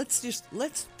what. Let's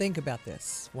think about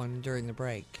this one during the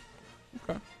break.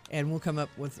 Okay. And we'll come up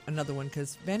with another one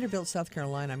because Vanderbilt, South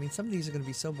Carolina, I mean, some of these are going to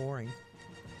be so boring.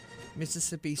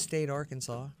 Mississippi State,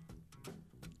 Arkansas.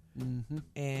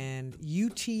 And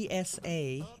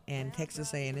UTSA and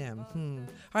Texas A&M. All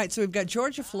right, so we've got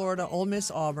Georgia, Florida, Ole Miss,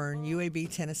 Auburn,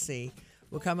 UAB, Tennessee.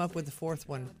 We'll come up with the fourth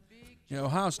one.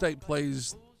 Ohio State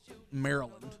plays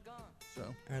Maryland.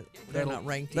 So they're not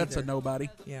ranked That's either. a nobody.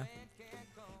 Yeah.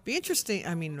 Be interesting.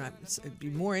 I mean, it'd be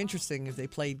more interesting if they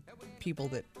played people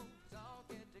that...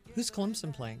 Who's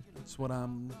Clemson playing? That's what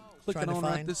I'm clicking on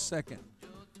right this second.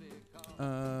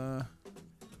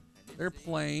 They're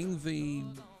playing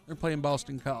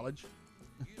Boston College.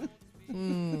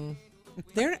 They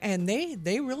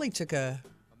really took a...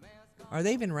 Are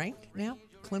they even ranked now,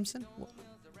 Clemson? Well,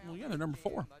 yeah, they're number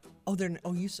 4. Oh,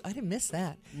 I didn't miss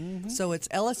that. So it's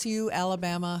LSU,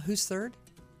 Alabama. Who's third?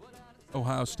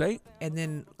 Ohio State. And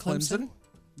then Clemson?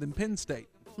 Then Penn State.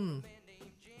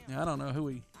 Yeah, I don't know who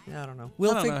we... I don't know.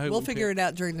 We'll figure it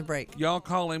out during the break. Y'all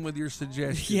call in with your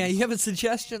suggestions. Yeah, you have a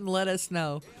suggestion, let us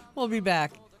know. We'll be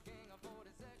back.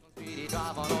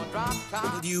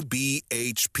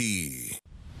 WBHP.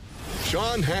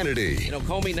 Sean Hannity.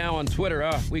 Comey now on Twitter.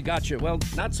 We got you. Well,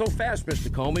 not so fast, Mr.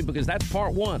 Comey, because that's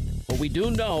part one. But we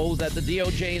do know that the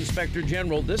DOJ Inspector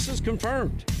General, this is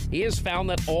confirmed. He has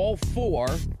found that all 4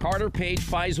 Carter Page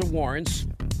FISA warrants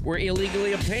were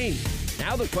illegally obtained.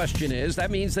 Now the question is,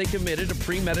 that means they committed a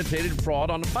premeditated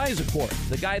fraud on the FISA court.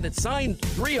 The guy that signed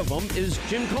 3 of them is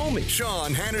Jim Comey.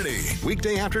 Sean Hannity,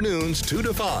 weekday afternoons 2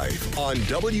 to 5 on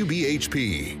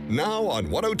WBHP. Now on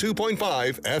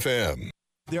 102.5 FM.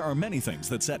 There are many things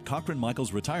that set Cochran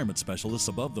Michaels retirement specialists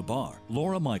above the bar.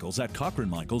 Laura Michaels at Cochran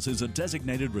Michaels is a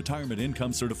designated retirement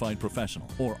income certified professional,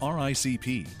 or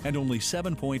RICP, and only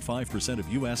 7.5%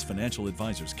 of U.S. financial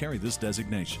advisors carry this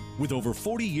designation. With over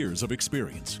 40 years of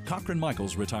experience, Cochran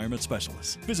Michaels Retirement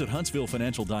Specialists. Visit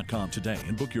HuntsvilleFinancial.com today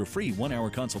and book your free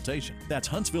 1-hour consultation. That's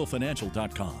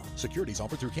HuntsvilleFinancial.com. Securities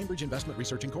offered through Cambridge Investment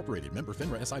Research Incorporated. Member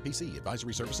FINRA SIPC.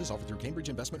 Advisory services offered through Cambridge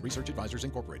Investment Research Advisors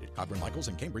Incorporated. Cochran Michaels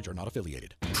and Cambridge are not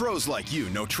affiliated. Pros like you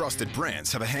know trusted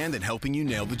brands have a hand in helping you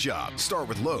nail the job. Start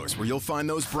with Lowe's, where you'll find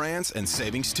those brands and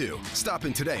savings too. Stop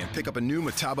in today and pick up a new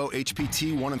Metabo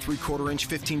HPT 1 3/4 inch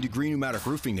 15-degree pneumatic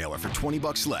roofing nailer for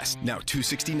 $20 less, now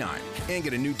 $269. And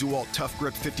get a new DeWalt Tough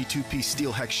Grip 52-piece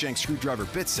steel hex shank screwdriver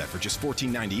bit set for just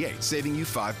 $14.98, saving you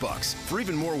 $5. For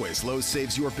even more ways Lowe's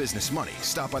saves your business money,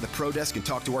 stop by the Pro Desk and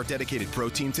talk to our dedicated Pro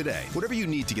team today. Whatever you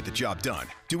need to get the job done,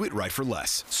 do it right for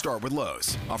less. Start with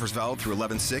Lowe's. Offers valid through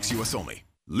 11/6 U.S. only.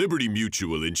 Liberty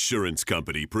Mutual Insurance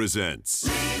Company presents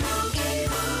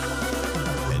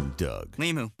And Doug.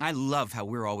 Limu, I love how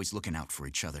we're always looking out for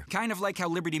each other. Kind of like how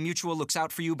Liberty Mutual looks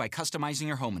out for you by customizing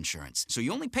your home insurance. So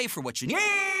you only pay for what you need.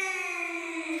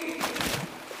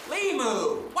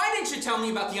 Limu, why didn't you tell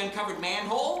me about the uncovered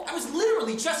manhole? I was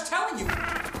literally just telling you.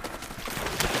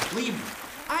 Limu,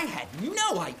 I had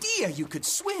no idea you could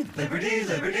swim. Liberty,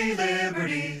 liberty,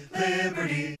 liberty,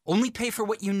 liberty. Only pay for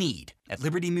what you need at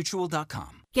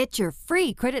libertymutual.com. Get your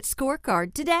free credit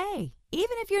scorecard today,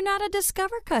 even if you're not a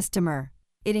Discover customer.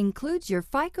 It includes your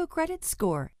FICO credit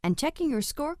score, and checking your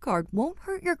scorecard won't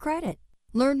hurt your credit.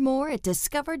 Learn more at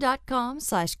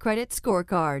discover.com/credit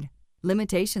scorecard.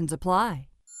 Limitations apply.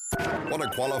 Want to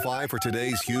qualify for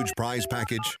today's huge prize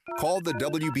package? Call the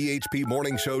WBHP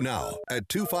Morning Show now at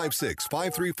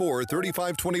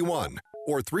 256-534-3521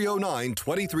 or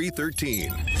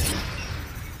 309-2313.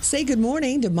 Say good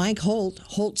morning to Mike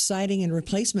Holt Siding and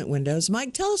Replacement Windows.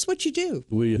 Mike, tell us what you do.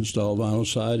 We install vinyl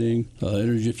siding,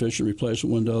 energy-efficient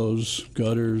replacement windows,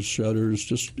 gutters, shutters,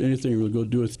 just anything we'll go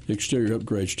do with exterior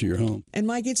upgrades to your home. And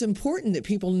Mike, it's important that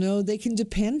people know they can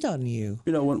depend on you.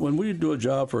 When we do a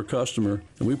job for a customer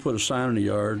and we put a sign in the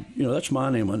yard, that's my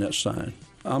name on that sign.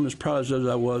 I'm as proud as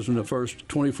I was when the first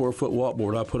 24-foot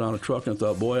walkboard I put on a truck and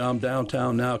thought, boy, I'm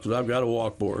downtown now because I've got a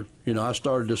walkboard. You know, I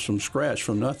started this from scratch,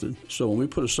 from nothing. So when we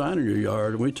put a sign in your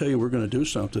yard and we tell you we're going to do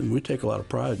something, we take a lot of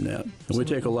pride in that. And we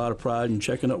take a lot of pride in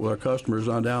checking up with our customers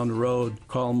on down the road,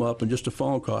 call them up, and just a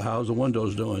phone call. How's the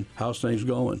windows doing? How's things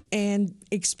going? And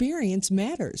experience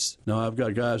matters. Now, I've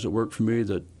got guys that work for me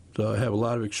that have a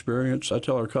lot of experience. I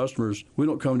tell our customers, we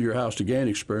don't come to your house to gain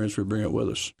experience, we bring it with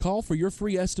us. Call for your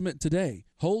free estimate today.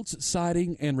 Holtz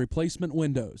Siding and Replacement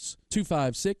Windows,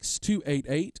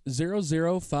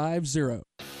 256-288-0050.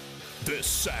 This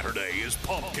Saturday is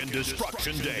Pumpkin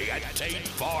Destruction Day at Tate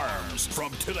Farms.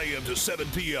 From 10 a.m. to 7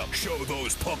 p.m., show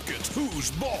those pumpkins who's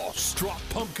boss. Drop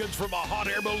pumpkins from a hot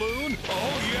air balloon?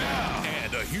 Oh, yeah!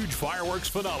 And a huge fireworks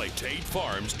finale, Tate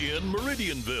Farms in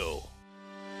Meridianville.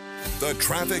 The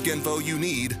traffic info you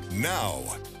need now.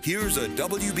 Here's a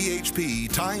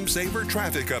WBHP Time Saver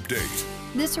traffic update.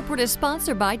 This report is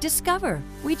sponsored by Discover.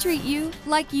 We treat you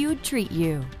like you'd treat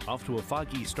you. Off to a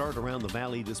foggy start around the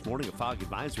valley this morning. A fog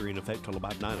advisory in effect till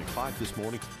about 9 o'clock this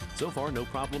morning. So far, no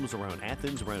problems around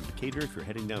Athens, around Decatur. If you're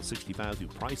heading down 65 through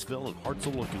Priceville and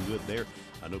Hartselle, looking good there.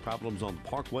 No problems on the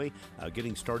Parkway.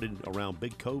 Getting started around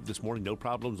Big Cove this morning. No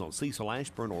problems on Cecil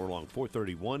Ashburn or along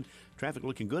 431. Traffic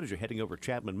looking good as you're heading over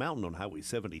Chapman Mountain on Highway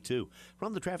 72.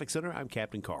 From the Traffic Center, I'm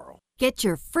Captain Carl. Get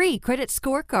your free credit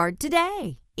scorecard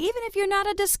today, even if you're not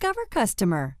a Discover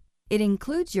customer. It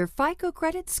includes your FICO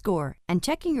credit score, and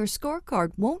checking your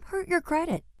scorecard won't hurt your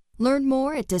credit. Learn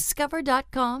more at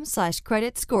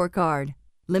discover.com/credit scorecard.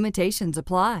 Limitations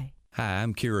apply. Hi,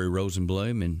 I'm Kerry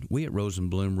Rosenblum, and we at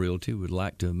Rosenblum Realty would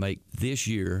like to make this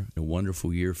year a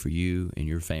wonderful year for you and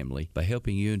your family by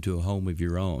helping you into a home of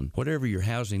your own. Whatever your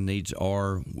housing needs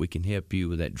are, we can help you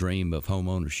with that dream of home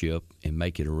ownership and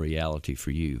make it a reality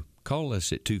for you. Call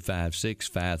us at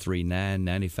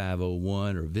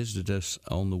 256-539-9501 or visit us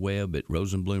on the web at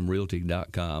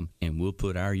rosenblumrealty.com, and we'll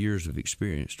put our years of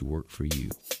experience to work for you.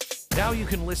 Now you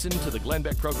can listen to the Glenn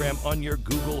Beck program on your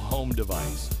Google Home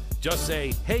device. Just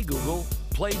say, "Hey Google,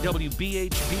 play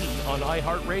WBHP on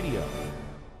iHeartRadio."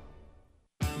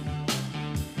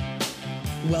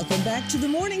 Welcome back to the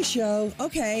morning show.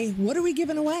 Okay, what are we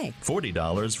giving away?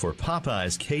 $40 for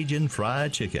Popeye's Cajun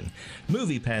Fried Chicken.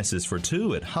 Movie passes for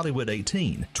 2 at Hollywood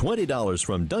 18. $20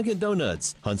 from Dunkin'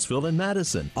 Donuts, Huntsville and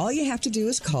Madison. All you have to do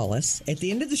is call us. At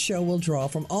the end of the show, we'll draw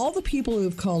from all the people who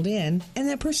have called in, and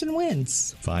that person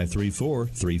wins.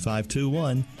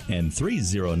 534-3521 and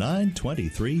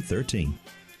 309-2313.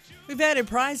 We've added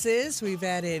prizes. We've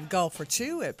added golf for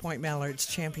 2 at Point Mallard's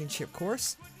championship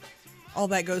course. All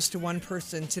that goes to one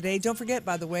person today. Don't forget,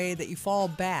 by the way, that you fall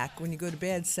back when you go to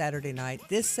bed Saturday night.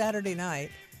 This Saturday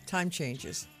night, time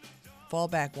changes. Fall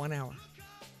back 1 hour.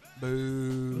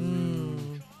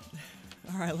 Boo.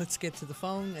 All right, let's get to the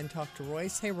phone and talk to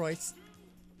Royce. Hey, Royce.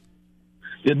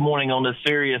 Good morning. On the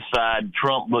serious side,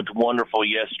 Trump looked wonderful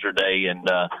yesterday, and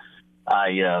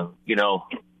I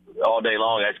all day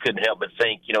long I just couldn't help but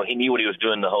think, he knew what he was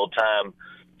doing the whole time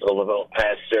over the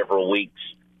past several weeks.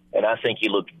 And I think he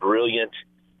looked brilliant,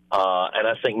 and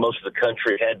I think most of the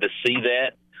country had to see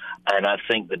that. And I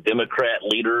think the Democrat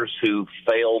leaders who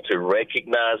failed to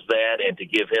recognize that and to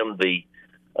give him the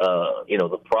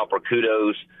proper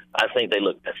kudos, I think they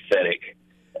look pathetic.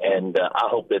 And I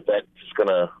hope that that's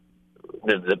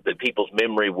that people's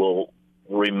memory will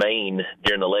remain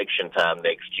during election time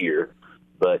next year.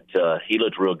 But he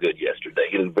looked real good yesterday.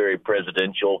 He looked very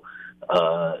presidential.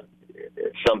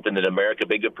 Something that America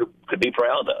could be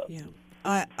proud of. Yeah,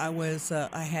 I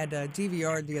had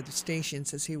DVR'd the other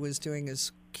stations as he was doing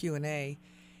his Q&A,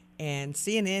 and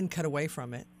CNN cut away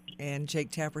from it. And Jake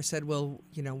Tapper said, "Well,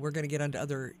 we're going to get onto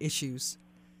other issues,"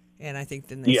 and I think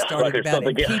then they started about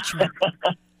impeachment.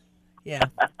 Yeah.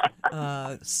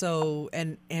 So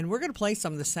we're going to play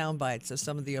some of the sound bites of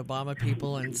some of the Obama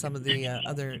people and some of the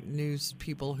other news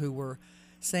people who were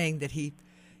saying that he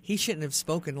shouldn't have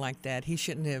spoken like that. He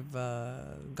shouldn't have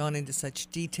gone into such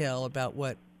detail about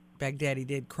what Baghdadi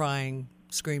did, crying,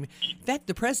 screaming. In fact,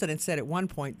 the president said at one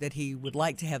point that he would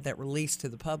like to have that released to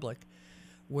the public,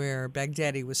 where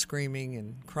Baghdadi was screaming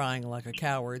and crying like a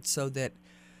coward, so that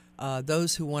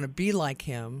those who want to be like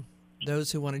him,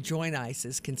 those who want to join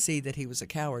ISIS, can see that he was a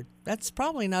coward. That's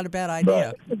probably not a bad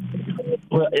idea.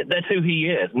 Well, that's who he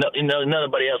is.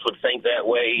 Nobody else would think that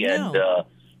way. No. And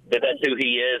that's who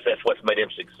he is. That's what's made him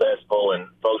successful, and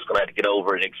folks going to have to get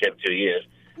over it and accept who he is.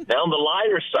 Now, on the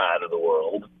lighter side of the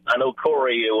world, I know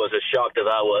Corey was as shocked as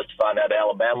I was to find out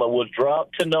Alabama was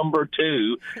dropped to number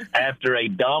 2 after a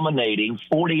dominating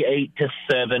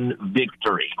 48-7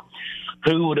 victory.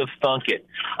 Who would have thunk it?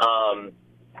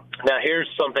 Now, here's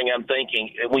something I'm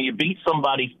thinking. When you beat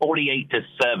somebody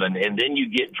 48-7 and then you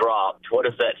get dropped, what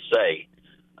does that say?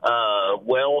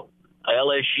 Well,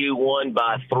 LSU won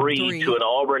by three to an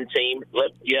Auburn team.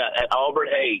 At Auburn,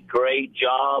 hey, great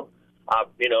job. I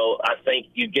think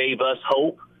you gave us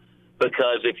hope,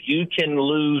 because if you can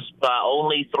lose by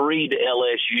only 3 to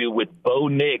LSU with Bo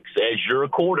Nix as your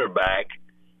quarterback,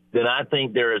 then I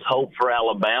think there is hope for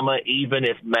Alabama, even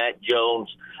if Matt Jones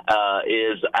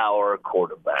is our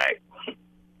quarterback.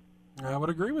 I would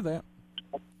agree with that.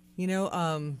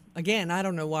 Again, I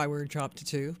don't know why we're dropped to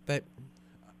 2, but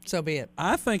so be it.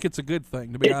 I think it's a good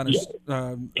thing, to be honest.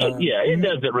 It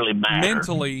doesn't really matter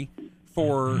mentally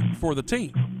for the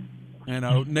team.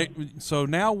 So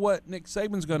now what Nick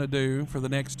Saban's going to do for the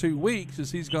next 2 weeks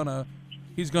is he's going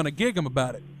to gig them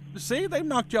about it. See, they've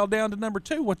knocked y'all down to number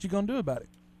 2. What you going to do about it?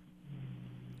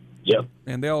 Yep.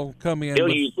 And they'll come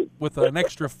in with an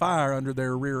extra fire under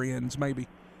their rear ends, maybe.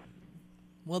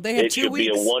 Well, they have 2 weeks.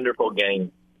 It should be a wonderful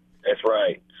game. That's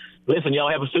right. Listen,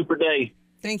 y'all have a super day.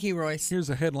 Thank you, Royce.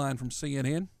 Here's a headline from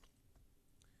CNN.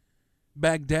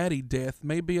 Baghdadi death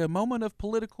may be a moment of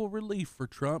political relief for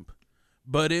Trump,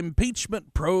 but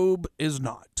impeachment probe is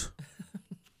not.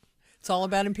 It's all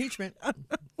about impeachment.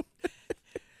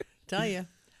 Tell you.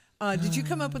 Did you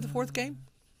come up with the 4th game?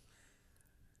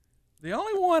 The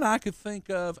only one I could think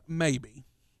of, maybe,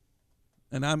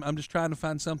 and I'm just trying to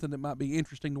find something that might be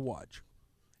interesting to watch,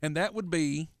 and that would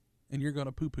be, and you're going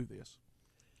to poo-poo this,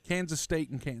 Kansas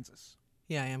State and Kansas.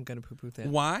 Yeah, I am going to poo-poo that.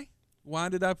 Why? Why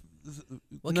did I?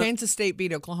 Well, Kansas State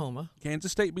beat Oklahoma.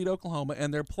 Kansas State beat Oklahoma,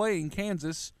 and they're playing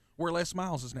Kansas, where Les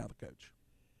Miles is now the coach.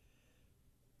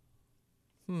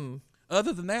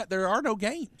 Other than that, there are no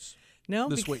games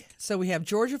this week. So we have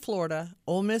Georgia, Florida,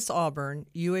 Ole Miss, Auburn,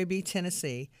 UAB,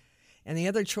 Tennessee, and the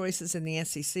other choices in the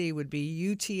SEC would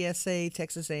be UTSA,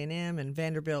 Texas A&M, and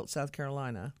Vanderbilt, South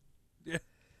Carolina. Yeah.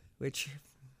 Which,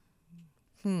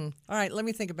 all right, let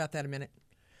me think about that a minute.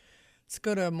 Let's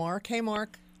go to Mark. Hey,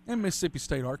 Mark. And Mississippi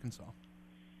State, Arkansas.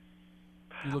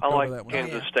 I like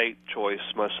Kansas State choice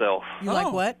myself. You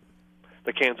like what?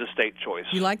 The Kansas State choice.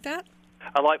 You like that?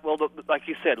 I like, like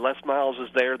you said, Les Miles is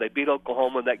there. They beat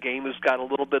Oklahoma. That game has got a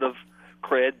little bit of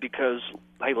cred because,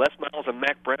 hey, Les Miles and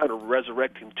Mac Brown are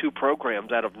resurrecting 2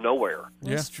 programs out of nowhere.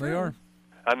 Yes, they are.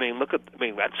 I mean,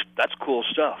 that's cool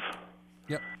stuff.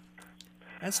 Yep.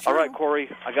 That's true. All right, Corey,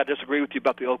 I got to disagree with you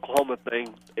about the Oklahoma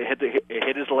thing. It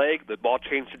hit his leg. The ball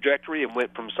changed trajectory and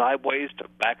went from sideways to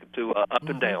back to up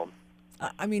and down.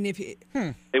 I mean, if you,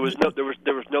 there was no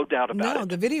doubt about it. No,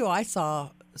 the video I saw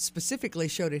specifically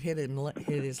showed it hit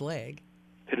his leg,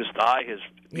 hit his thigh,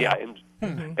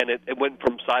 and it went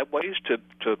from sideways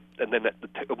to and then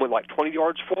it went like 20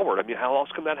 yards forward. I mean, how else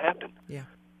can that happen? Yeah.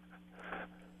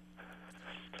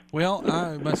 Well,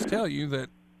 I must tell you that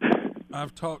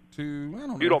I've talked to, I don't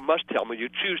know. You don't must tell me. You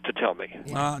choose to tell me.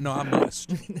 No, I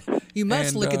must. You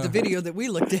must look at the video that we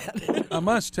looked at. I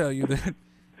must tell you that,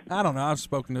 I don't know, I've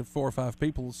spoken to 4 or 5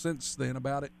 people since then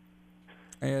about it.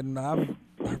 And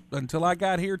until I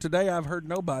got here today, I've heard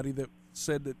nobody that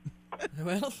said that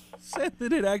said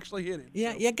that it actually hit him.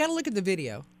 Yeah, got to look at the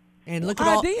video. And look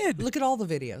I at did. Look at all the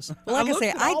videos. Well, like I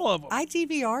say, all of them. I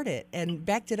DVR'd it and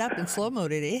backed it up and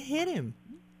slow-moed it. It hit him.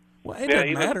 Well, it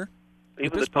doesn't matter.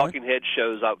 Even the talking head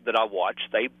shows that I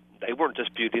watched, they weren't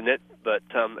disputing it, but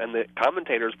and the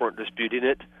commentators weren't disputing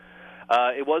it.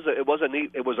 It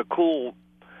was a cool.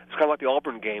 It's kind of like the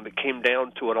Auburn game. It came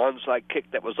down to an onside kick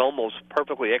that was almost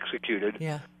perfectly executed.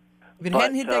 Yeah. If it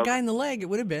hadn't hit that guy in the leg, it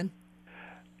would have been.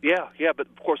 Yeah, but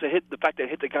of course the fact that it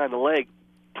hit the guy in the leg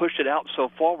pushed it out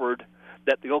so forward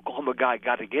that the Oklahoma guy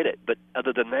got to get it. But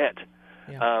other than that,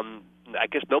 I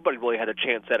guess nobody really had a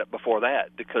chance at it before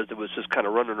that because it was just kind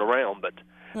of running around. But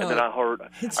and then I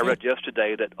read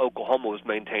yesterday that Oklahoma was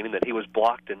maintaining that he was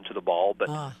blocked into the ball, but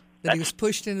that he was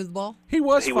pushed into the ball. He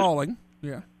was falling.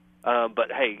 Yeah.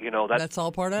 But hey, that's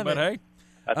all part of it. But hey,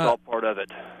 that's all part of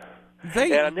it.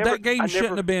 That game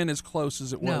shouldn't have been as close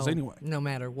as it was anyway. No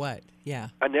matter what. Yeah.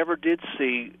 I never did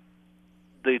see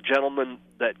the gentleman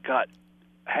that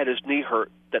had his knee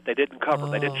hurt that they didn't cover.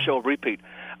 They didn't show a repeat.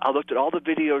 I looked at all the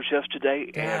videos yesterday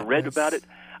and read about it.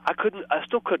 I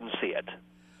still couldn't see it.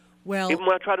 Well, even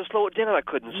when I tried to slow it down, I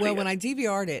couldn't see it. Well, when I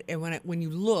DVR'd it, and when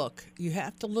you look, you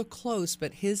have to look close.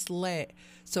 But his leg,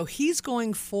 so he's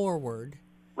going forward,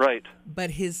 right?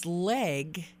 But his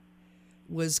leg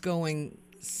was going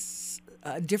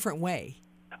a different way.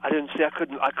 I didn't see. I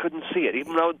couldn't see it.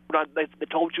 Even though they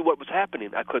told you what was happening,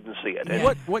 I couldn't see it.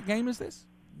 Yeah. What game is this?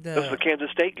 This was the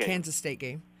Kansas State game. Kansas State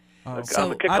game.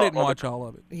 So I didn't watch all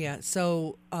of it. Yeah.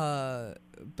 So,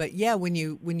 but yeah, when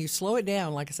you slow it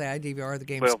down, like I say, I DVR the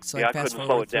game. Well, so I couldn't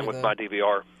slow it down with my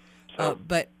DVR.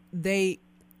 But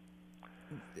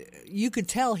you could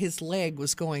tell his leg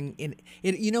was going in.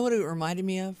 You know what it reminded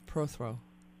me of? Pro throw.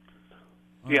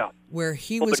 Yeah. Where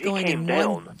he was going in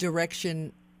one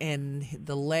direction and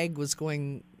the leg was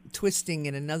going twisting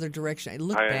in another direction. It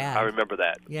looked bad. I remember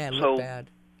that. Yeah, it looked bad.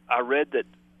 I read that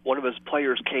one of his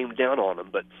players came down on him,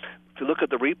 but if you look at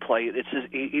the replay,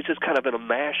 he's just kind of in a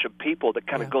mash of people that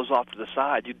kind of goes off to the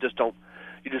side. You just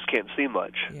can't see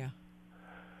much. Yeah.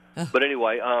 But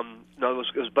anyway, no, it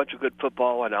was a bunch of good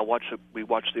football, and we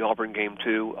watched the Auburn game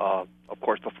too, of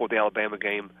course, before the Alabama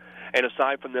game. And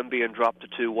aside from them being dropped to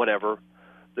 2, whatever,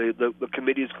 the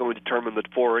committee is going to determine the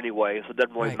 4 anyway, so it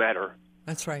doesn't really matter.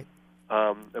 That's right.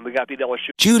 And we got beat LSU.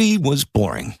 Judy was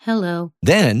boring. Hello.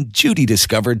 Then Judy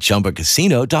discovered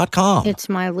ChumbaCasino.com. It's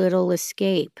my little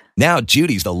escape. Now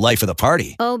Judy's the life of the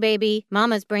party. Oh, baby,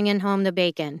 mama's bringing home the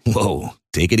bacon. Whoa,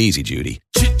 take it easy, Judy.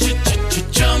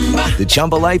 The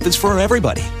Chumba life is for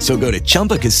everybody. So go to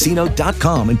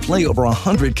ChumbaCasino.com and play over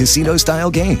 100 casino-style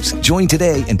games. Join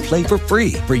today and play for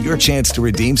free for your chance to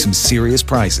redeem some serious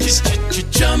prizes.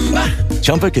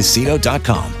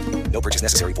 ChumbaCasino.com. No purchase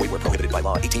necessary. Void where prohibited by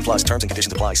law. 18 plus terms and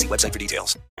conditions apply. See website for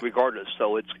details. Regardless,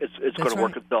 so it's going to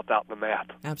work itself out in the math.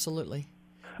 Absolutely.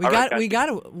 We got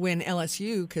to win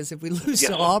LSU because if we lose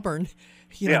to Auburn,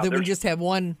 then we just have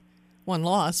one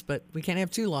loss, but we can't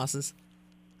have 2 losses.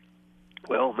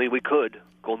 Well, I mean, we could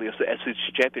go in the SEC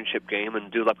championship game and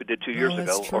do like we did 2 years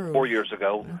ago or 4 years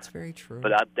ago. That's very true.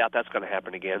 But I doubt that's going to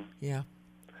happen again. Yeah.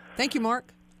 Thank you,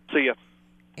 Mark. See ya.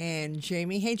 And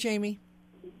Jamie. Hey, Jamie.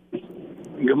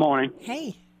 Good morning.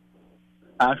 Hey.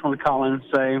 I just want to call in and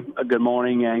say a good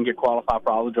morning and get qualified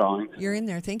for all the drawings. You're in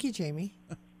there. Thank you, Jamie.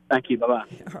 Thank you. Bye-bye.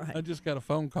 All right. I just got a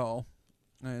phone call,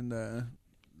 and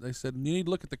they said, you need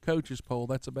to look at the coaches poll.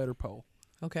 That's a better poll.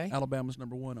 Okay. Alabama's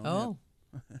number 1 on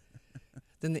that.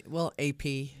 Then AP.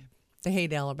 They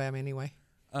hate Alabama anyway.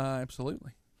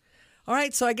 Absolutely. All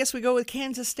right, so I guess we go with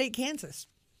Kansas State, Kansas.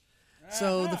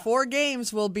 So the 4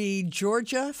 games will be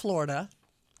Georgia, Florida.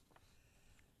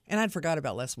 And I'd forgot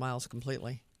about Les Miles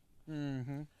completely.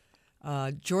 Mm-hmm.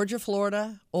 Georgia,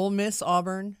 Florida, Ole Miss,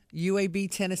 Auburn, UAB,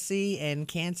 Tennessee, and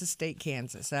Kansas State,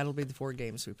 Kansas. That'll be the 4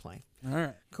 games we play. All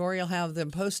right. Corey will have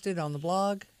them posted on the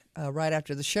blog right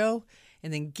after the show.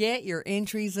 And then get your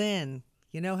entries in.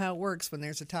 You know how it works when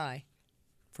there's a tie.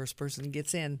 First person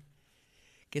gets their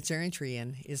entry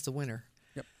in, is the winner.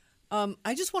 Yep.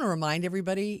 I just want to remind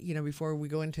everybody, before we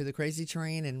go into the crazy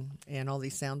train and all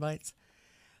these sound bites,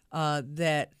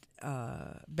 that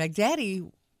Baghdadi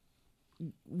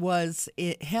was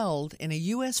held in a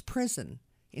U.S. prison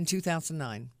in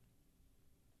 2009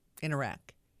 in Iraq.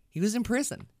 He was in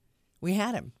prison. We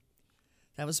had him.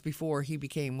 That was before he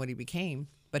became what he became,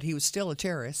 but he was still a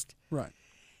terrorist. Right.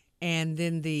 And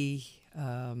then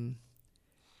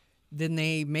then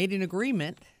they made an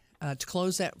agreement to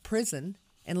close that prison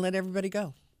and let everybody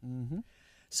go. Mm-hmm.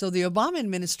 So the Obama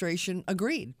administration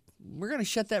agreed. We're going to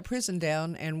shut that prison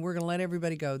down and we're going to let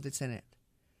everybody go that's in it.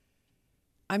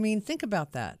 I mean, think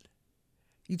about that.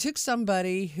 You took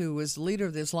somebody who was the leader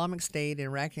of the Islamic State in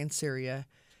Iraq and Syria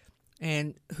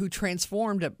and who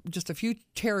transformed just a few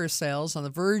terror cells on the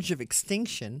verge of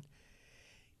extinction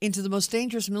into the most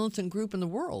dangerous militant group in the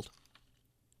world.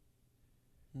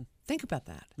 Think about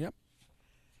that. Yep.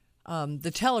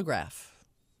 The Telegraph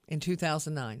in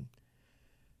 2009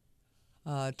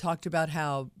 talked about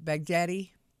how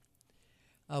Baghdadi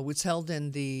was held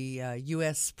in the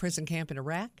U.S. prison camp in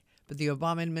Iraq, but the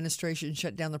Obama administration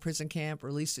shut down the prison camp,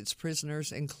 released its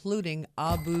prisoners, including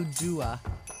Abu Dua.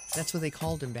 That's what they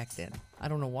called him back then. I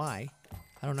don't know why.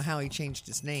 I don't know how he changed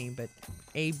his name, but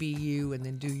ABU and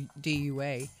then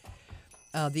DUA.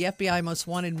 The FBI Most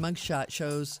Wanted mugshot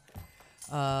shows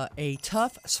a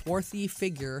tough, swarthy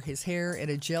figure, his hair in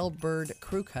a jailbird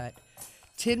crew cut,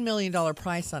 $10 million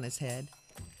price on his head.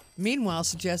 Meanwhile,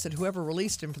 suggests that whoever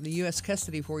released him from the U.S.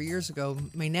 custody 4 years ago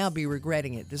may now be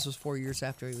regretting it. This was 4 years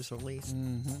after he was released.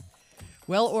 Mm-hmm.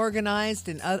 Well organized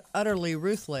and utterly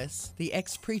ruthless, the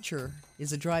ex-preacher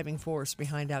is a driving force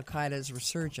behind al-Qaeda's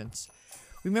resurgence.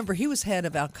 Remember, he was head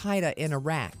of al-Qaeda in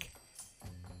Iraq.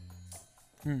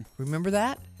 Remember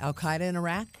that? Al-Qaeda in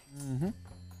Iraq? Mm-hmm.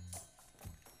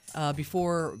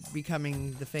 Before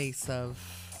becoming the face of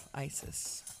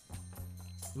ISIS.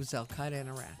 It was al-Qaeda in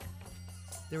Iraq.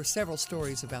 There were several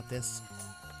stories about this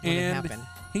when it happened.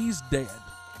 He's dead.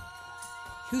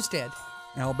 Who's dead?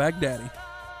 Al-Baghdadi.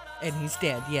 And he's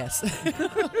dead, yes.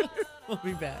 We'll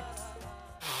be back.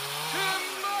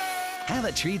 Have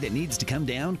a tree that needs to come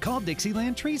down? Call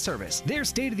Dixieland Tree Service. Their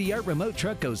state-of-the-art remote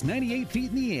truck goes 98 feet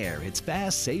in the air. It's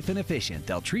fast, safe, and efficient.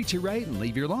 They'll treat you right and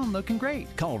leave your lawn looking great.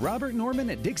 Call Robert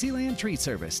Norman at Dixieland Tree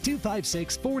Service,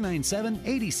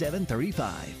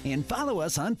 256-497-8735. And follow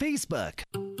us on Facebook.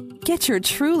 Get your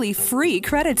truly free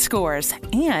credit scores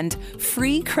and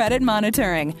free credit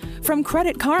monitoring from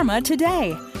Credit Karma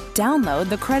today. Download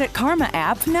the Credit Karma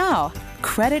app now.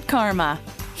 Credit Karma.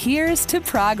 Here's to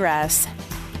progress.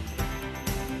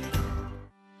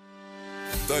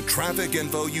 The traffic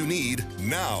info you need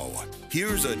now.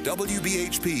 Here's a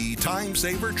WBHP Time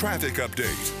Saver traffic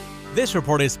update. This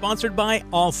report is sponsored by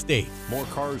Allstate. More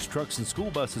cars, trucks, and school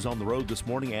buses on the road this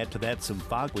morning. Add to that some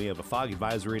fog. We have a fog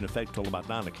advisory in effect till about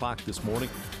 9 o'clock this morning.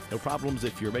 No problems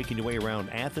if you're making your way around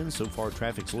Athens. So far,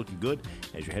 traffic's looking good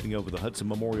as you're heading over the Hudson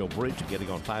Memorial Bridge and getting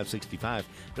on 565.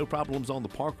 No problems on the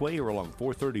Parkway or along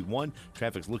 431.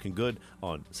 Traffic's looking good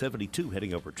on 72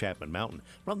 heading over Chapman Mountain.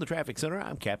 From the Traffic Center,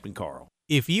 I'm Captain Carl.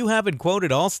 If you haven't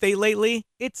quoted Allstate lately,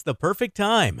 it's the perfect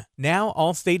time. Now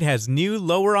Allstate has new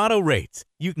lower auto rates.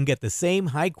 You can get the same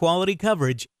high-quality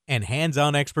coverage and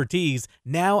hands-on expertise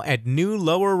now at new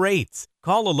lower rates.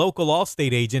 Call a local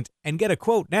Allstate agent and get a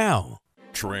quote now.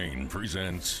 Train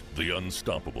presents The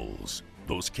Unstoppables.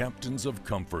 Those captains of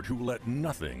comfort who let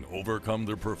nothing overcome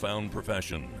their profound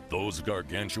profession. Those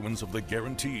gargantuans of the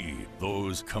guarantee.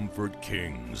 Those comfort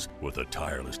kings with a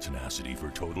tireless tenacity for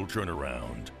total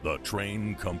turnaround. The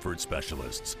Train Comfort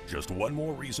Specialists. Just one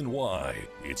more reason why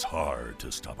it's hard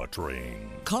to stop a train.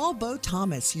 Call Bo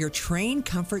Thomas, your Train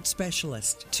Comfort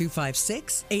Specialist,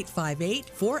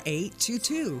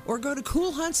 256-858-4822, or go to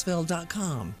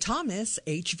coolhuntsville.com. Thomas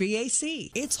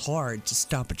HVAC. It's hard to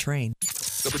stop a train.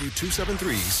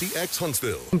 W273CX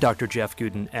Huntsville. I'm Dr. Jeff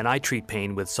Gooden, and I treat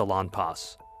pain with Salon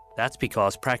Pas. That's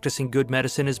because practicing good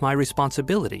medicine is my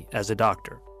responsibility as a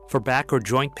doctor. For back or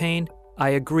joint pain, I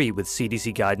agree with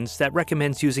CDC guidance that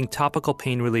recommends using topical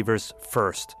pain relievers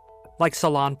first, like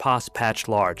Salon Pas Patch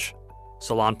Large.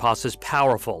 Salon Pas is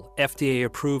powerful, FDA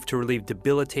approved to relieve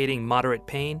debilitating moderate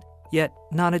pain, yet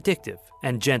non-addictive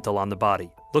and gentle on the body.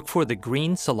 Look for the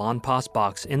green Salon Pas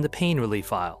box in the pain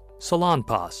relief aisle. Salon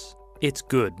Pas. It's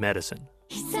good medicine.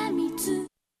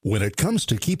 When it comes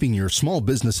to keeping your small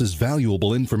business's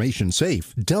valuable information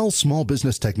safe, Dell Small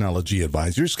Business Technology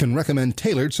Advisors can recommend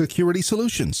tailored security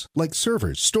solutions like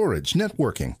servers, storage,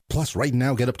 networking. Plus, right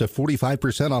now, get up to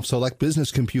 45% off select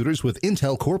business computers with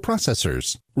Intel Core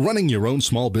processors. Running your own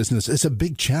small business is a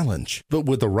big challenge, but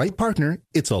with the right partner,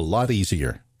 it's a lot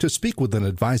easier. To speak with an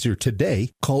advisor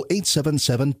today, call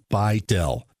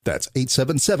 877-BUY-DELL. That's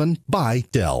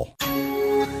 877-BUY-DELL.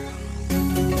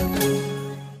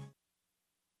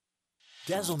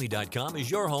 DazzleMe.com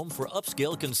is your home for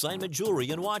upscale consignment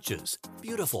jewelry and watches.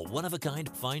 Beautiful, one-of-a-kind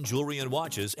fine jewelry and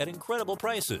watches at incredible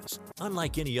prices.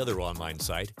 Unlike any other online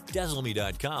site,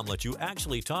 DazzleMe.com lets you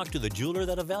actually talk to the jeweler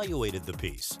that evaluated the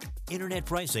piece. Internet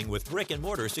pricing with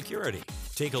brick-and-mortar security.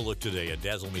 Take a look today at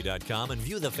DazzleMe.com and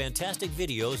view the fantastic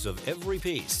videos of every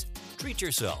piece. Treat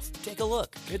yourself. Take a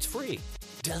look. It's free.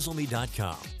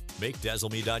 DazzleMe.com. Make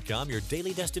DazzleMe.com your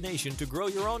daily destination to grow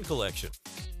your own collection.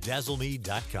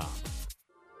 DazzleMe.com.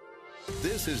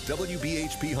 This is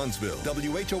WBHP Huntsville,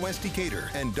 WHOS Decatur,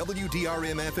 and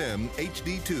WDRM-FM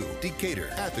HD2, Decatur,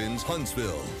 Athens,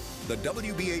 Huntsville. The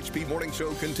WBHP Morning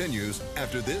Show continues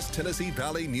after this Tennessee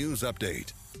Valley News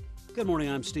Update. Good morning,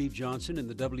 I'm Steve Johnson in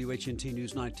the WHNT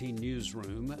News 19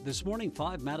 newsroom. This morning,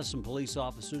 5 Madison police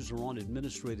officers are on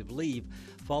administrative leave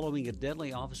following a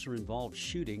deadly officer-involved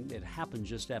shooting that happened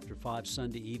just after 5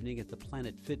 Sunday evening at the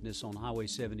Planet Fitness on Highway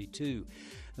 72.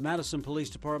 The Madison Police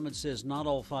Department says not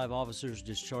all 5 officers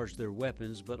discharged their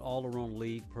weapons, but all are on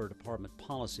leave per department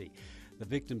policy. The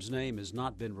victim's name has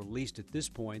not been released at this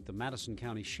point. The Madison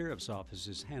County Sheriff's Office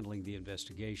is handling the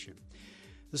investigation.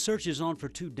 The search is on for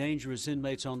 2 dangerous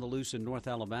inmates on the loose in North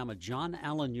Alabama. John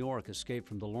Allen York escaped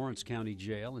from the Lawrence County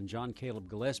Jail, and John Caleb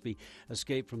Gillespie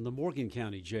escaped from the Morgan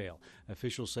County Jail.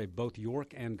 Officials say both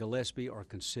York and Gillespie are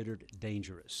considered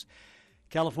dangerous.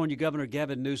 California Governor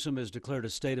Gavin Newsom has declared a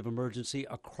state of emergency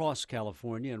across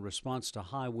California in response to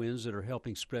high winds that are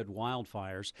helping spread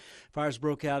wildfires. Fires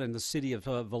broke out in the city of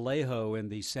Vallejo in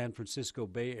the San Francisco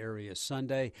Bay Area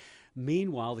Sunday.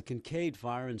 Meanwhile, the Kincaid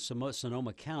fire in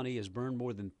Sonoma County has burned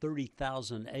more than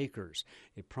 30,000 acres.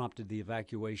 It prompted the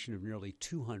evacuation of nearly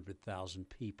 200,000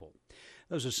 people.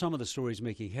 Those are some of the stories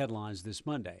making headlines this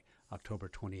Monday, October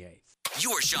 28th.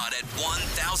 Your shot at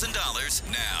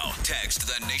 $1,000 now. Text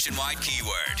the nationwide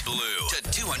keyword BLUE to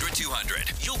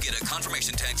 200-200. You'll get a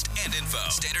confirmation text and info.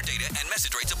 Standard data and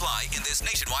message rates apply in this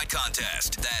nationwide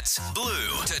contest. That's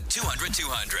BLUE to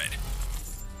 200-200.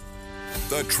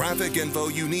 The traffic info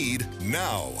you need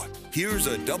now. Here's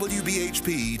a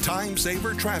WBHP Time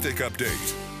Saver traffic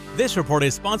update. This report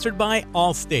is sponsored by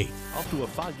Allstate. Off to a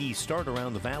foggy start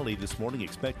around the valley this morning.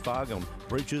 Expect fog on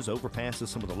bridges, overpasses,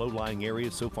 some of the low-lying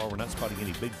areas. So far, we're not spotting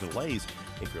any big delays.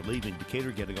 If you're leaving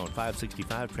Decatur, getting on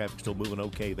 565, traffic still moving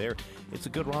okay there. It's a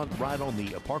good ride on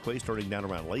the Parkway, starting down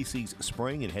around Lacey's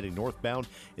Spring and heading northbound.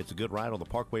 It's a good ride on the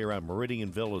Parkway around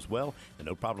Meridianville as well. And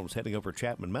no problems heading over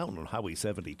Chapman Mountain on Highway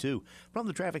 72. From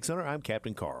the Traffic Center, I'm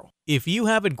Captain Carl. If you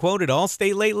haven't quoted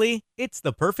Allstate lately, it's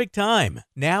the perfect time.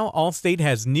 Now Allstate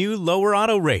has new lower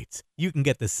auto rates. You can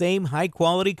get the same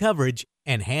high-quality coverage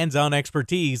and hands-on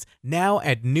expertise now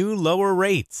at new lower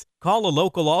rates. Call a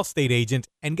local Allstate agent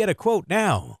and get a quote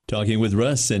now. Talking with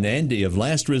Russ and Andy of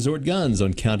Last Resort Guns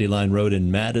on County Line Road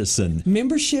in Madison.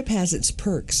 Membership has its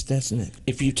perks, doesn't it?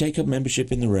 If you take up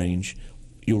membership in the range,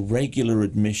 your regular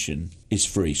admission is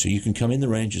free. So you can come in the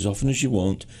range as often as you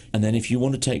want. And then if you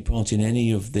want to take part in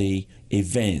any of the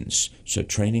events, so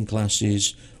training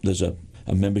classes, there's a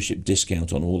membership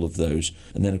discount on all of those.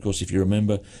 And then, of course, if you're a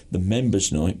member, the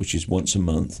members' night, which is once a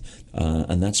month,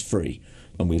 and that's free.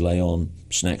 And we lay on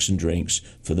snacks and drinks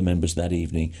for the members that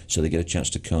evening, so they get a chance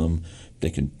to come. They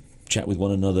can chat with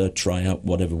one another, try out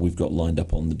whatever we've got lined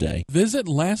up on the day. Visit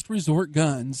Last Resort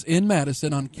Guns in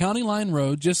Madison on County Line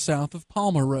Road, just south of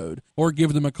Palmer Road, or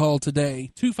give them a call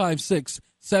today,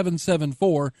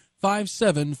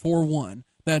 256-774-5741.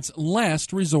 That's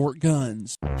Last Resort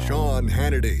Guns. Sean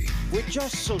Hannity. We're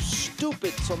just so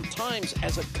stupid sometimes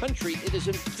as a country. It is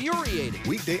infuriating.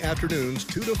 Weekday afternoons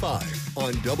 2 to 5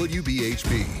 on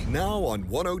WBHP. Now on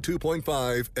 102.5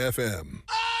 FM.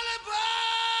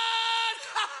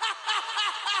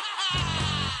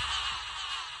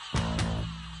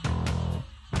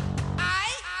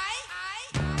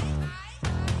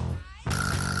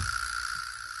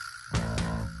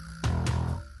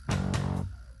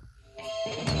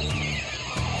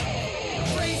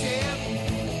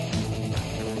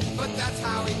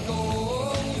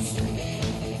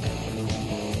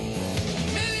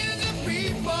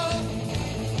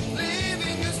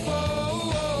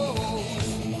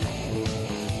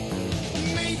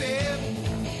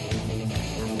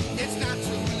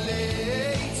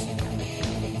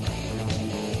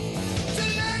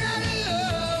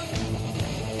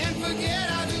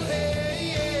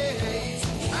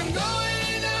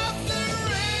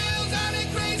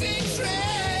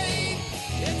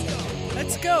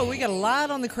 We got a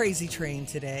lot on the crazy train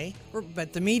today,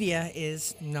 but the media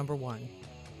is number one.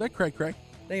 They're cray-cray.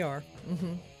 They are.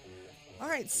 Mm-hmm. All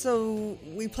right, so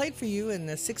we played for you in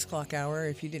the 6 o'clock hour.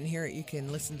 If you didn't hear it, you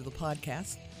can listen to the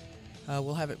podcast.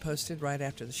 We'll have it posted right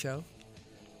after the show.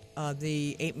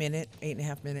 The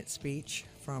 8.5-minute speech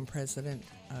from President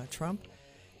Trump.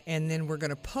 And then we're going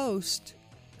to post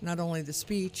not only the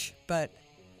speech, but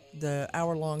the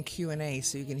hour-long Q&A,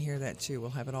 so you can hear that too. We'll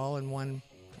have it all in one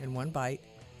bite,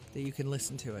 that you can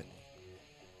listen to it.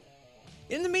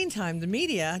 In the meantime, the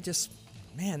media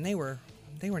they were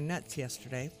nuts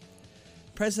yesterday.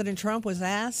 President Trump was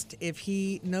asked if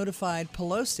he notified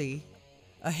Pelosi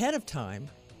ahead of time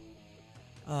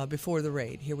before the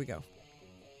raid. Here we go.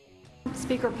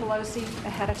 Speaker Pelosi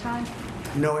ahead of time?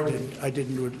 No, I didn't.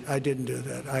 I didn't do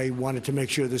that. I wanted to make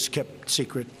sure this kept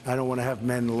secret. I don't want to have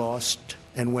men lost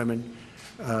and women.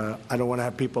 I don't want to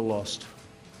have people lost.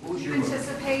 Do you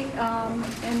anticipate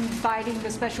inviting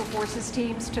the Special Forces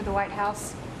teams to the White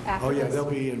House after Oh, yeah, this? they'll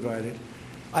be invited.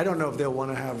 I don't know if they'll want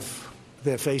to have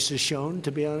their faces shown,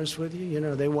 to be honest with you. You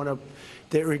know,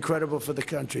 they're incredible for the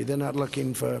country. They're not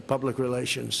looking for public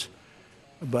relations.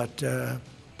 But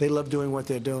they love doing what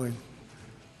they're doing.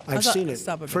 I've seen it.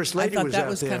 First Lady was out there. I thought that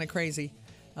was kind of crazy.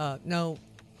 No,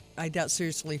 I doubt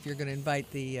seriously if you're going to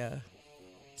invite the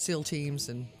SEAL teams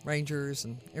and Rangers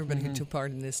and everybody who took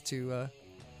part in this to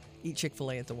eat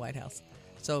Chick-fil-A at the White House.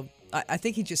 So I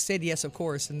think he just said yes, of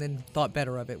course, and then thought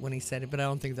better of it when he said it, but I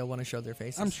don't think they'll want to show their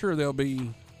faces. I'm sure they'll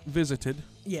be visited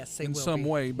in some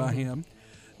way by him.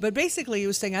 But basically he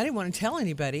was saying, I didn't want to tell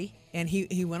anybody, and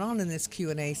he went on in this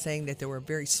Q&A saying that there were a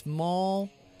very small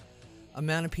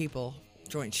amount of people,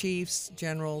 Joint Chiefs,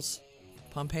 Generals,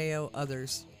 Pompeo,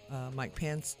 others, Mike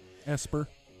Pence. Esper,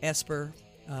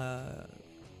 to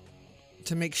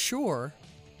make sure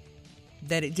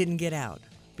that it didn't get out,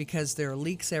 because there are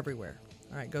leaks everywhere.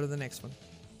 All right, go to the next one.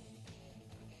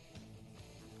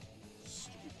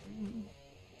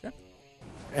 Okay.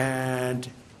 And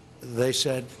they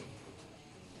said,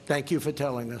 thank you for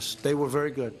telling us. They were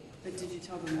very good. But did you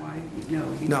tell them why?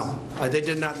 No, they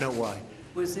did not know why.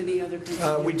 Was any other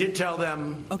country? We did tell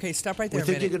them. Okay, stop right there. We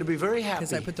think you're going to be very happy.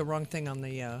 Because I put the wrong thing on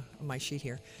the on my sheet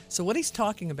here. So what he's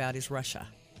talking about is Russia.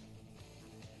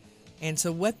 And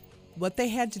so what they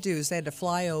had to do is they had to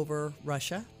fly over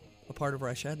Russia, a part of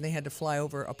Russia, and they had to fly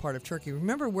over a part of Turkey.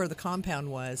 Remember where the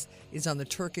compound is on the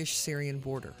Turkish-Syrian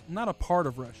border. Not a part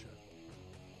of Russia.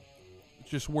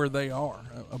 Just where they are,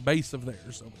 a base of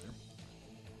theirs over there.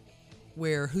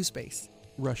 Where? Whose base?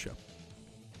 Russia.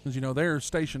 Because, they're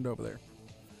stationed over there.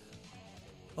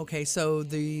 Okay, so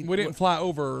we didn't fly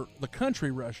over the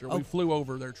country Russia. We flew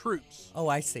over their troops. Oh,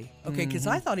 I see. Okay, because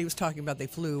I thought he was talking about they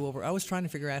flew over. I was trying to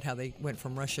figure out how they went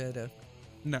from Russia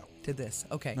to this.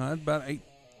 Okay. No, that's about 8.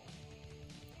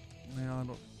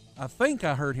 I think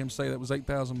I heard him say that was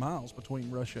 8,000 miles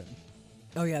between Russia and...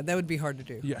 Oh, yeah, that would be hard to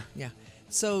do. Yeah. Yeah.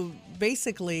 So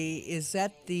basically, is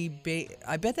that the base?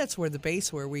 I bet that's where the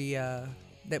base where we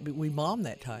bombed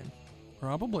that time.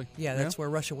 Probably. Yeah, that's where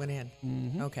Russia went in.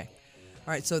 Mm-hmm. Okay.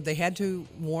 All right, so they had to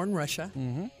warn Russia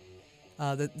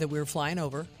that we were flying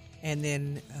over, and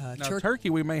then Turkey,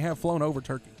 we may have flown over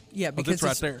Turkey. Yeah, because it's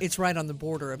right there. It's right on the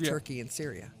border of Turkey and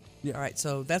Syria. Yeah. All right,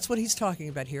 so that's what he's talking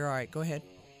about here. All right, go ahead.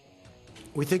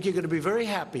 We think you're going to be very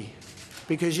happy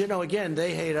because, again,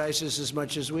 they hate ISIS as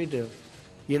much as we do.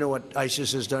 You know what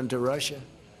ISIS has done to Russia.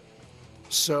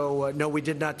 So, no, we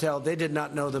did not tell. They did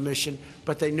not know the mission,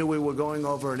 but they knew we were going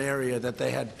over an area that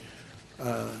they had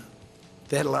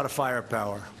a lot of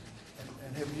firepower.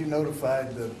 And have you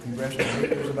notified the congressional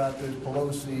leaders about this?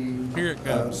 Pelosi? Here it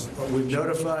comes. We've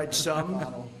notified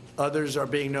some. Others are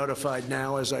being notified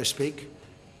now as I speak.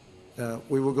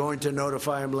 We were going to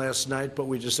notify them last night, but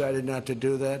we decided not to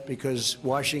do that because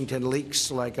Washington leaks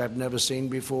like I've never seen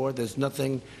before. There's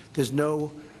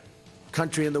no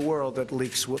country in the world that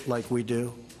leaks like we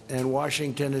do. And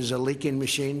Washington is a leaking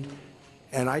machine.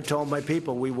 And I told my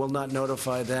people we will not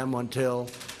notify them until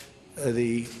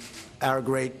our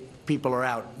great people are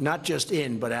out. Not just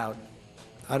in, but out.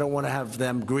 I don't want to have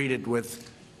them greeted with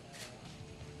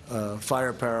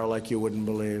firepower like you wouldn't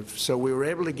believe. So we were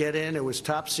able to get in. It was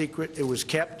top secret. It was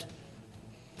kept.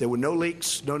 There were no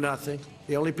leaks, no nothing.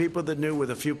 The only people that knew were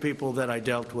the few people that I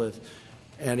dealt with.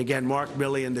 And again, Mark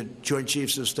Milley and the Joint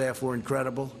Chiefs of Staff were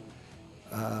incredible.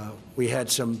 We had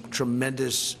some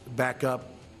tremendous backup.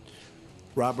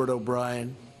 Robert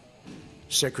O'Brien,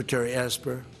 Secretary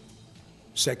Esper,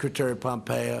 Secretary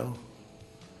Pompeo.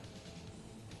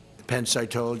 Pence, I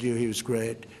told you, he was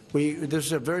great.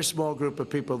 There's a very small group of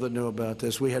people that knew about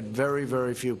this. We had very,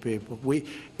 very few people.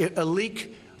 A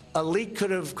leak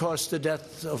could have caused the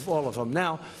death of all of them.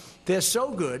 Now, they're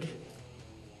so good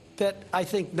that I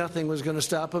think nothing was going to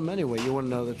stop them anyway. You want to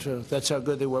know the truth. That's how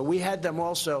good they were. We had them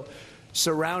also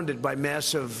surrounded by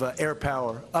massive air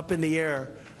power, up in the air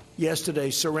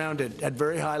yesterday, surrounded at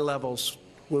very high levels.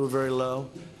 We were very low.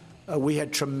 We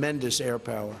had tremendous air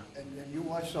power. And you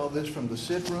watched all this from the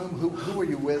sit room? Who were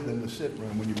you with in the sit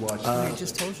room when you watched I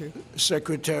just told you.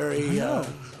 Secretary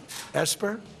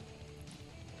Esper,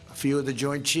 a few of the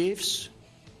Joint Chiefs,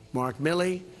 Mark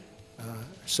Milley,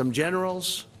 some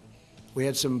generals. We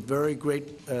had some very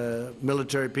great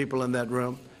military people in that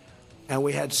room. And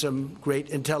we had some great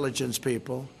intelligence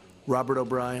people, Robert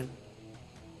O'Brien.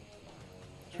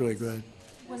 It's really good.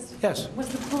 Yes.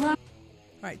 All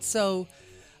right, so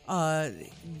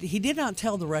he did not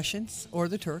tell the Russians or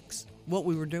the Turks what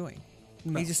we were doing.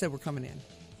 No. He just said we're coming in.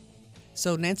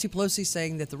 So Nancy Pelosi's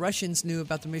saying that the Russians knew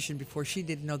about the mission before she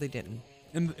did. No, they didn't.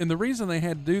 And the reason they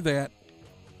had to do that,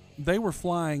 they were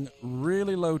flying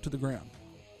really low to the ground.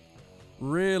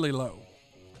 Really low.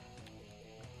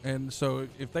 And so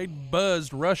if they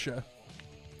buzzed Russia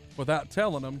without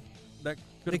telling them, that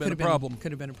could have been a problem.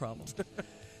 Could have been a problem.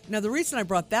 Now, the reason I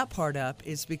brought that part up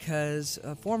is because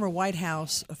former White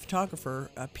House photographer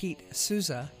Pete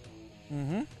Souza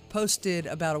posted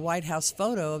about a White House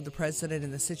photo of the president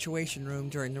in the Situation Room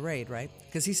during the raid, right?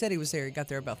 Because he said he was there. He got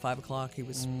there about 5 o'clock. He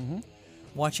was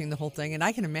watching the whole thing. And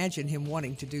I can imagine him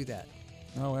wanting to do that.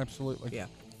 Oh, absolutely. Yeah.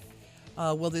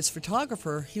 Well, this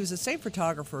photographer, he was the same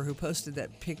photographer who posted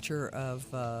that picture of...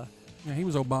 yeah, he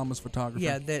was Obama's photographer.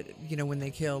 Yeah, that, when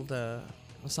they killed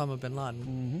Osama bin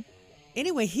Laden.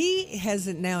 Anyway, he has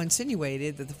now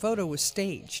insinuated that the photo was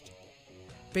staged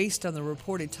based on the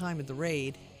reported time of the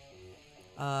raid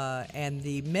and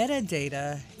the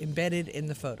metadata embedded in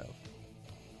the photo.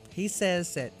 He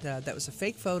says that that was a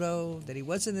fake photo, that he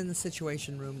wasn't in the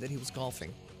Situation Room, that he was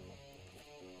golfing.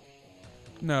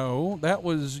 No, that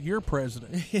was your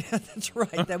president. Yeah, that's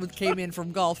right. That came in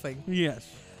from golfing. Yes.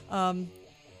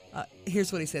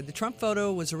 Here's what he said. The Trump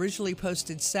photo was originally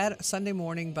posted Sunday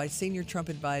morning by senior Trump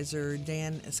advisor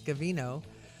Dan Scavino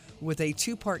with a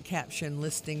 2-part caption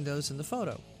listing those in the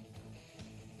photo.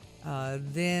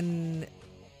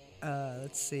 Let's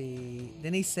let's see.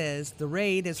 Then he says the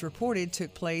raid, as reported,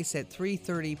 took place at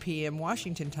 3:30 p.m.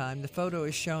 Washington time. The photo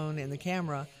is shown in the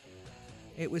camera.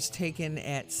 It was taken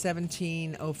at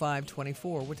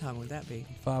 17:05:24. What time would that be?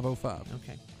 5:05.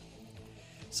 Okay.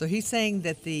 So he's saying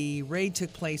that the raid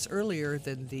took place earlier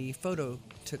than the photo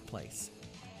took place.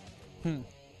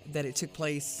 That it took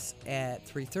place at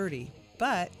 3:30.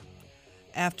 But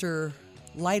after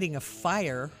lighting a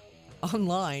fire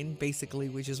online, basically,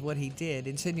 which is what he did,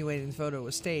 insinuating the photo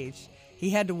was staged,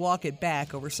 he had to walk it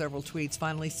back over several tweets,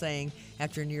 finally saying,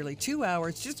 after nearly 2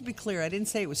 hours, just to be clear, I didn't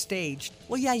say it was staged.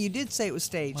 Well, yeah, you did say it was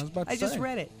staged. I just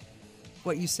read it,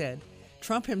 what you said.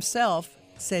 Trump himself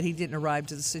said he didn't arrive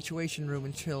to the Situation Room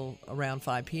until around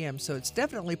 5 p.m., so it's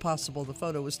definitely possible the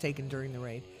photo was taken during the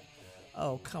raid.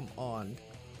 Oh, come on.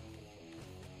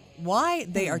 Why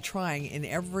they are trying in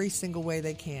every single way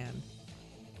they can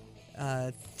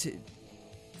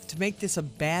to make this a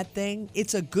bad thing.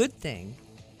 It's a good thing.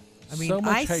 I mean, so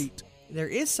much hate. There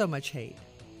is so much hate.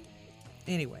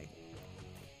 Anyway,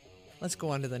 let's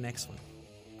go on to the next one.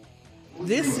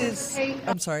 This is,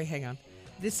 I'm sorry, hang on.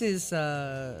 This is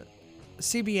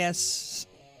CBS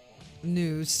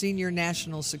News senior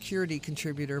national security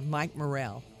contributor Mike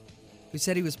Morrell, who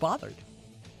said he was bothered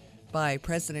by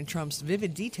President Trump's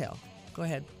vivid detail. Go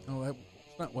ahead. Oh, that's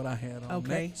not what I had on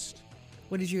next.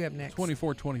 What did you have next?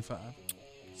 24:25,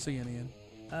 CNN.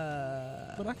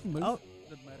 But I can move. Oh,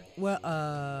 doesn't matter. Well,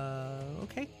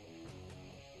 okay.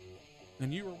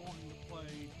 And you were wanting to play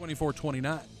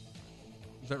 24:29.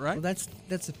 Is that right? Well, that's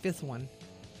the fifth one.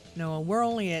 No, we're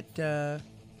only up to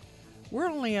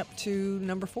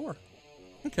number 4.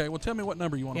 Okay, well, tell me what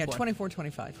number you want to play. Yeah,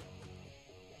 24:25.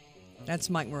 That's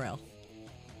Mike Morrell.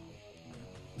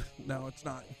 No, it's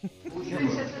not. Do you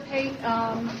anticipate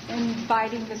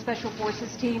inviting the Special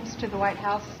Forces teams to the White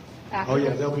House after Oh,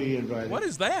 yeah, they'll be invited. What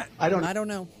is that? I don't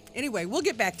know. Anyway, we'll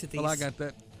get back to these. Well, I got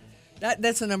that.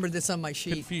 That's the number that's on my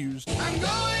sheet. Confused. Obviously.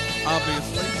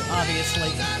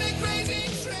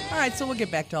 All right, so we'll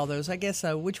get back to all those. I guess,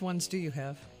 which ones do you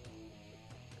have?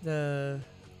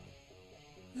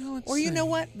 Or you know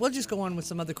what? We'll just go on with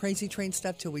some other crazy train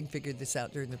stuff till we can figure this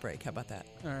out during the break. How about that?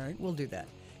 All right. We'll do that.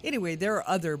 Anyway, there are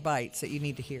other bites that you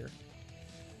need to hear.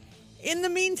 In the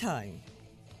meantime,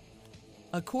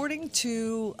 according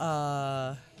to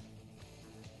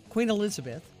Queen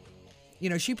Elizabeth,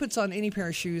 she puts on any pair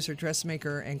of shoes her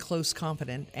dressmaker and close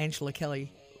confidant, Angela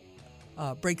Kelly,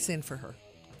 breaks in for her.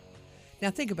 Now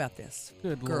think about this.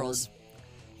 Good girls. Lord.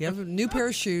 You have a new pair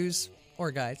of shoes, or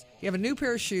guys, you have a new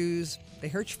pair of shoes, they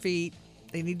hurt your feet,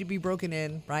 they need to be broken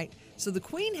in, right? So the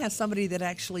Queen has somebody that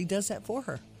actually does that for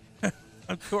her.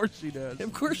 Of course she does.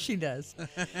 Of course she does.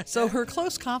 So her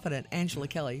close confidant, Angela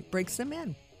Kelly, breaks them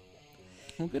in.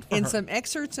 Well, good for in her. some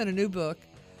excerpts in a new book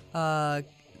that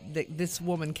this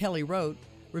woman, Kelly, wrote,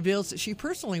 reveals that she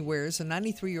personally wears a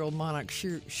 93-year-old monarch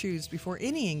shoes before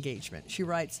any engagement. She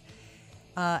writes,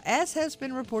 as has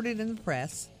been reported in the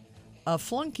press, a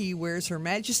flunky wears Her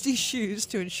Majesty's shoes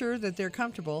to ensure that they're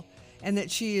comfortable and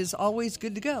that she is always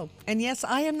good to go. And yes,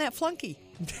 I am that flunky.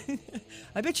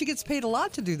 I bet she gets paid a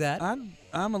lot to do that.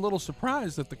 I'm a little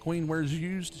surprised that the Queen wears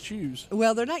used shoes.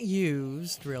 Well, they're not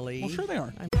used, really. Well, sure they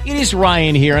are. It is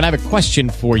Ryan here, and I have a question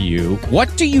for you.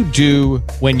 What do you do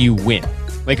when you win?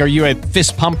 Like, are you a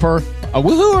fist pumper, a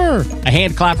woohooer, a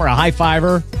hand clapper, a high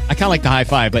fiver? I kind of like the high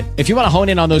five, but if you want to hone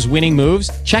in on those winning moves,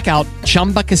 check out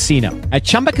Chumba Casino. At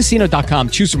ChumbaCasino.com,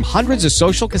 choose from hundreds of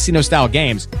social casino-style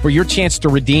games for your chance to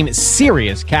redeem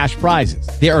serious cash prizes.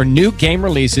 There are new game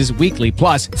releases weekly,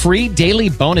 plus free daily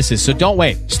bonuses, so don't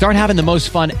wait. Start having the most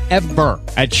fun ever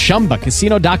at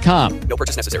ChumbaCasino.com. No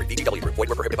purchase necessary. VGW. Void were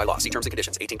prohibited by law. See terms and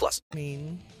conditions. 18+. I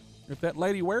mean, if that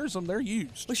lady wears them, they're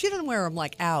used. Well, she doesn't wear them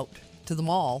like out to the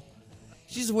mall.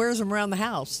 She just wears them around the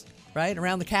house, right?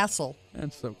 Around the castle.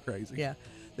 That's so crazy. Yeah.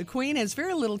 The Queen has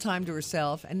very little time to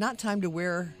herself and not time to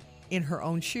wear in her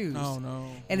own shoes. Oh, no.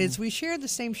 And as we share the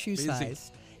same shoe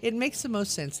size, it makes the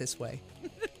most sense this way.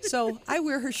 So I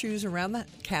wear her shoes around the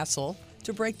castle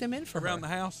to break them in for her. Around the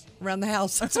house? Around the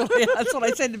house. That's what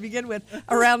I said to begin with.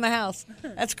 Around the house.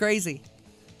 That's crazy.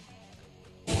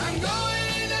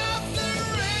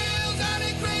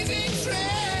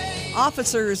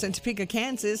 Officers in Topeka,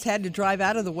 Kansas had to drive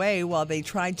out of the way while they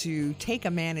tried to take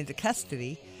a man into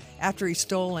custody after he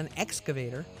stole an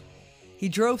excavator. He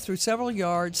drove through several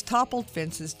yards, toppled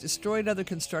fences, destroyed other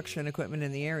construction equipment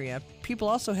in the area. People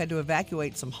also had to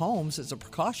evacuate some homes as a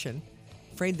precaution,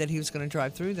 afraid that he was going to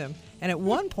drive through them. And at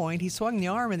one point, he swung the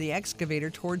arm of the excavator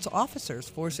towards officers,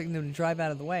 forcing them to drive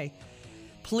out of the way.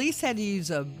 Police had to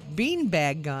use a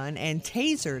beanbag gun and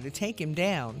taser to take him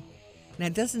down. Now,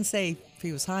 it doesn't say if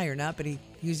he was high or not, but he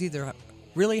was either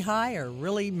really high or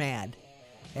really mad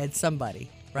at somebody,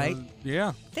 right?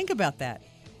 Yeah. Think about that.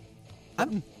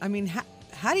 I mean,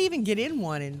 how do you even get in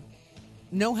one and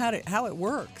know how it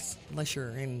works unless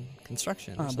you're in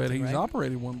construction? Or I bet he's right?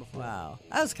 operated one before. Wow,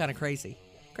 that was kind of crazy.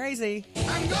 Crazy.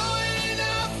 I'm going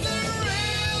up the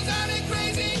rails on a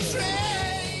crazy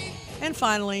train. And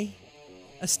finally,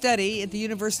 a study at the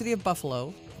University of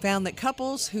Buffalo found that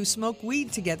couples who smoke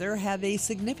weed together have a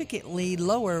significantly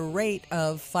lower rate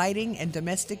of fighting and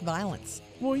domestic violence.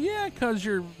 Well, yeah, because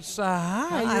you're so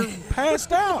high, you're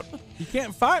passed out. You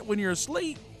can't fight when you're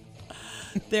asleep.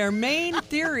 Their main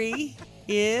theory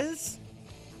is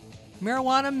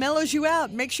marijuana mellows you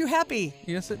out, makes you happy.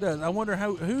 Yes, it does. I wonder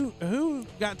who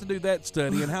got to do that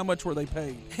study and how much were they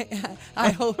paid? I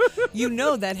hope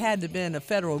that had to have been a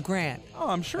federal grant. Oh,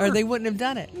 I'm sure. Or they wouldn't have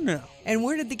done it. No. And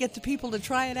where did they get the people to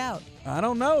try it out? I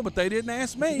don't know, but they didn't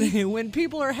ask me. When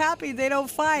people are happy, they don't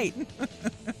fight.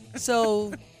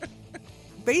 So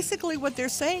basically what they're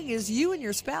saying is you and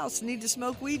your spouse need to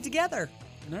smoke weed together.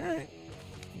 All right.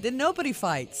 Then nobody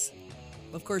fights.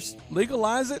 Of course.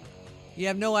 Legalize it. You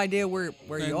have no idea where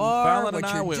you are,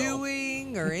 what you're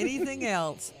doing, or anything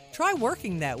else. Try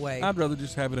working that way. I'd rather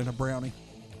just have it in a brownie.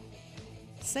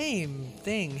 Same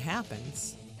thing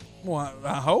happens. Well,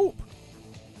 I hope.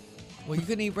 Well, you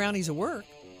couldn't eat brownies at work.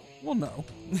 Well, no.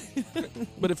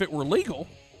 But if it were legal,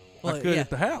 I could at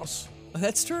the house.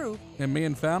 That's true. And me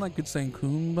and Fallon could sing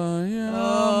Kumbaya,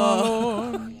 oh. my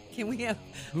Lord. Can we have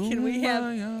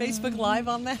Facebook Live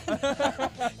on that?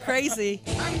 Crazy.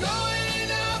 I'm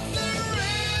going up the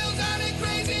rails on a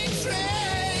crazy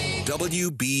train.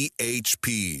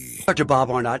 WBHP. Dr.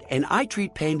 Bob Arnott, and I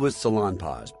treat pain with Salon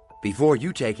Pause. Before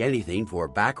you take anything for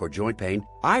back or joint pain,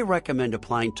 I recommend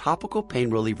applying topical pain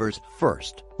relievers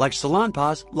first, like Salon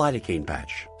Pause Lidocaine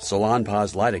Patch. Salon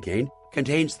Pause Lidocaine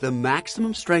contains the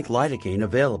maximum strength lidocaine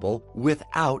available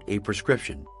without a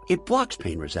prescription. It blocks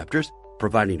pain receptors,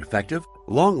 providing effective,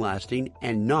 long-lasting,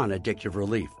 and non-addictive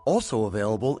relief. Also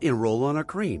available in roll-on or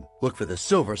cream. Look for the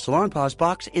silver Salon Pause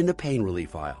box in the pain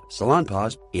relief aisle. Salon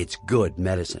Pause, it's good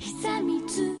medicine.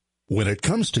 When it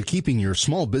comes to keeping your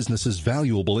small business's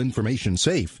valuable information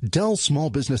safe, Dell Small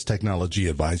Business Technology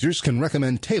Advisors can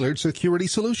recommend tailored security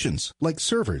solutions like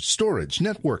servers, storage,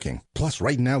 networking. Plus,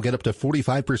 right now, get up to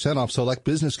 45% off select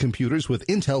business computers with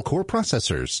Intel Core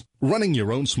processors. Running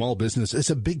your own small business is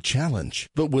a big challenge,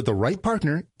 but with the right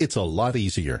partner, it's a lot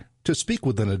easier. To speak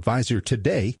with an advisor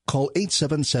today, call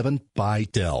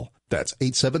 877-BUY-DELL. That's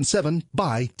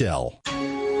 877-BUY-DELL.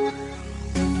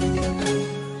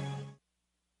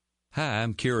 Hi,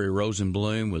 I'm Kerry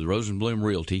Rosenblum with Rosenblum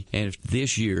Realty, and if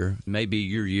this year may be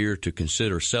your year to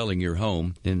consider selling your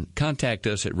home, then contact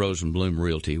us at Rosenblum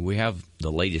Realty. We have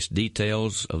the latest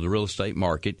details of the real estate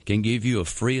market, can give you a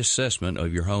free assessment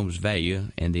of your home's value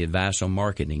and the advice on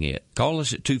marketing it. Call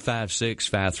us at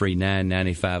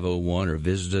 256-539-9501 or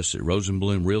visit us at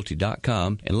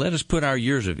rosenblumrealty.com and let us put our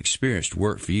years of experience to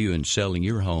work for you in selling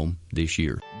your home this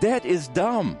year. Debt is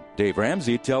dumb. Dave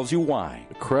Ramsey tells you why.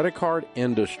 The credit card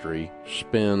industry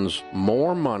spends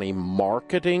more money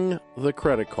marketing the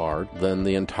credit card than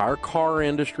the entire car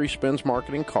industry spends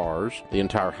marketing cars. The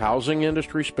entire housing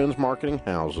industry spends marketing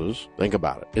houses. Think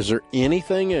about it. Is there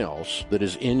anything else that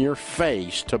is in your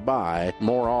face to buy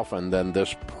more often than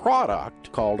this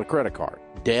product called a credit card?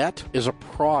 Debt is a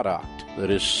product that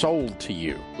is sold to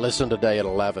you. Listen today at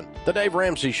 11. The Dave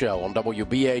Ramsey Show on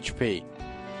WBHP.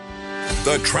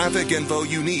 The traffic info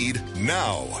you need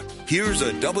now. Here's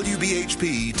a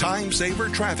WBHP Time Saver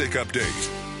traffic update.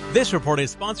 This report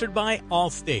is sponsored by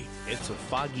Allstate. It's a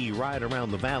foggy ride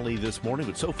around the valley this morning,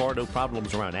 but so far no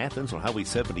problems around Athens on Highway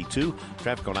 72.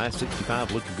 Traffic on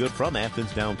I-65 looking good from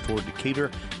Athens down toward Decatur,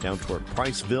 down toward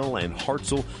Priceville and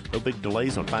Hartselle. No big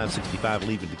delays on 565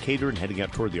 leaving Decatur and heading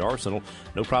out toward the Arsenal.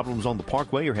 No problems on the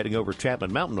Parkway or heading over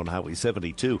Chapman Mountain on Highway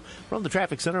 72. From the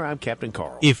Traffic Center, I'm Captain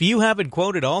Carl. If you haven't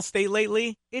quoted Allstate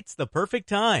lately, it's the perfect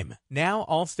time. Now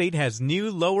Allstate has new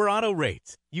lower auto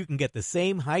rates. You can get the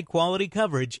same high-quality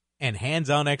coverage and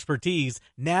hands-on expertise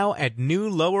now at new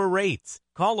lower rates.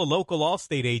 Call a local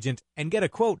Allstate agent and get a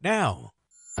quote now.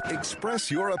 Express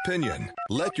your opinion.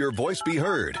 Let your voice be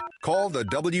heard. Call the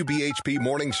WBHP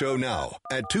Morning Show now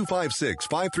at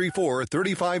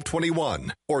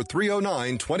 256-534-3521 or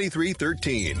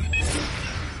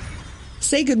 309-2313.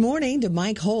 Say good morning to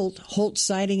Mike Holt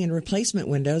Siding and Replacement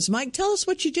Windows. Mike, tell us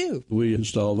what you do. We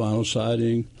install vinyl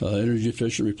siding,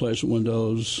 energy-efficient replacement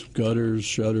windows, gutters,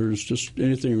 shutters, just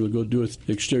anything we'll go do with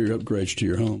exterior upgrades to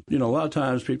your home. You know, a lot of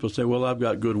times people say, well, I've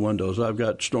got good windows. I've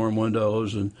got storm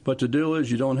windows. But the deal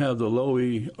is you don't have the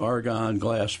low-E argon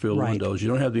glass-filled windows. You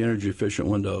don't have the energy-efficient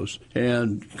windows.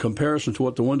 And comparison to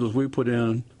what the windows we put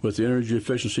in with the energy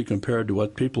efficiency compared to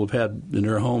what people have had in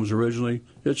their homes originally,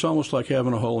 it's almost like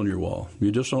having a hole in your wall.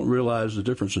 You just don't realize the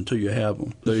difference until you have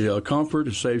them. The comfort,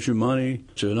 it saves you money.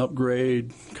 It's an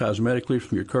upgrade cosmetically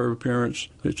from your curb appearance.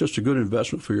 It's just a good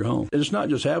investment for your home. And it's not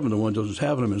just having the windows, it's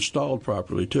having them installed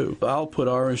properly, too. I'll put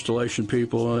our installation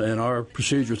people and our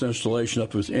procedure with installation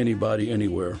up with anybody,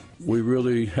 anywhere. We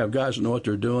really have guys that know what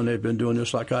they're doing. They've been doing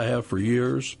this like I have for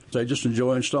years. They just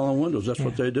enjoy installing windows. That's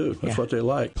what they do. That's what they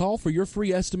like. Call for your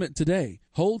free estimate today.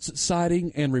 Holtz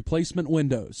Siding and Replacement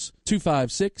Windows,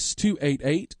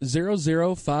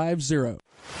 256-288-0050.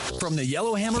 From the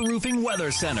Yellowhammer Roofing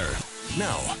Weather Center.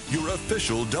 Now, your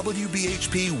official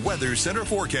WBHP Weather Center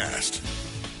forecast.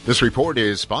 This report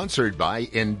is sponsored by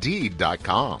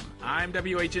Indeed.com. I'm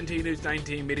WHNT News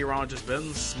 19 meteorologist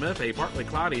Ben Smith. A partly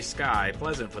cloudy sky,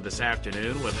 pleasant for this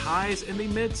afternoon with highs in the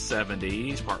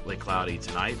mid-70s. Partly cloudy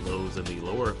tonight, lows in the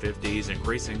lower 50s,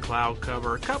 increasing cloud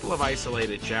cover. A couple of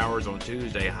isolated showers on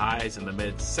Tuesday, highs in the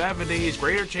mid-70s.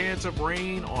 Greater chance of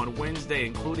rain on Wednesday,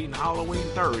 including Halloween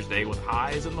Thursday, with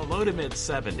highs in the low to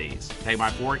mid-70s. Take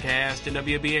my forecast in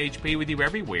WBHP with you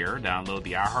everywhere. Download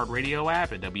the iHeartRadio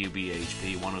app at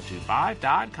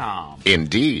WBHP1025.com.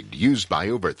 Indeed, used by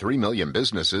over 3 million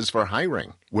businesses for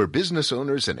hiring, where business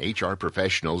owners and HR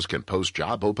professionals can post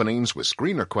job openings with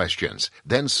screener questions,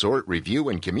 then sort, review,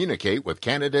 and communicate with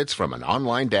candidates from an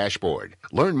online dashboard.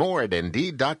 Learn more at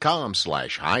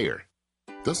Indeed.com/hire.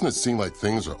 Doesn't it seem like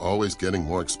things are always getting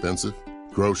more expensive?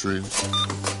 Groceries,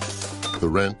 the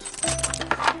rent,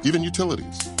 even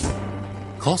utilities.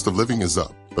 Cost of living is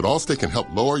up, but Allstate can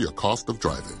help lower your cost of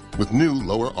driving with new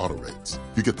lower auto rates.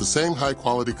 You get the same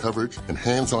high-quality coverage and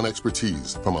hands-on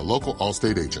expertise from a local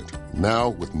Allstate agent, now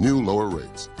with new lower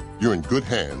rates. You're in good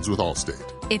hands with Allstate.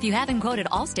 If you haven't quoted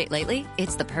Allstate lately,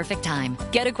 it's the perfect time.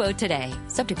 Get a quote today.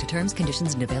 Subject to terms,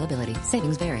 conditions, and availability.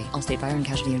 Savings vary. Allstate Fire and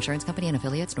Casualty Insurance Company and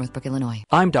affiliates, Northbrook, Illinois.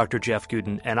 I'm Dr. Jeff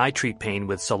Gooden, and I treat pain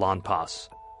with Salonpas.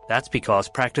 That's because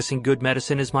practicing good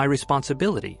medicine is my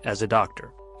responsibility as a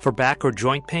doctor. For back or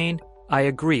joint pain, I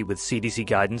agree with CDC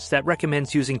guidance that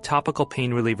recommends using topical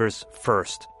pain relievers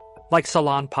first, like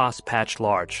Salonpas Patch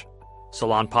Large.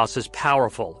 Salonpas is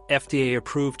powerful, FDA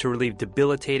approved to relieve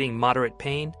debilitating moderate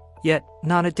pain, yet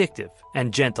non-addictive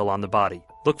and gentle on the body.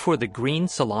 Look for the green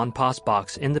Salonpas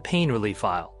box in the pain relief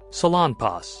aisle.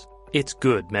 Salonpas, it's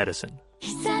good medicine.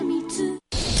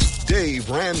 Dave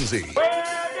Ramsey.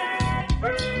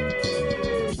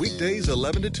 Weekdays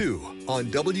 11 to 2 on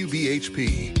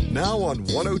WBHP. Now on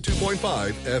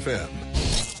 102.5 FM.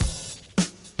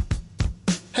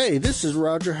 Hey, this is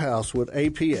Roger House with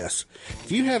APS.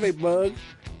 If you have a bug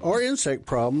or insect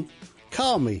problem,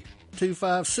 call me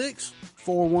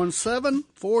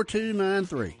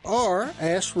 256-417-4293 or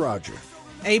ask Roger.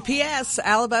 APS,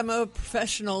 Alabama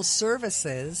Professional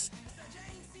Services.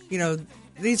 You know,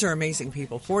 these are amazing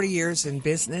people. 40 years in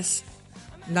business.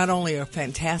 Not only a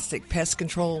fantastic pest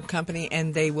control company,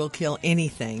 and they will kill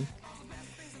anything.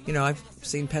 You know, I've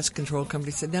seen pest control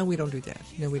companies say, no, we don't do that.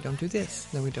 No, we don't do this.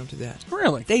 No, we don't do that.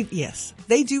 Really? Yes.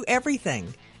 They do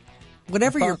everything.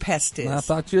 Whatever your pest is. I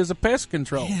thought you was a pest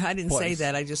control. Yeah, I didn't say place.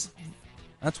 that. I just...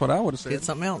 That's what I would have said. Did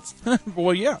something else.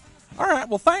 Well, yeah. All right.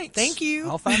 Well, thanks. Thank you.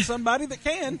 I'll find somebody that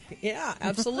can. Yeah,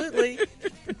 absolutely.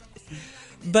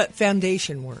 But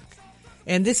foundation work.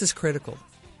 And this is critical.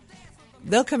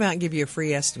 They'll come out and give you a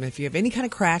free estimate. If you have any kind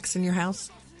of cracks in your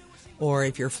house, or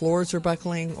if your floors are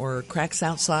buckling, or cracks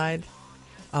outside,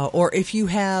 or if you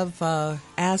have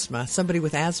asthma, somebody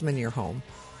with asthma in your home,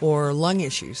 or lung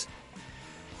issues,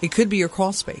 it could be your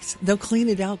crawl space. They'll clean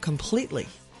it out completely.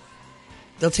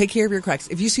 They'll take care of your cracks.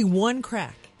 If you see one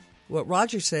crack, what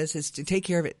Roger says is to take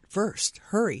care of it first.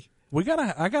 Hurry.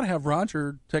 I gotta have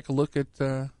Roger take a look at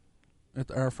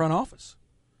our front office.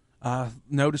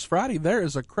 Notice Friday there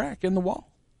is a crack in the wall.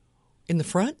 In the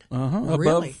front? Uh-huh.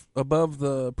 Really? Above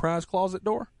the prize closet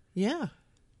door? Yeah.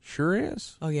 Sure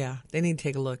is. Oh, yeah. They need to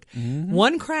take a look. Mm-hmm.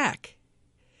 One crack,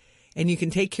 and you can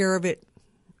take care of it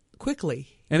quickly.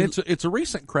 And it's a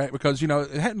recent crack because, it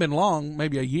hadn't been long,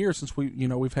 maybe a year since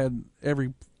we've had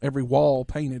every wall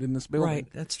painted in this building. Right,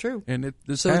 that's true. And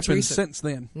this happened since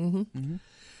then. Mm-hmm. Mm-hmm.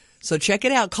 So check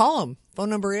it out. Call them. Phone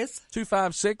number is?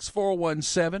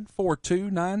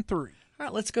 256-417-4293. All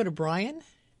right, let's go to Brian.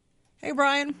 Hey,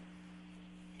 Brian.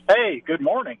 Hey, good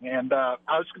morning. And I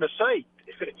was going to say,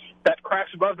 that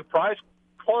cracks above the prize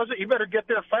closet, you better get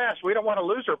there fast. We don't want to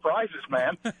lose our prizes,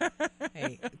 man.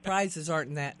 Hey, prizes aren't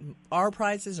in that. Our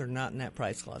prizes are not in that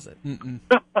prize closet.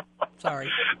 Sorry,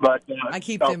 but I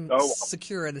keep them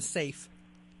secure in a safe.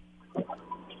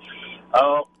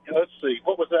 Let's see.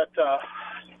 What was that?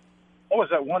 What was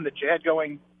that one that you had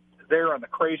going there on the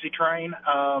crazy train?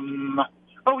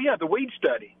 The weed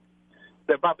study.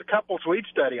 About the couple's weed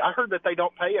study. I heard that they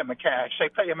don't pay him in cash. They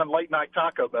pay him in late-night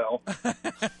Taco Bell.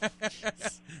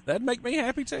 That'd make me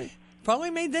happy, too. Probably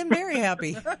made them very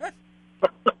happy.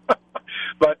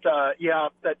 But,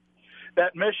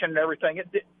 that mission and everything,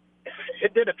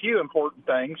 it did a few important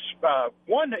things.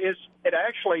 One is it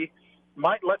actually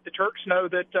might let the Turks know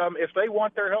that if they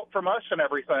want their help from us and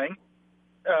everything,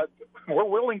 we're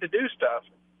willing to do stuff.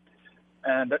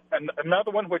 And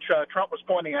another one, which Trump was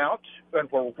pointing out, and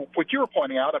what you were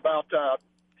pointing out about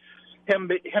him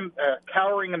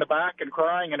cowering in the back and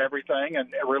crying and everything, and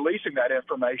releasing that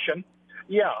information.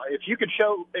 Yeah, if you can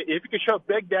show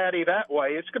Big Daddy that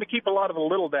way, it's going to keep a lot of the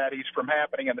little daddies from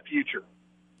happening in the future.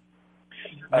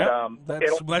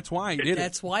 That's why he did it.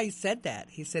 That's why he said that.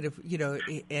 He said,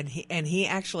 and he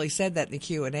actually said that in the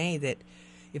Q&A, that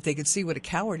if they could see what a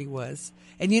coward he was.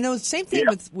 And, same thing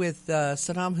with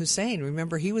Saddam Hussein.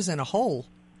 Remember, he was in a hole.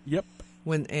 Yep.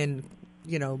 Begging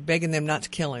them not to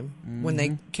kill him when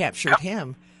they captured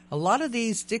him. A lot of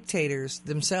these dictators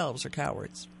themselves are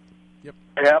cowards. Yep.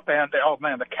 Yep, and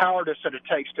the cowardice that it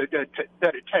takes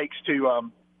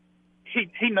to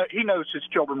he knows his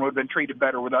children would have been treated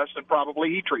better with us than probably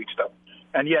he treats them,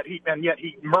 and yet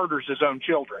he murders his own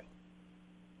children.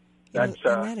 And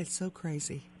that is so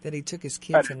crazy that he took his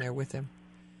kids in there with him.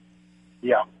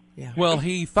 Yeah. Yeah. Well,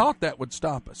 he thought that would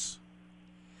stop us.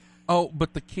 Oh,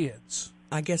 but the kids.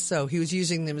 I guess so. He was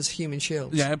using them as human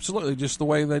shields. Yeah, absolutely, just the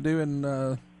way they do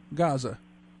in Gaza.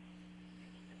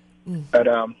 But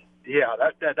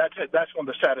that's one of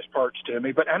the saddest parts to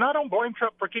me. And I don't blame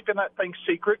Trump for keeping that thing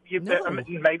secret.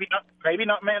 Maybe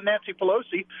not Nancy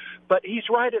Pelosi, but he's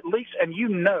right at least. And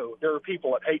there are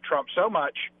people that hate Trump so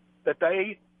much that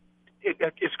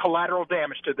it's collateral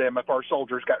damage to them if our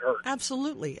soldiers got hurt.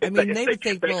 Absolutely. I mean, they would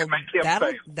think, well,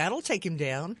 that'll take him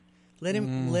down. Let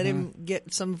him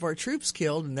get some of our troops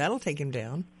killed, and that'll take him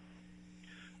down.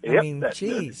 I mean,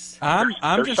 jeez.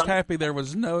 I'm just happy there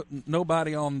was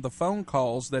nobody on the phone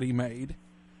calls that he made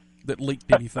that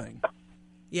leaked anything.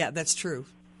 Yeah, that's true.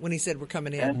 When he said we're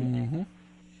coming in.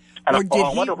 Mm-hmm. Or did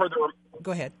he? Wonder where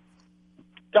Go ahead.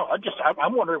 No,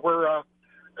 I'm wondering where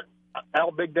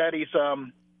Al Big Daddy's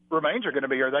remains are going to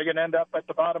be. Are they going to end up at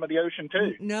the bottom of the ocean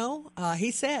too? No,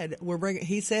 he said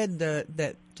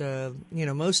that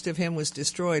most of him was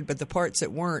destroyed, but the parts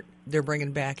that weren't, they're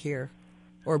bringing back here,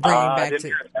 or bringing back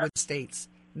to the States.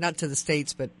 Not to the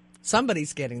States, but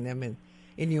somebody's getting them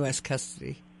in U.S.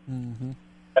 custody. Mm-hmm.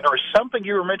 And there was something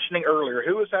you were mentioning earlier.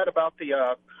 Who was that about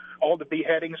the all the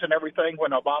beheadings and everything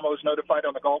when Obama was notified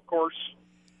on the golf course?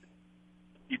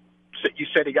 You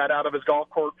said he got out of his golf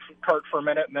cart for a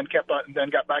minute and then got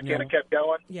back in and kept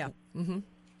going. Yeah. Mm-hmm.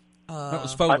 That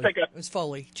was Foley. I think it was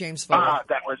Foley, James Foley.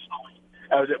 That was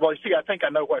it. Well, you see, I think I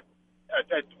know what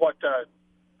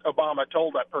Obama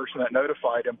told that person that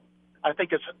notified him. I think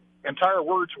his entire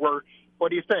words were, "What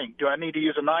do you think? Do I need to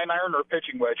use a 9-iron or a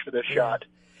pitching wedge for this shot?"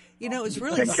 It was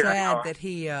really sad that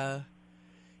he,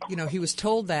 he was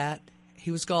told that. He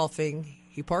was golfing.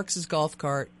 He parks his golf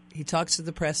cart. He talks to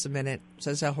the press a minute,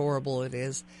 says how horrible it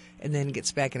is, and then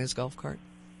gets back in his golf cart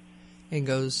and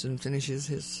goes and finishes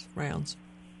his rounds.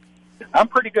 I'm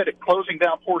pretty good at closing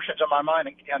down portions of my mind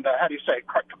and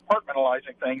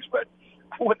compartmentalizing things, but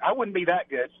I wouldn't be that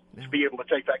good to be able to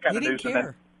take that kind of news and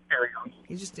then carry on.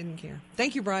 He just didn't care.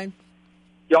 Thank you, Brian.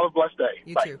 Y'all have a blessed day.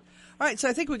 You Bye. too. All right, so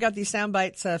I think we got these sound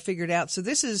bites figured out. So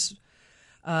this is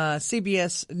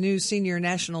CBS News senior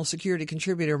national security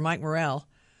contributor Mike Morrell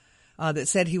that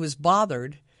said he was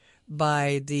bothered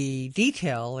by the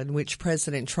detail in which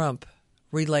President Trump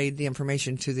relayed the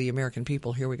information to the American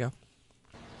people. Here we go.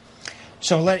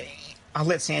 So I'll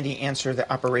let Sandy answer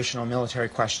the operational military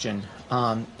question.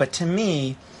 But to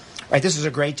me, this is a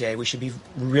great day. We should be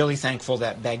really thankful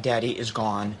that Baghdadi is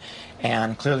gone.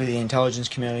 And clearly the intelligence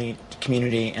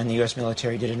community and the U.S.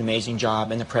 military did an amazing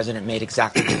job, and the president made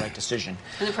exactly the right decision.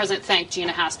 And the president thanked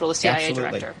Gina Haspel, the CIA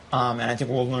director. And I think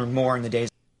we'll learn more in the days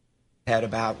ahead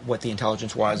about what the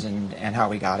intelligence was and how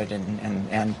we got it,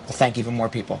 and we'll thank even more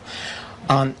people.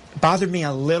 Bothered me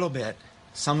a little bit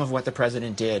some of what the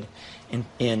president did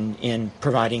in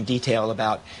providing detail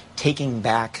about taking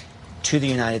back to the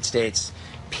United States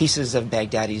pieces of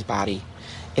Baghdadi's body.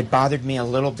 It bothered me a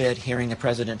little bit hearing the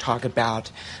president talk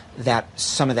about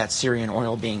some of that Syrian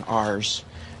oil being ours,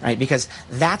 right? Because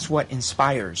that's what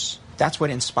inspires. That's what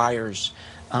inspires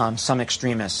some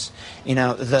extremists. You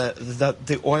know,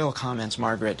 the oil comments,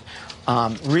 Margaret,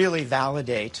 really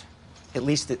validate. At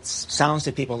least it sounds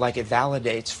to people like it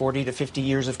validates 40 to 50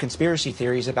 years of conspiracy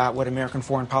theories about what American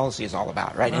foreign policy is all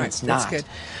about, right? And it's not. That's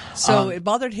good. So it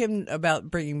bothered him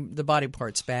about bringing the body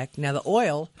parts back. Now, the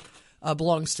oil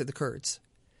belongs to the Kurds.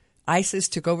 ISIS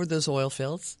took over those oil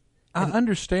fields. I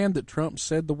understand that Trump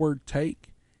said the word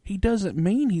take. He doesn't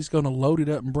mean he's going to load it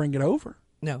up and bring it over.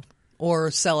 No.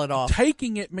 Or sell it off.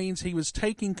 Taking it means he was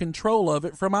taking control of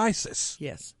it from ISIS.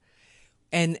 Yes.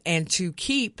 And to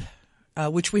keep...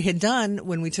 which we had done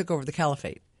when we took over the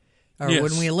caliphate, or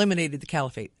when we eliminated the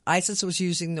caliphate. ISIS was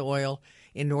using the oil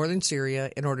in northern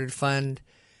Syria in order to fund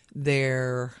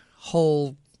their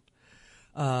whole,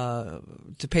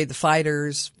 to pay the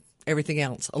fighters, everything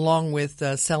else, along with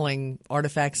selling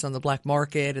artifacts on the black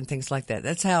market and things like that.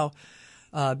 That's how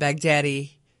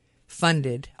Baghdadi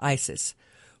funded ISIS.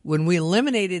 When we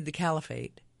eliminated the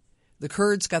caliphate, the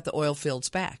Kurds got the oil fields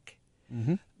back.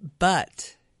 Mm-hmm.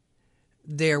 But...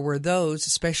 there were those,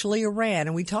 especially Iran,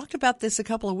 and we talked about this a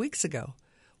couple of weeks ago,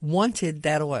 wanted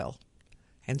that oil.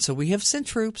 And so we have sent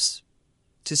troops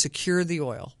to secure the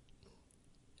oil.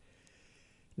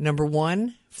 Number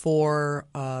one, for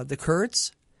the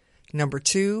Kurds. Number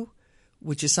two,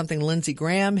 which is something Lindsey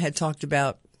Graham had talked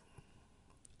about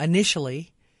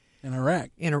initially in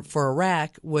Iraq, for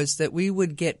Iraq, was that we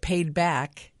would get paid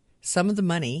back some of the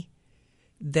money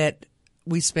that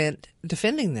we spent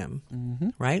defending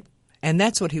them, right? And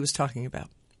that's what he was talking about.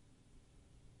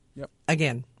 Yep.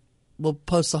 Again, we'll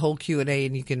post the whole Q&A,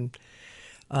 and you can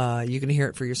hear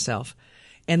it for yourself.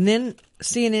 And then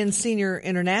CNN senior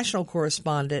international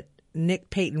correspondent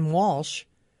Nick Payton Walsh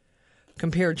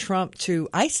compared Trump to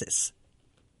ISIS.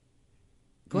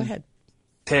 Go ahead.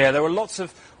 Here, there were lots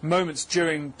of moments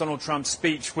during Donald Trump's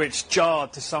speech which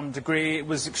jarred to some degree. It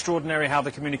was extraordinary how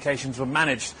the communications were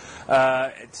managed.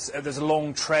 There's a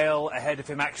long trail ahead of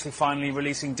him actually finally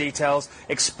releasing details,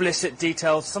 explicit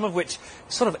details, some of which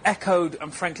sort of echoed,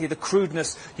 and frankly, the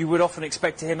crudeness you would often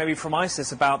expect to hear maybe from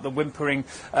ISIS about the whimpering,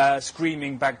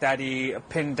 screaming Baghdadi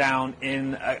pinned down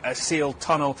in a sealed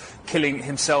tunnel, killing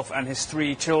himself and his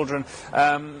 3 children.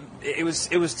 It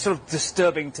was sort of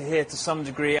disturbing to hear to some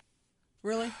degree.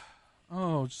 Really?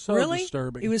 Oh, so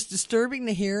disturbing. It was disturbing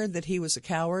to hear that he was a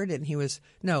coward, and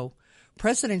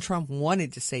President Trump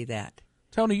wanted to say that.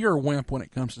 Tony, you're a wimp when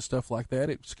it comes to stuff like that.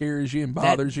 It scares you and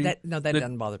bothers you. That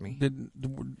doesn't bother me.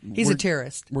 He's a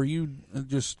terrorist. Were you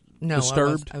just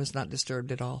disturbed? I was not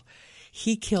disturbed at all.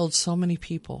 He killed so many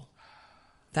people,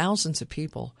 thousands of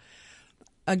people.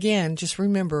 Again, just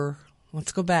remember,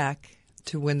 let's go back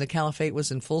to when the caliphate was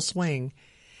in full swing,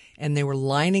 and they were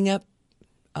lining up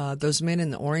those men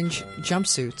in the orange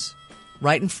jumpsuits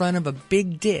right in front of a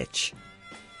big ditch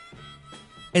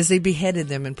as they beheaded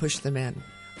them and pushed them in.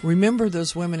 Remember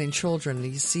those women and children,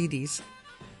 these Yazidis,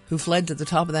 who fled to the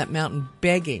top of that mountain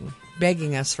begging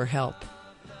us for help.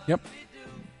 Yep.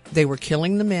 They were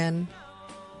killing the men,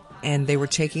 and they were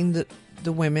taking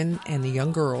the women and the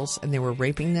young girls, and they were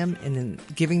raping them and then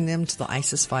giving them to the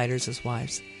ISIS fighters as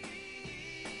wives.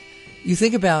 You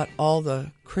think about all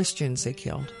the Christians they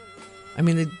killed. I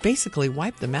mean, they basically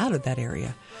wiped them out of that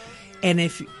area. And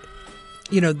if,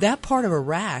 that part of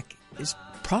Iraq is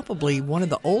probably was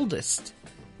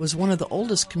one of the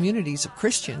oldest communities of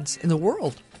Christians in the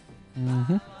world.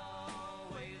 Mm-hmm.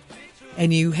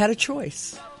 And you had a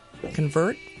choice,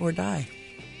 convert or die.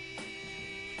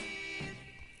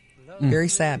 Very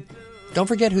sad. Don't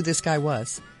forget who this guy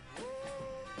was.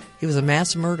 He was a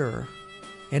mass murderer,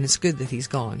 and it's good that he's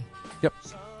gone. Yep.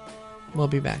 We'll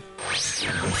be back.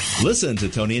 Listen to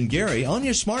Tony and Gary on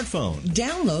your smartphone.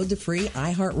 Download the free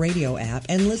iHeartRadio app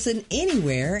and listen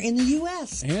anywhere in the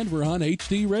U.S. And we're on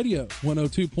HD Radio,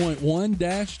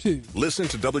 102.1-2. Listen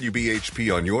to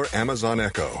WBHP on your Amazon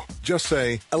Echo. Just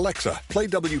say, Alexa, play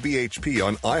WBHP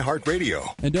on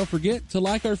iHeartRadio. And don't forget to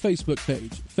like our Facebook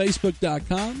page,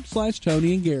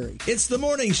 facebook.com/Tony and Gary. It's the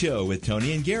morning show with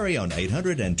Tony and Gary on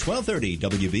 800 and 1230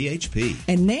 WBHP.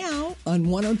 And now on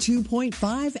 102.5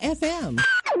 FM.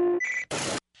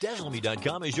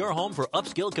 DazzleMe.com is your home for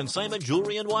upscale consignment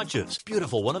jewelry and watches.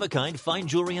 Beautiful, one-of-a-kind, fine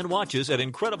jewelry and watches at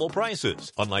incredible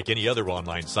prices. Unlike any other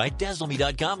online site,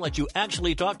 DazzleMe.com lets you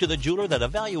actually talk to the jeweler that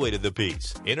evaluated the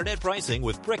piece. Internet pricing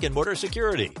with brick-and-mortar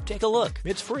security. Take a look.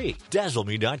 It's free.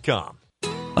 DazzleMe.com.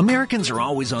 Americans are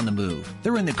always on the move.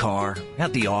 They're in the car,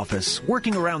 at the office,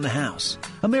 working around the house.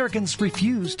 Americans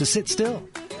refuse to sit still.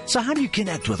 So how do you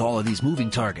connect with all of these moving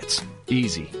targets?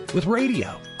 Easy. With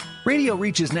radio. Radio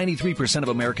reaches 93% of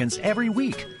Americans every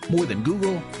week, more than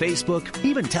Google, Facebook,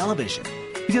 even television.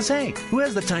 Because, hey, who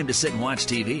has the time to sit and watch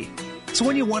TV? So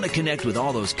when you want to connect with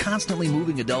all those constantly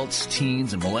moving adults,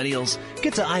 teens, and millennials,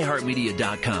 get to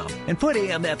iHeartMedia.com and put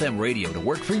AM/FM radio to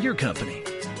work for your company.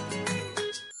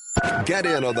 Get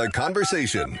in on the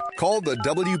conversation. Call the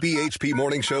WBHP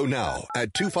Morning Show now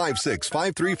at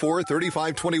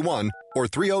 256-534-3521 or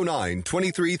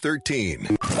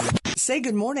 309-2313. Say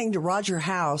good morning to Roger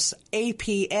House,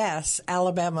 APS,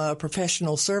 Alabama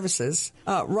Professional Services.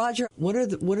 Roger, what are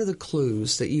the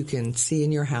clues that you can see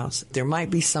in your house? There might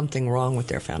be something wrong with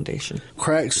their foundation.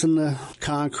 Cracks in the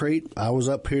concrete. I was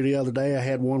up here the other day. I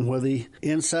had one where the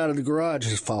inside of the garage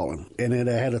has fallen, and it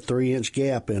had a 3-inch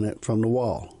gap in it from the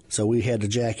wall. So we had to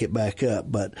jack it back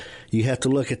up. But you have to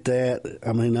look at that.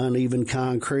 I mean, uneven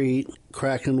concrete,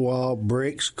 cracking wall,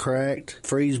 bricks cracked,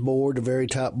 freeze board, the very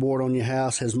top board on your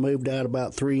house has moved out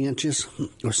about 3 inches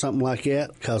or something like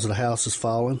that because the house is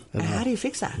falling. How do you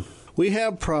fix that? We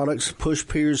have products, push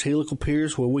piers, helical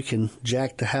piers, where we can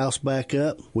jack the house back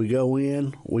up. We go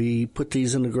in, we put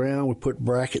these in the ground, we put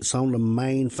brackets on the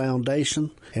main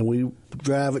foundation, and we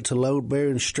drive it to load bear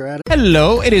and strata.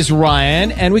 Hello, it is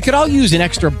Ryan, and we could all use an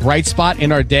extra bright spot in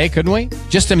our day, couldn't we?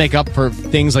 Just to make up for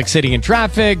things like sitting in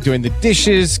traffic, doing the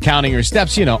dishes, counting your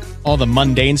steps, all the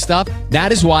mundane stuff.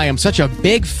 That is why I'm such a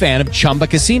big fan of Chumba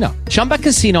Casino. Chumba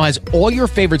Casino has all your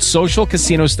favorite social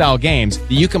casino-style games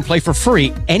that you can play for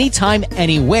free anytime,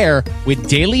 anywhere with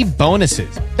daily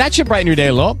bonuses. That should brighten your day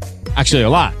a little. Actually, a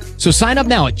lot. So sign up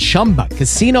now at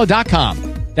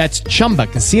ChumbaCasino.com. That's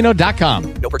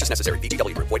ChumbaCasino.com. No purchase necessary.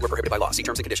 VGW Group. Void where prohibited by law. See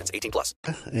terms and conditions. 18+.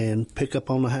 And pick up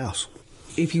on the house.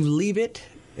 If you leave it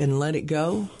and let it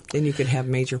go, then you could have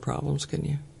major problems, couldn't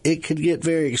you? It could get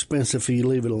very expensive if you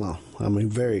leave it alone. I mean,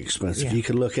 very expensive. Yeah. You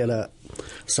could look at a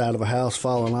side of a house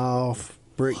falling off,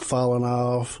 brick falling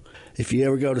off. If you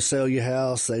ever go to sell your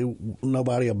house,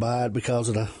 nobody will buy it because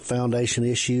of the foundation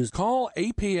issues. Call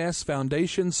APS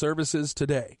Foundation Services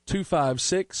today,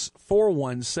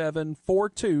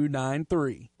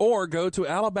 256-417-4293. Or go to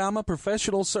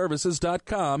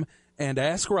alabamaprofessionalservices.com and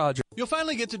ask Roger. You'll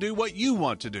finally get to do what you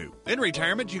want to do. In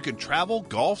retirement, you can travel,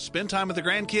 golf, spend time with the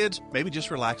grandkids, maybe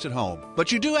just relax at home.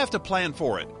 But you do have to plan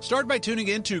for it. Start by tuning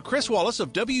in to Chris Wallace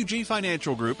of WG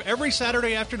Financial Group every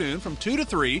Saturday afternoon from 2 to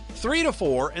 3, 3 to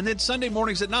 4, and then Sunday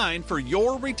mornings at 9 for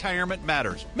Your Retirement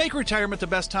Matters. Make retirement the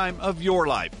best time of your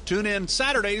life. Tune in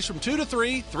Saturdays from 2 to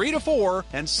 3, 3 to 4,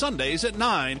 and Sundays at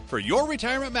 9 for Your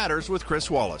Retirement Matters with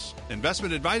Chris Wallace.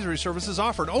 Investment advisory services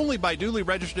offered only by duly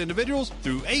registered individuals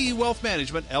through AE Wealth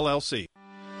Management, LLC.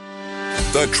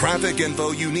 The traffic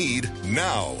info you need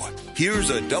now. Here's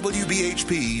a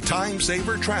WBHP Time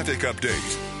Saver traffic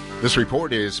update. This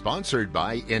report is sponsored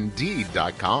by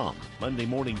Indeed.com. Monday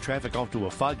morning traffic off to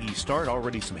a foggy start.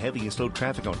 Already some heavy and slow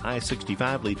traffic on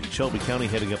I-65 leaving Shelby County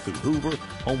heading up through Hoover,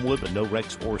 Homewood, but no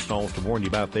wrecks or stalls to warn you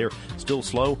about there. Still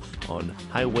slow on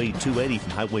Highway 280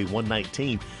 from Highway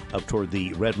 119 up toward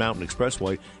the Red Mountain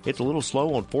Expressway. It's a little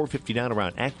slow on 459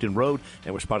 around Acton Road,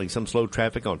 and we're spotting some slow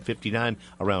traffic on 59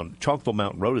 around Chalkville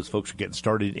Mountain Road as folks are getting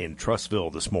started in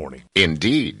Trussville this morning.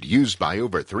 Indeed, used by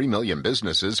over 3 million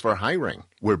businesses for hiring,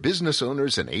 where business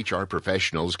owners and HR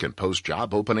professionals can post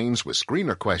job openings with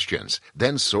screener questions,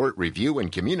 then sort, review,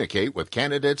 and communicate with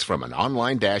candidates from an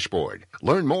online dashboard.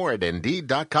 Learn more at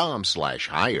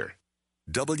Indeed.com/hire.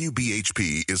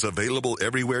 WBHP is available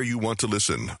everywhere you want to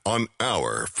listen on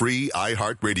our free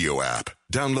iHeartRadio app.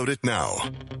 Download it now.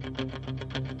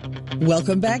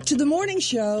 Welcome back to the morning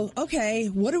show. Okay,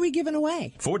 what are we giving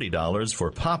away? $40 for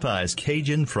Popeye's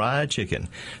Cajun Fried Chicken.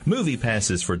 Movie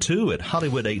passes for 2 at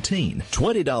Hollywood 18.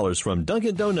 $20 from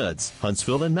Dunkin' Donuts,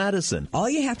 Huntsville and Madison. All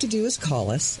you have to do is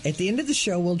call us. At the end of the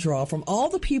show, we'll draw from all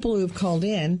the people who have called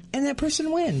in, and that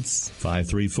person wins.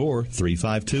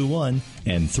 534-3521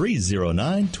 and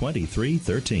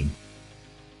 309-2313.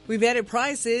 We've added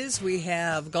prizes. We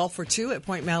have golf for 2 at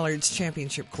Point Mallard's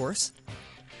championship course.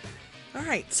 All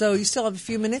right, so you still have a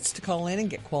few minutes to call in and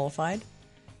get qualified.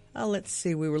 Let's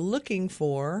see. We were looking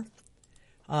for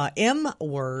M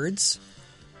words.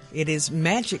 It is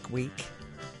Magic Week.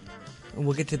 And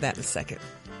we'll get to that in a second.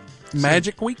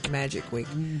 Magic Week? Magic Week.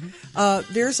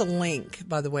 Mm-hmm. There's a link,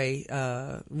 by the way.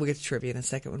 We'll get to trivia in a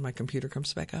second when my computer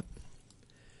comes back up.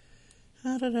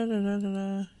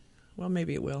 Well,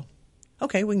 maybe it will.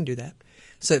 Okay, we can do that.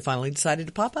 So it finally decided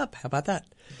to pop up. How about that?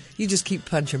 You just keep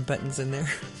punching buttons in there.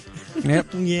 Yep.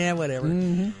 Yeah, whatever.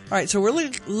 Mm-hmm. All right, so we're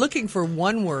looking for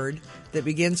one word that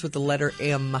begins with the letter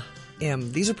M.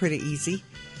 M. These are pretty easy.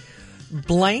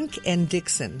 Blank and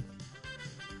Dixon.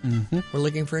 Mm-hmm. We're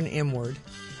looking for an M word.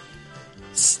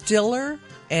 Stiller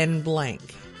and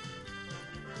blank.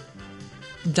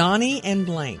 Donnie and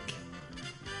blank.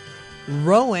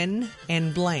 Rowan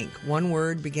and blank. One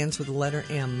word begins with the letter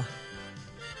M.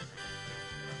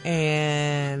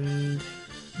 And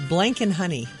blank and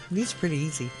honey. These are pretty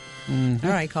easy. Mm-hmm.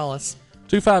 All right, call us.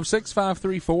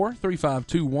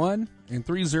 256-534-3521 and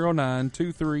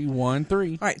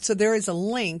 309-2313. All right, so there is a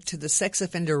link to the sex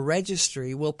offender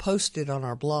registry. We'll post it on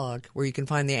our blog where you can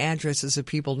find the addresses of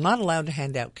people not allowed to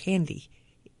hand out candy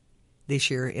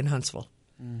this year in Huntsville.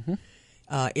 Mm-hmm.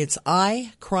 It's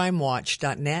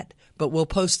icrimewatch.net, but we'll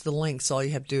post the link, so all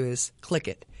you have to do is click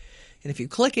it. And if you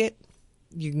click it,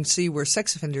 you can see where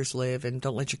sex offenders live, and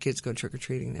don't let your kids go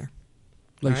trick-or-treating there.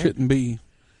 They shouldn't be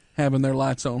having their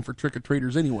lights on for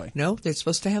trick-or-treaters anyway. No, they're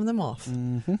supposed to have them off.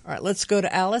 Mm-hmm. All right, let's go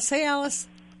to Alice. Hey, Alice.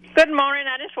 Good morning.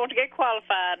 I just want to get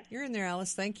qualified. You're in there,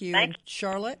 Alice. Thank you. Thanks. And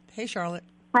Charlotte. Hey, Charlotte.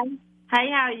 Hey, how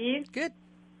are you? Good.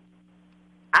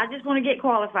 I just want to get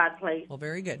qualified, please. Well,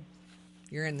 very good.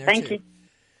 You're in there, Thank too. you.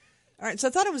 All right, so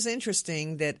I thought it was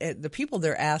interesting that the people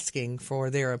they're asking for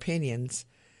their opinions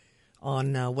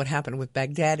on what happened with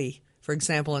Baghdadi. For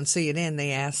example, on CNN,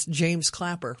 they asked James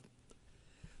Clapper.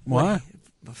 Why?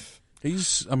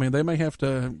 They may have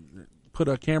to put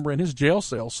a camera in his jail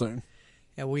cell soon.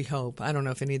 Yeah, we hope. I don't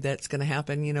know if any of that's going to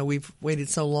happen. You know, we've waited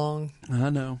so long. I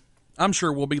know. I'm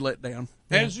sure we'll be let down,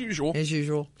 as usual. As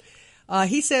usual.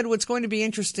 He said what's going to be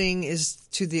interesting is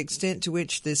to the extent to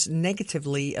which this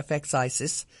negatively affects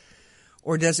ISIS,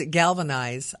 or does it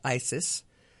galvanize ISIS?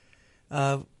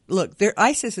 Look,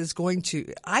 ISIS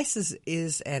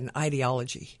is an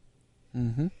ideology.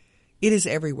 Mm-hmm. It is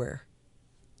everywhere.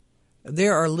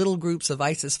 There are little groups of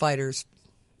ISIS fighters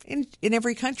in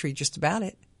every country, just about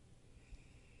it.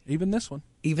 Even this one.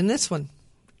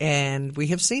 And we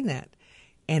have seen that.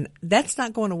 And that's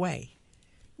not going away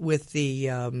with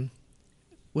the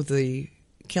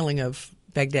killing of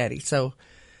Baghdadi. So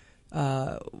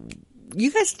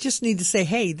you guys just need to say,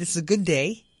 hey, this is a good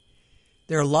day.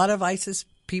 There are a lot of ISIS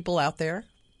people out there,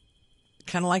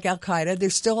 kind of like Al-Qaeda.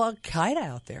 There's still Al-Qaeda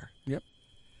out there. Yep.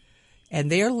 And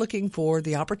they are looking for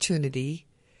the opportunity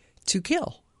to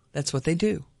kill. That's what they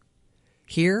do,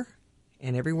 here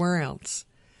and everywhere else.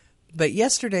 But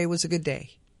yesterday was a good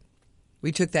day.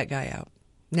 We took that guy out.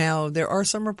 Now, there are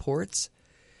some reports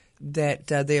that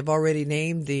they have already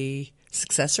named the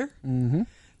successor, mm-hmm.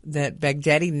 that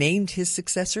Baghdadi named his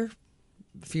successor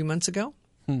a few months ago,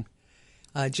 just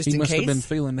in case. He must have been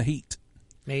feeling the heat.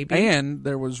 Maybe. And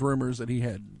there was rumors that he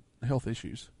had health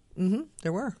issues. Mm-hmm,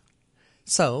 there were.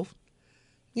 So,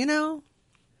 it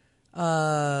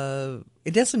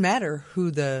doesn't matter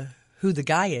who the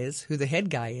guy is, who the head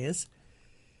guy is.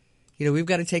 We've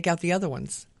got to take out the other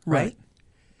ones, right?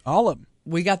 All of them.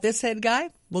 We got this head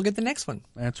guy, we'll get the next one.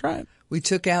 That's right. We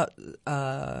took out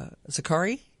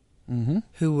Zakari, mm-hmm.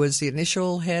 who was the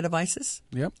initial head of ISIS.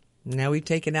 Yep. Now we've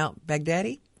taken out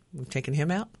Baghdadi. We've taken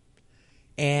him out.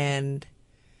 And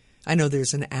I know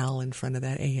there's an Al in front of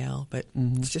that, AL, but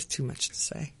mm-hmm. it's just too much to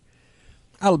say.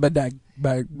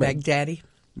 Baghdadi.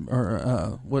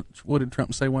 Or what did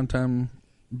Trump say one time?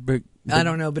 I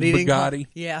don't know, but he Bugatti.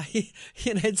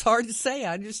 Didn't it's hard to say.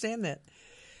 I understand that.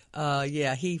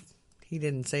 He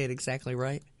didn't say it exactly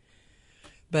right.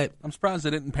 But I'm surprised they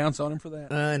didn't pounce on him for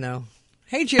that. I know.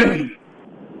 Hey, Jerry.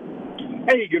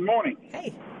 Hey, good morning.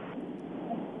 Hey.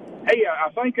 Hey, I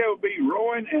think that would be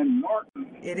Rowan and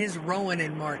Martin. It is Rowan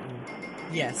and Martin.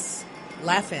 Yes.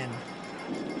 Laugh in.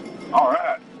 All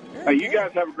right. Hey, you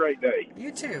guys have a great day.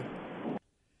 You too.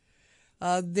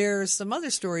 There's some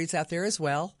other stories out there as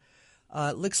well.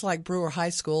 It looks like Brewer High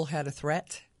School had a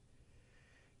threat.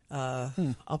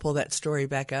 I'll pull that story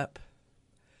back up.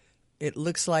 It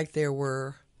looks like there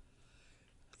are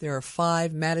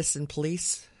 5 Madison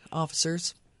police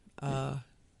officers. I'm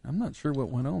not sure what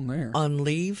went on there. On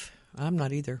leave. I'm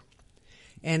not either.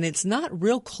 And it's not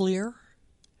real clear,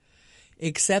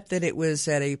 except that it was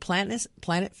at a Planet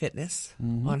Fitness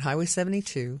mm-hmm. on Highway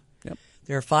 72. Yep.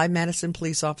 There are 5 Madison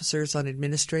police officers on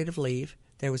administrative leave.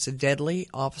 There was a deadly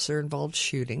officer-involved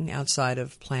shooting outside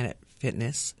of Planet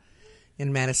Fitness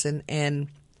in Madison, and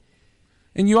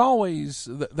they always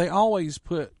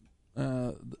put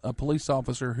a police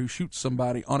officer who shoots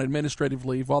somebody on administrative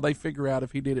leave while they figure out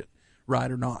if he did it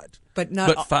right or not. But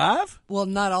 5? Well,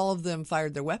 not all of them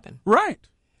fired their weapon. Right.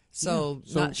 So,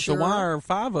 yeah. Not sure. So why are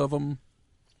 5 of them?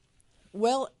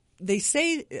 Well, they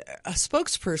say a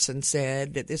spokesperson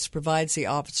said that this provides the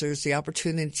officers the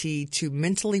opportunity to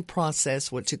mentally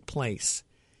process what took place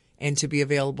and to be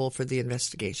available for the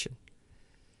investigation.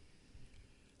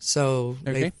 So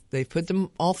okay. they put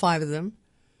them, all 5 of them.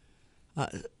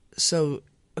 So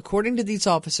according to these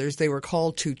officers, they were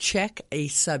called to check a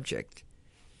subject.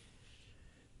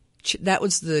 That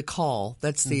was the call.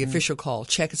 That's the mm-hmm. official call.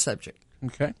 Check a subject.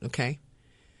 Okay. Okay.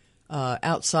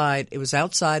 Outside, it was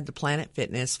outside the Planet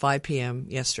Fitness, 5 p.m.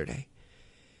 yesterday.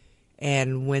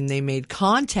 And when they made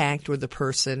contact with the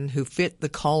person who fit the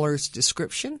caller's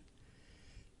description,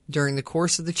 during the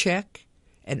course of the check,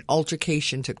 an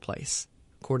altercation took place,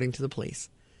 according to the police.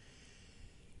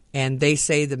 And they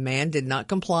say the man did not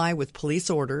comply with police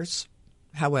orders.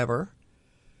 However,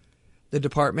 the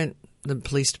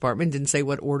police department didn't say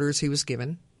what orders he was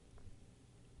given.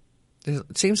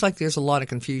 It seems like there's a lot of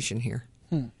confusion here.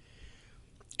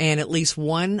 And at least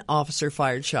one officer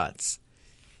fired shots.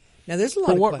 Now, there's a lot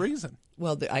For of what reason?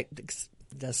 Well, it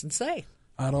doesn't say.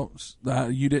 I don't.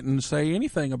 You didn't say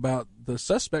anything about the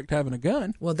suspect having a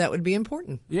gun. Well, that would be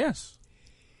important. Yes.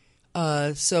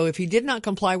 So if he did not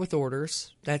comply with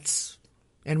orders,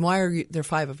 and why are there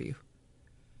 5 of you?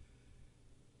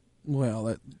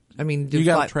 Well, you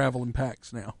got to travel in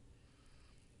packs now.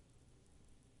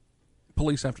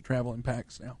 Police have to travel in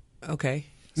packs now. Okay.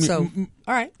 So,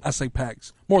 all right. I say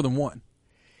packs. More than one.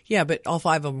 Yeah, but all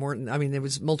 5 of them weren't. There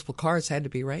was multiple cars, had to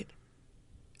be, right?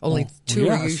 Only 2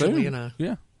 are usually in a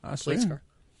police car.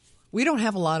 We don't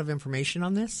have a lot of information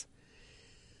on this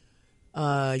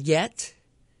yet,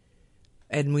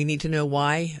 and we need to know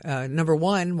why. Number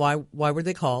one, why were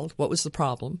they called? What was the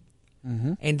problem?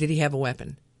 Mm-hmm. And did he have a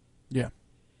weapon? Yeah.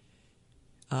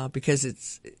 Because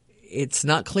it's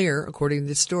not clear, according to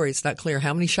this story, it's not clear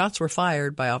how many shots were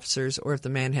fired by officers or if the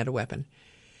man had a weapon.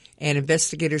 And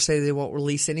investigators say they won't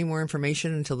release any more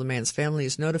information until the man's family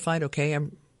is notified. Okay,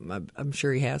 I'm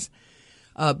sure he has.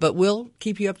 But we'll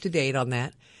keep you up to date on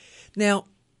that. Now,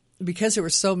 because there were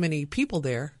so many people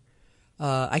there,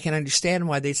 I can understand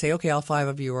why they say, okay, all 5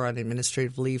 of you are on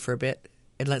administrative leave for a bit,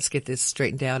 and let's get this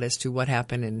straightened out as to what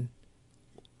happened and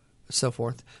so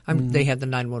forth. They had the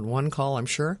 911 call, I'm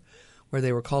sure, where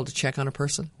they were called to check on a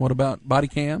person. What about body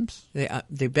cams?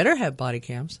 They better have body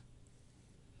cams.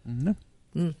 No.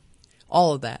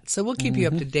 All of that. So we'll keep you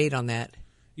up to date on that.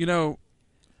 And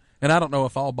I don't know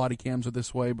if all body cams are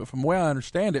this way, but from the way I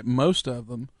understand it, most of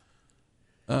them,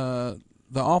 the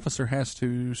officer has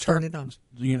to turn it on.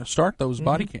 Start those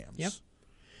body cams. Yep.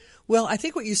 Well, I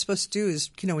think what you're supposed to do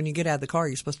is, when you get out of the car,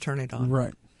 you're supposed to turn it on.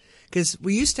 Right. Because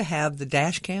we used to have the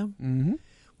dash cam,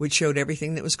 which showed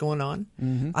everything that was going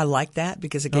on. I like that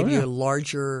because it gave you a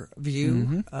larger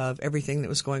view of everything that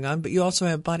was going on. But you also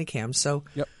have body cams. So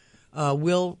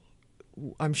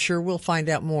I'm sure we'll find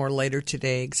out more later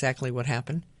today exactly what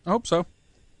happened. I hope so.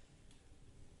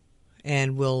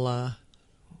 And we'll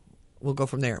go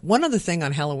from there. One other thing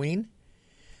on Halloween.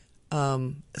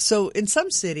 So in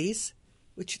some cities,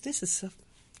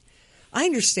 I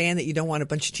understand that you don't want a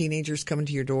bunch of teenagers coming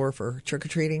to your door for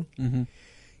trick-or-treating,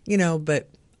 but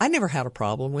I never had a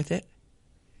problem with it.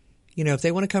 If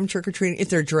they want to come trick-or-treating, if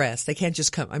they're dressed, they can't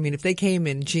just come. If they came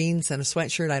in jeans and a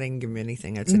sweatshirt, I didn't give them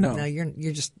anything. I'd say, no,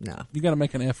 you're just, no. You got to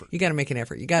make an effort. You got to make an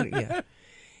effort. You got to, yeah.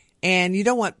 And you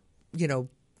don't want, you don't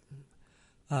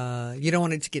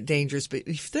want it to get dangerous, but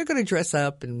if they're going to dress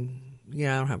up and, I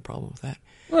don't have a problem with that.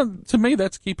 Well, to me,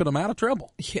 that's keeping them out of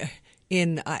trouble. Yeah.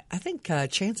 I think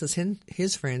Chance's,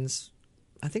 his friends,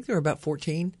 I think they were about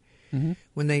 14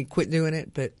 when they quit doing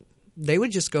it, but they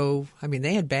would just go,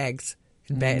 they had bags.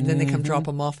 And then they come drop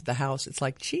them off at the house. It's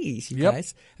like, geez, you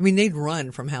guys. They'd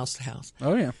run from house to house.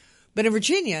 Oh, yeah. But in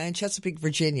Virginia, in Chesapeake,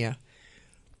 Virginia,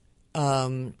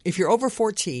 if you're over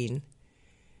 14,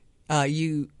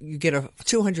 you get a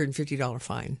 $250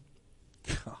 fine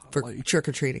for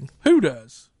trick-or-treating. Who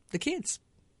does? The kids.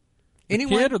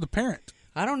 Anyone? The kid or the parent?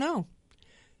 I don't know.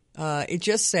 It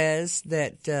just says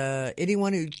that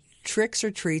anyone who tricks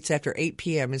or treats after 8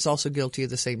 p.m. is also guilty of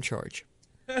the same charge.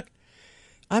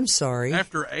 I'm sorry.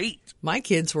 After 8? My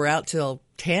kids were out till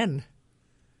 10.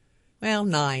 Well,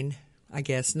 9, I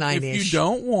guess. 9-ish. If you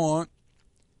don't want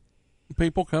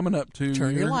people coming up to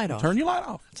turn your light off. Turn your light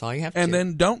off. That's all you have to do. And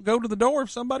then don't go to the door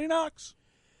if somebody knocks.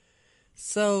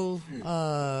 So,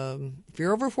 if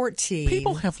you're over 14...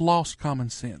 People have lost common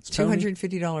sense.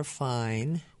 $250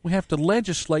 fine. We have to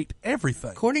legislate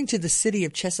everything. According to the City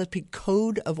of Chesapeake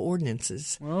Code of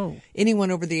Ordinances,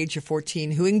 anyone over the age of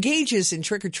 14 who engages in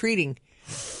trick-or-treating,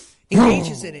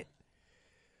 engages in it,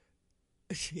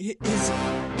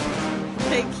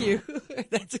 thank you,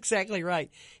 that's exactly right,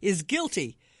 is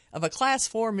guilty of a Class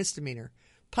 4 misdemeanor,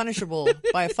 punishable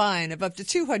by a fine of up to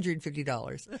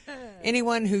 $250.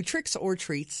 Anyone who tricks or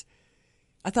treats,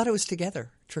 I thought it was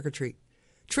together, trick or treat,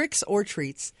 tricks or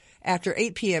treats after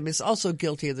 8 p.m. is also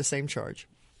guilty of the same charge.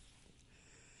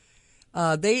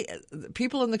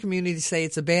 People in the community say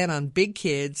it's a ban on big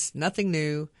kids, nothing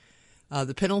new.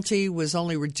 The penalty was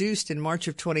only reduced in March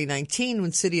of 2019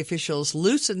 when city officials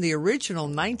loosened the original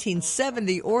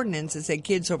 1970 ordinance that said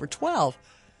kids over 12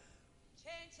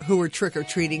 who were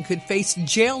trick-or-treating could face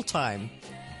jail time.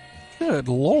 Good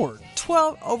Lord.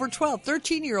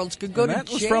 13-year-olds could go to jail.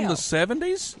 That was from the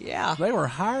 70s? Yeah. They were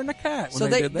hiring a cat when so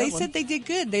they did that they one. said they did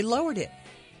good. They lowered it.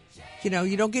 You know,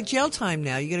 you don't get jail time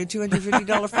now. You get a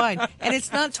 $250 fine. And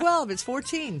it's not 12, it's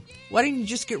 14. Why didn't you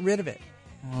just get rid of it?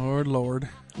 Lord.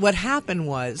 What happened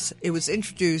was it was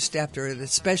introduced after an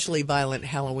especially violent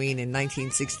Halloween in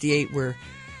 1968 where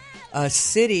a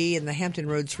city in the Hampton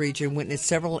Roads region witnessed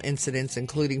several incidents,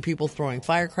 including people throwing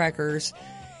firecrackers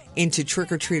into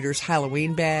trick-or-treaters'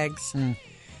 Halloween bags.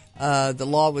 The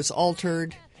law was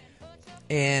altered,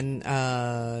 and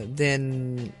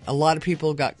then a lot of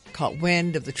people got caught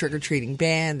wind of the trick-or-treating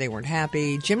ban. They weren't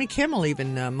happy. Jimmy Kimmel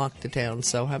even mocked the town,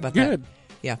 so how about that? Good.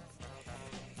 Yeah.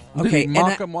 Did he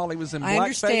mock him while he was in blackface? I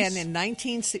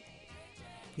understand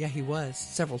Yeah, he was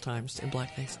several times in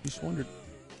blackface. Just wondered.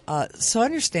 So I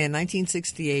understand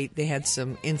 1968 they had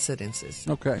some incidences.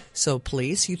 Okay. So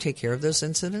police, you take care of those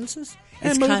incidences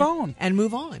And move on. And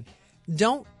move on.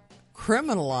 Don't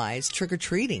criminalize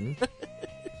trick-or-treating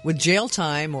with jail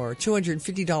time or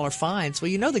 $250 fines. Well,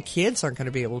 you know the kids aren't going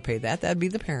to be able to pay that. That'd be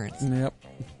the parents. Yep.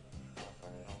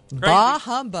 Bah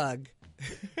humbug.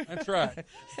 That's right.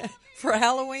 For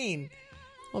Halloween.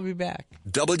 We'll be back.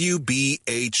 WBHP.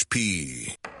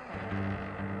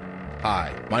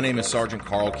 Hi, my name is Sergeant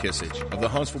Carl Kissich of the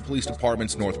Huntsville Police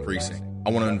Department's North Precinct.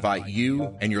 I want to invite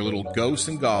you and your little ghosts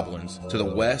and goblins to the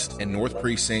West and North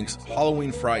Precinct's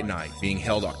Halloween Fright Night being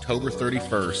held October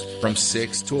 31st from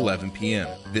 6 to 11 p.m.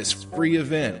 This free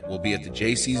event will be at the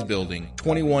JC's Building,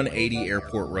 2180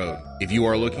 Airport Road. If you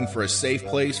are looking for a safe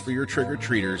place for your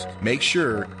trick-or-treaters, make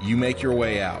sure you make your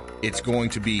way out. It's going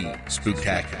to be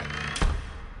spooktacular.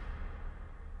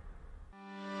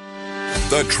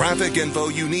 The traffic info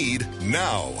you need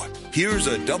now. Here's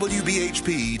a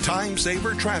WBHP Time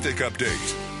Saver traffic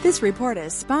update. This report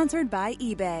is sponsored by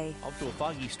eBay. Off to a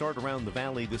foggy start around the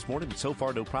valley this morning, but so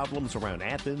far no problems around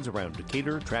Athens, around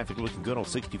Decatur. Traffic looking good on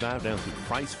 65 down through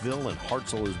Priceville and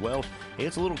Hartselle as well.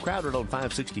 It's a little crowded on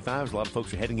 565. A lot of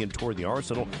folks are heading in toward the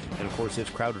Arsenal. And, of course,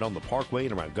 it's crowded on the Parkway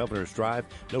and around Governor's Drive.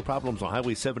 No problems on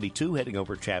Highway 72 heading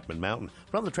over Chapman Mountain.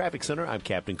 From the Traffic Center, I'm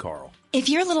Captain Carl. If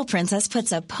your little princess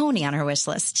puts a pony on her wish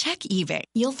list, check eBay.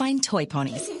 You'll find toy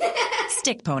ponies,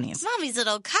 stick ponies, Mommy's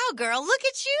little cowgirl, look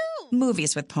at you!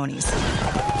 movies with ponies.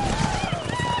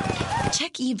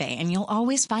 Check eBay and you'll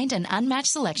always find an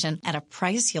unmatched selection at a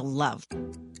price you'll love.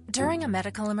 During a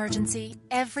medical emergency,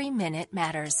 every minute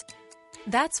matters.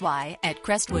 That's why at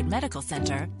Crestwood Medical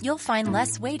Center, you'll find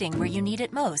less waiting where you need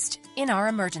it most, in our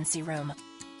emergency room.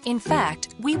 In fact,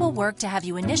 we will work to have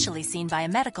you initially seen by a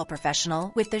medical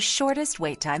professional with the shortest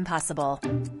wait time possible.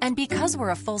 And because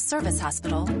we're a full-service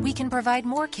hospital, we can provide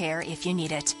more care if you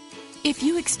need it. If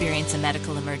you experience a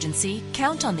medical emergency,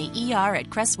 count on the ER at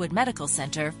Crestwood Medical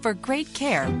Center for great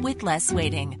care with less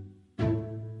waiting.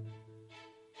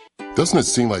 Doesn't it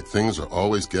seem like things are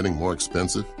always getting more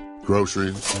expensive?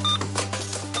 Groceries,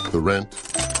 the rent,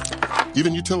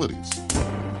 even utilities.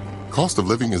 Cost of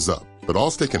living is up, but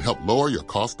Allstate can help lower your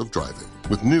cost of driving.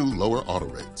 With new lower auto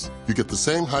rates, you get the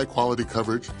same high-quality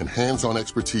coverage and hands-on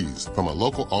expertise from a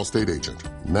local Allstate agent.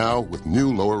 Now with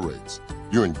new lower rates,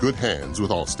 you're in good hands with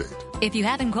Allstate. If you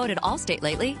haven't quoted Allstate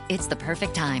lately, it's the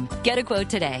perfect time. Get a quote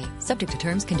today. Subject to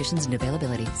terms, conditions, and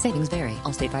availability. Savings vary.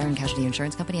 Allstate Fire and Casualty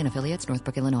Insurance Company and affiliates,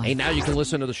 Northbrook, Illinois. Hey, now you can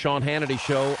listen to the Sean Hannity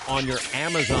Show on your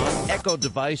Amazon Echo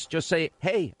device. Just say,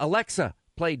 hey, Alexa,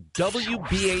 play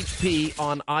WBHP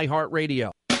on iHeartRadio.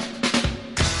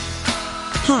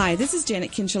 Hi, this is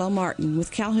Janet Kinchelo-Martin with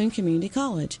Calhoun Community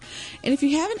College. And if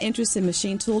you have an interest in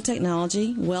machine tool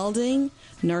technology, welding,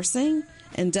 nursing,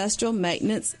 industrial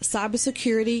maintenance,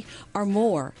 cybersecurity, or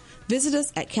more, visit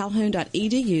us at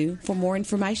calhoun.edu for more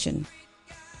information.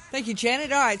 Thank you,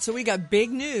 Janet. All right, so we got big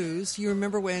news. You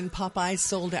remember when Popeyes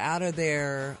sold out of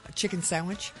their chicken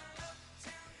sandwich?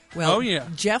 Well, oh, yeah.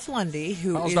 Jeff Lundy,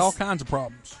 who caused is all kinds of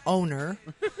problems, owner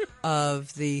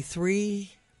of the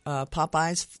 3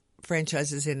 Popeyes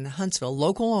franchises in Huntsville,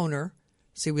 local owner.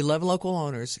 See, we love local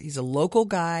owners. He's a local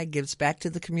guy, gives back to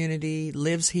the community,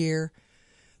 lives here.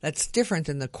 That's different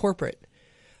than the corporate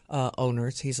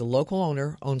owners. He's a local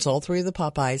owner, owns all 3 of the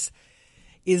Popeyes,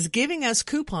 is giving us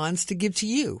coupons to give to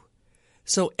you.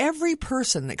 So every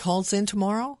person that calls in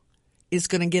tomorrow is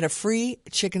going to get a free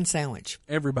chicken sandwich.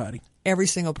 Everybody. Every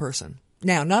single person.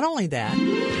 Now, not only that,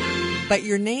 but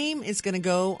your name is going to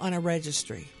go on a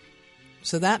registry.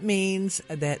 So that means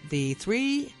that the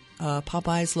 3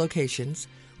 Popeyes locations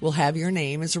will have your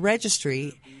name as a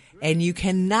registry, and you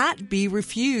cannot be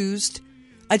refused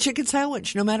a chicken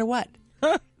sandwich no matter what.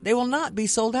 They will not be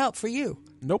sold out for you.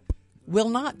 Nope. Will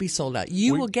not be sold out.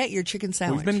 You will get your chicken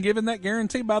sandwich. We've been given that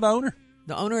guarantee by the owner.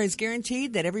 The owner is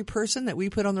guaranteed that every person that we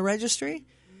put on the registry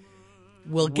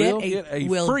will get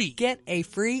a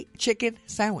free chicken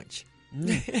sandwich.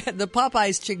 The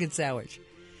Popeyes chicken sandwich.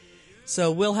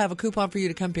 So we'll have a coupon for you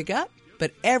to come pick up,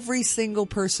 but every single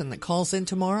person that calls in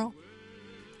tomorrow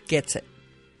gets it.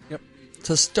 Yep.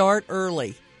 So start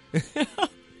early.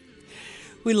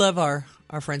 We love our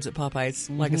friends at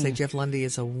Popeyes. Like I say, Jeff Lundy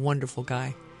is a wonderful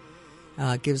guy.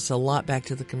 Gives a lot back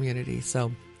to the community.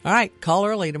 So, all right, call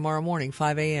early tomorrow morning,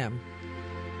 5 a.m.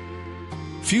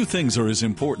 Few things are as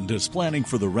important as planning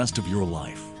for the rest of your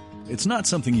life. It's not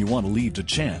something you want to leave to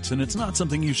chance, and it's not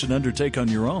something you should undertake on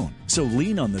your own. So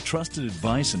lean on the trusted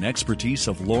advice and expertise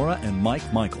of Laura and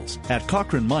Mike Michaels at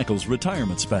Cochran Michaels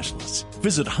Retirement Specialists.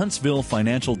 Visit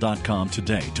HuntsvilleFinancial.com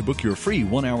today to book your free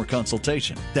 1-hour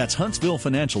consultation. That's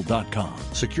HuntsvilleFinancial.com.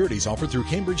 Securities offered through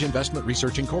Cambridge Investment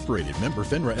Research Incorporated. Member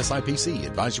FINRA SIPC.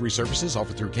 Advisory services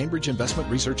offered through Cambridge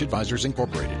Investment Research Advisors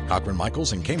Incorporated. Cochran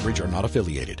Michaels and Cambridge are not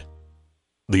affiliated.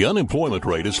 The unemployment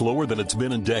rate is lower than it's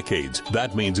been in decades.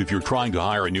 That means if you're trying to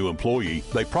hire a new employee,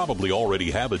 they probably already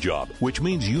have a job, which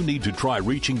means you need to try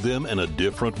reaching them in a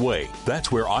different way. That's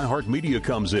where iHeartMedia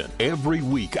comes in. Every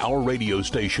week, our radio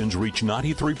stations reach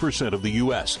 93% of the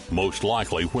U.S., most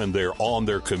likely when they're on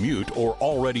their commute or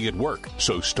already at work.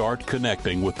 So start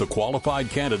connecting with the qualified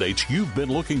candidates you've been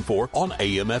looking for on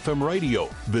AM/FM radio.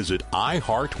 Visit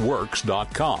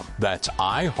iHeartWorks.com. That's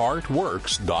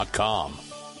iHeartWorks.com.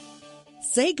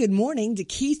 Say good morning to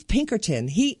Keith Pinkerton.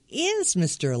 He is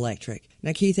Mr. Electric.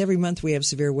 Now, Keith, every month we have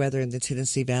severe weather in the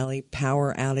Tennessee Valley.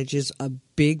 Power outages, a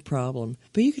big problem.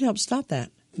 But you can help stop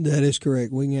that. That is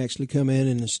correct. We can actually come in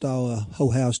and install a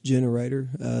whole house generator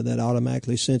that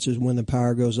automatically senses when the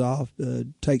power goes off,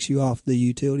 takes you off the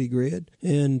utility grid,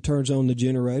 and turns on the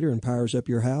generator and powers up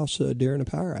your house during a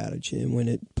power outage. And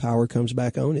when power comes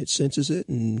back on, it senses it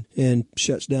and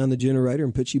shuts down the generator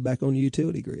and puts you back on the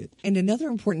utility grid. And another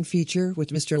important feature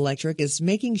with Mr. Electric is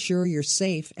making sure you're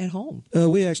safe at home.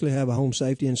 We actually have a home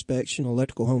safety inspection,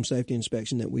 electrical home safety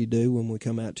inspection that we do when we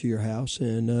come out to your house,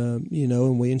 and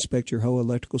and we inspect your whole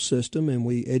electrical system, and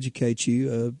we educate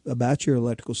you about your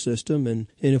electrical system, and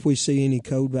if we see any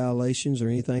code violations or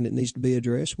anything that needs to be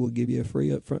addressed, we'll give you a free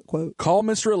upfront quote. Call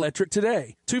Mr. Electric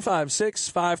today,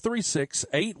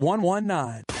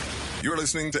 256-536-8119. You're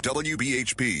listening to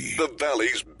WBHP, the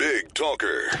Valley's Big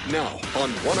Talker. Now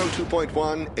on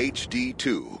 102.1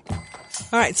 HD2.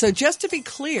 All right, so just to be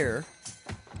clear,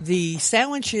 the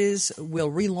sandwiches will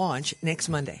relaunch next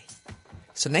Monday.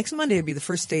 So next Monday will be the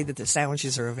first day that the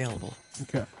sandwiches are available.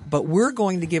 Okay. But we're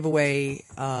going to give away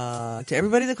to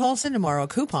everybody that calls in tomorrow a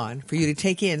coupon for you to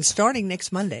take in starting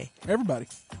next Monday.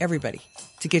 Everybody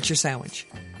to get your sandwich.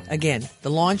 Again, the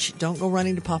launch, don't go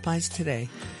running to Popeyes today.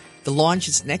 The launch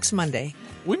is next Monday.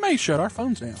 We may shut our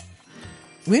phones down.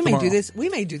 We may do this. We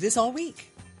may do this all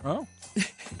week. Oh.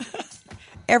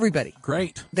 Everybody.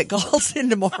 Great. That calls in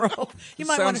tomorrow. You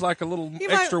might sounds like a little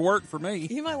extra work for me.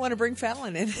 You might want to bring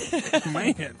Fallon in.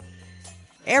 Man.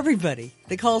 Everybody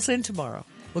that calls in tomorrow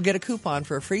will get a coupon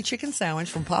for a free chicken sandwich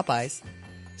from Popeyes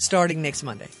starting next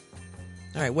Monday.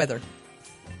 All right, weather.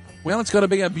 Well, it's going to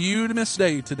be a beautiful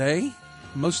day today.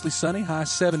 Mostly sunny, high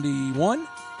 71.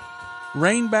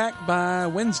 Rain back by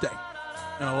Wednesday.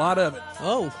 And a lot of it.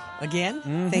 Oh, again?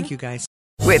 Mm-hmm. Thank you, guys.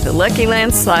 With the Lucky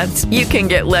Land Slots, you can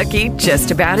get lucky just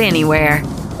about anywhere.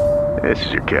 This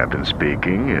is your captain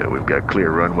speaking. We've got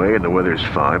clear runway and the weather's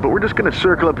fine, but we're just going to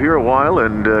circle up here a while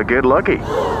and get lucky.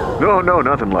 No,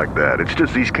 nothing like that. It's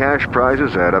just these cash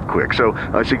prizes add up quick. So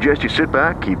I suggest you sit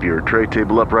back, keep your tray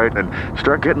table upright, and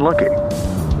start getting lucky.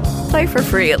 Play for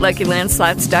free at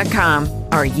LuckyLandSlots.com.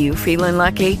 Are you feeling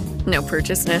lucky? No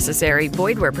purchase necessary.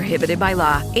 Void where prohibited by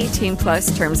law.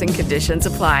 18+ terms and conditions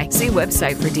apply. See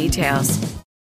website for details.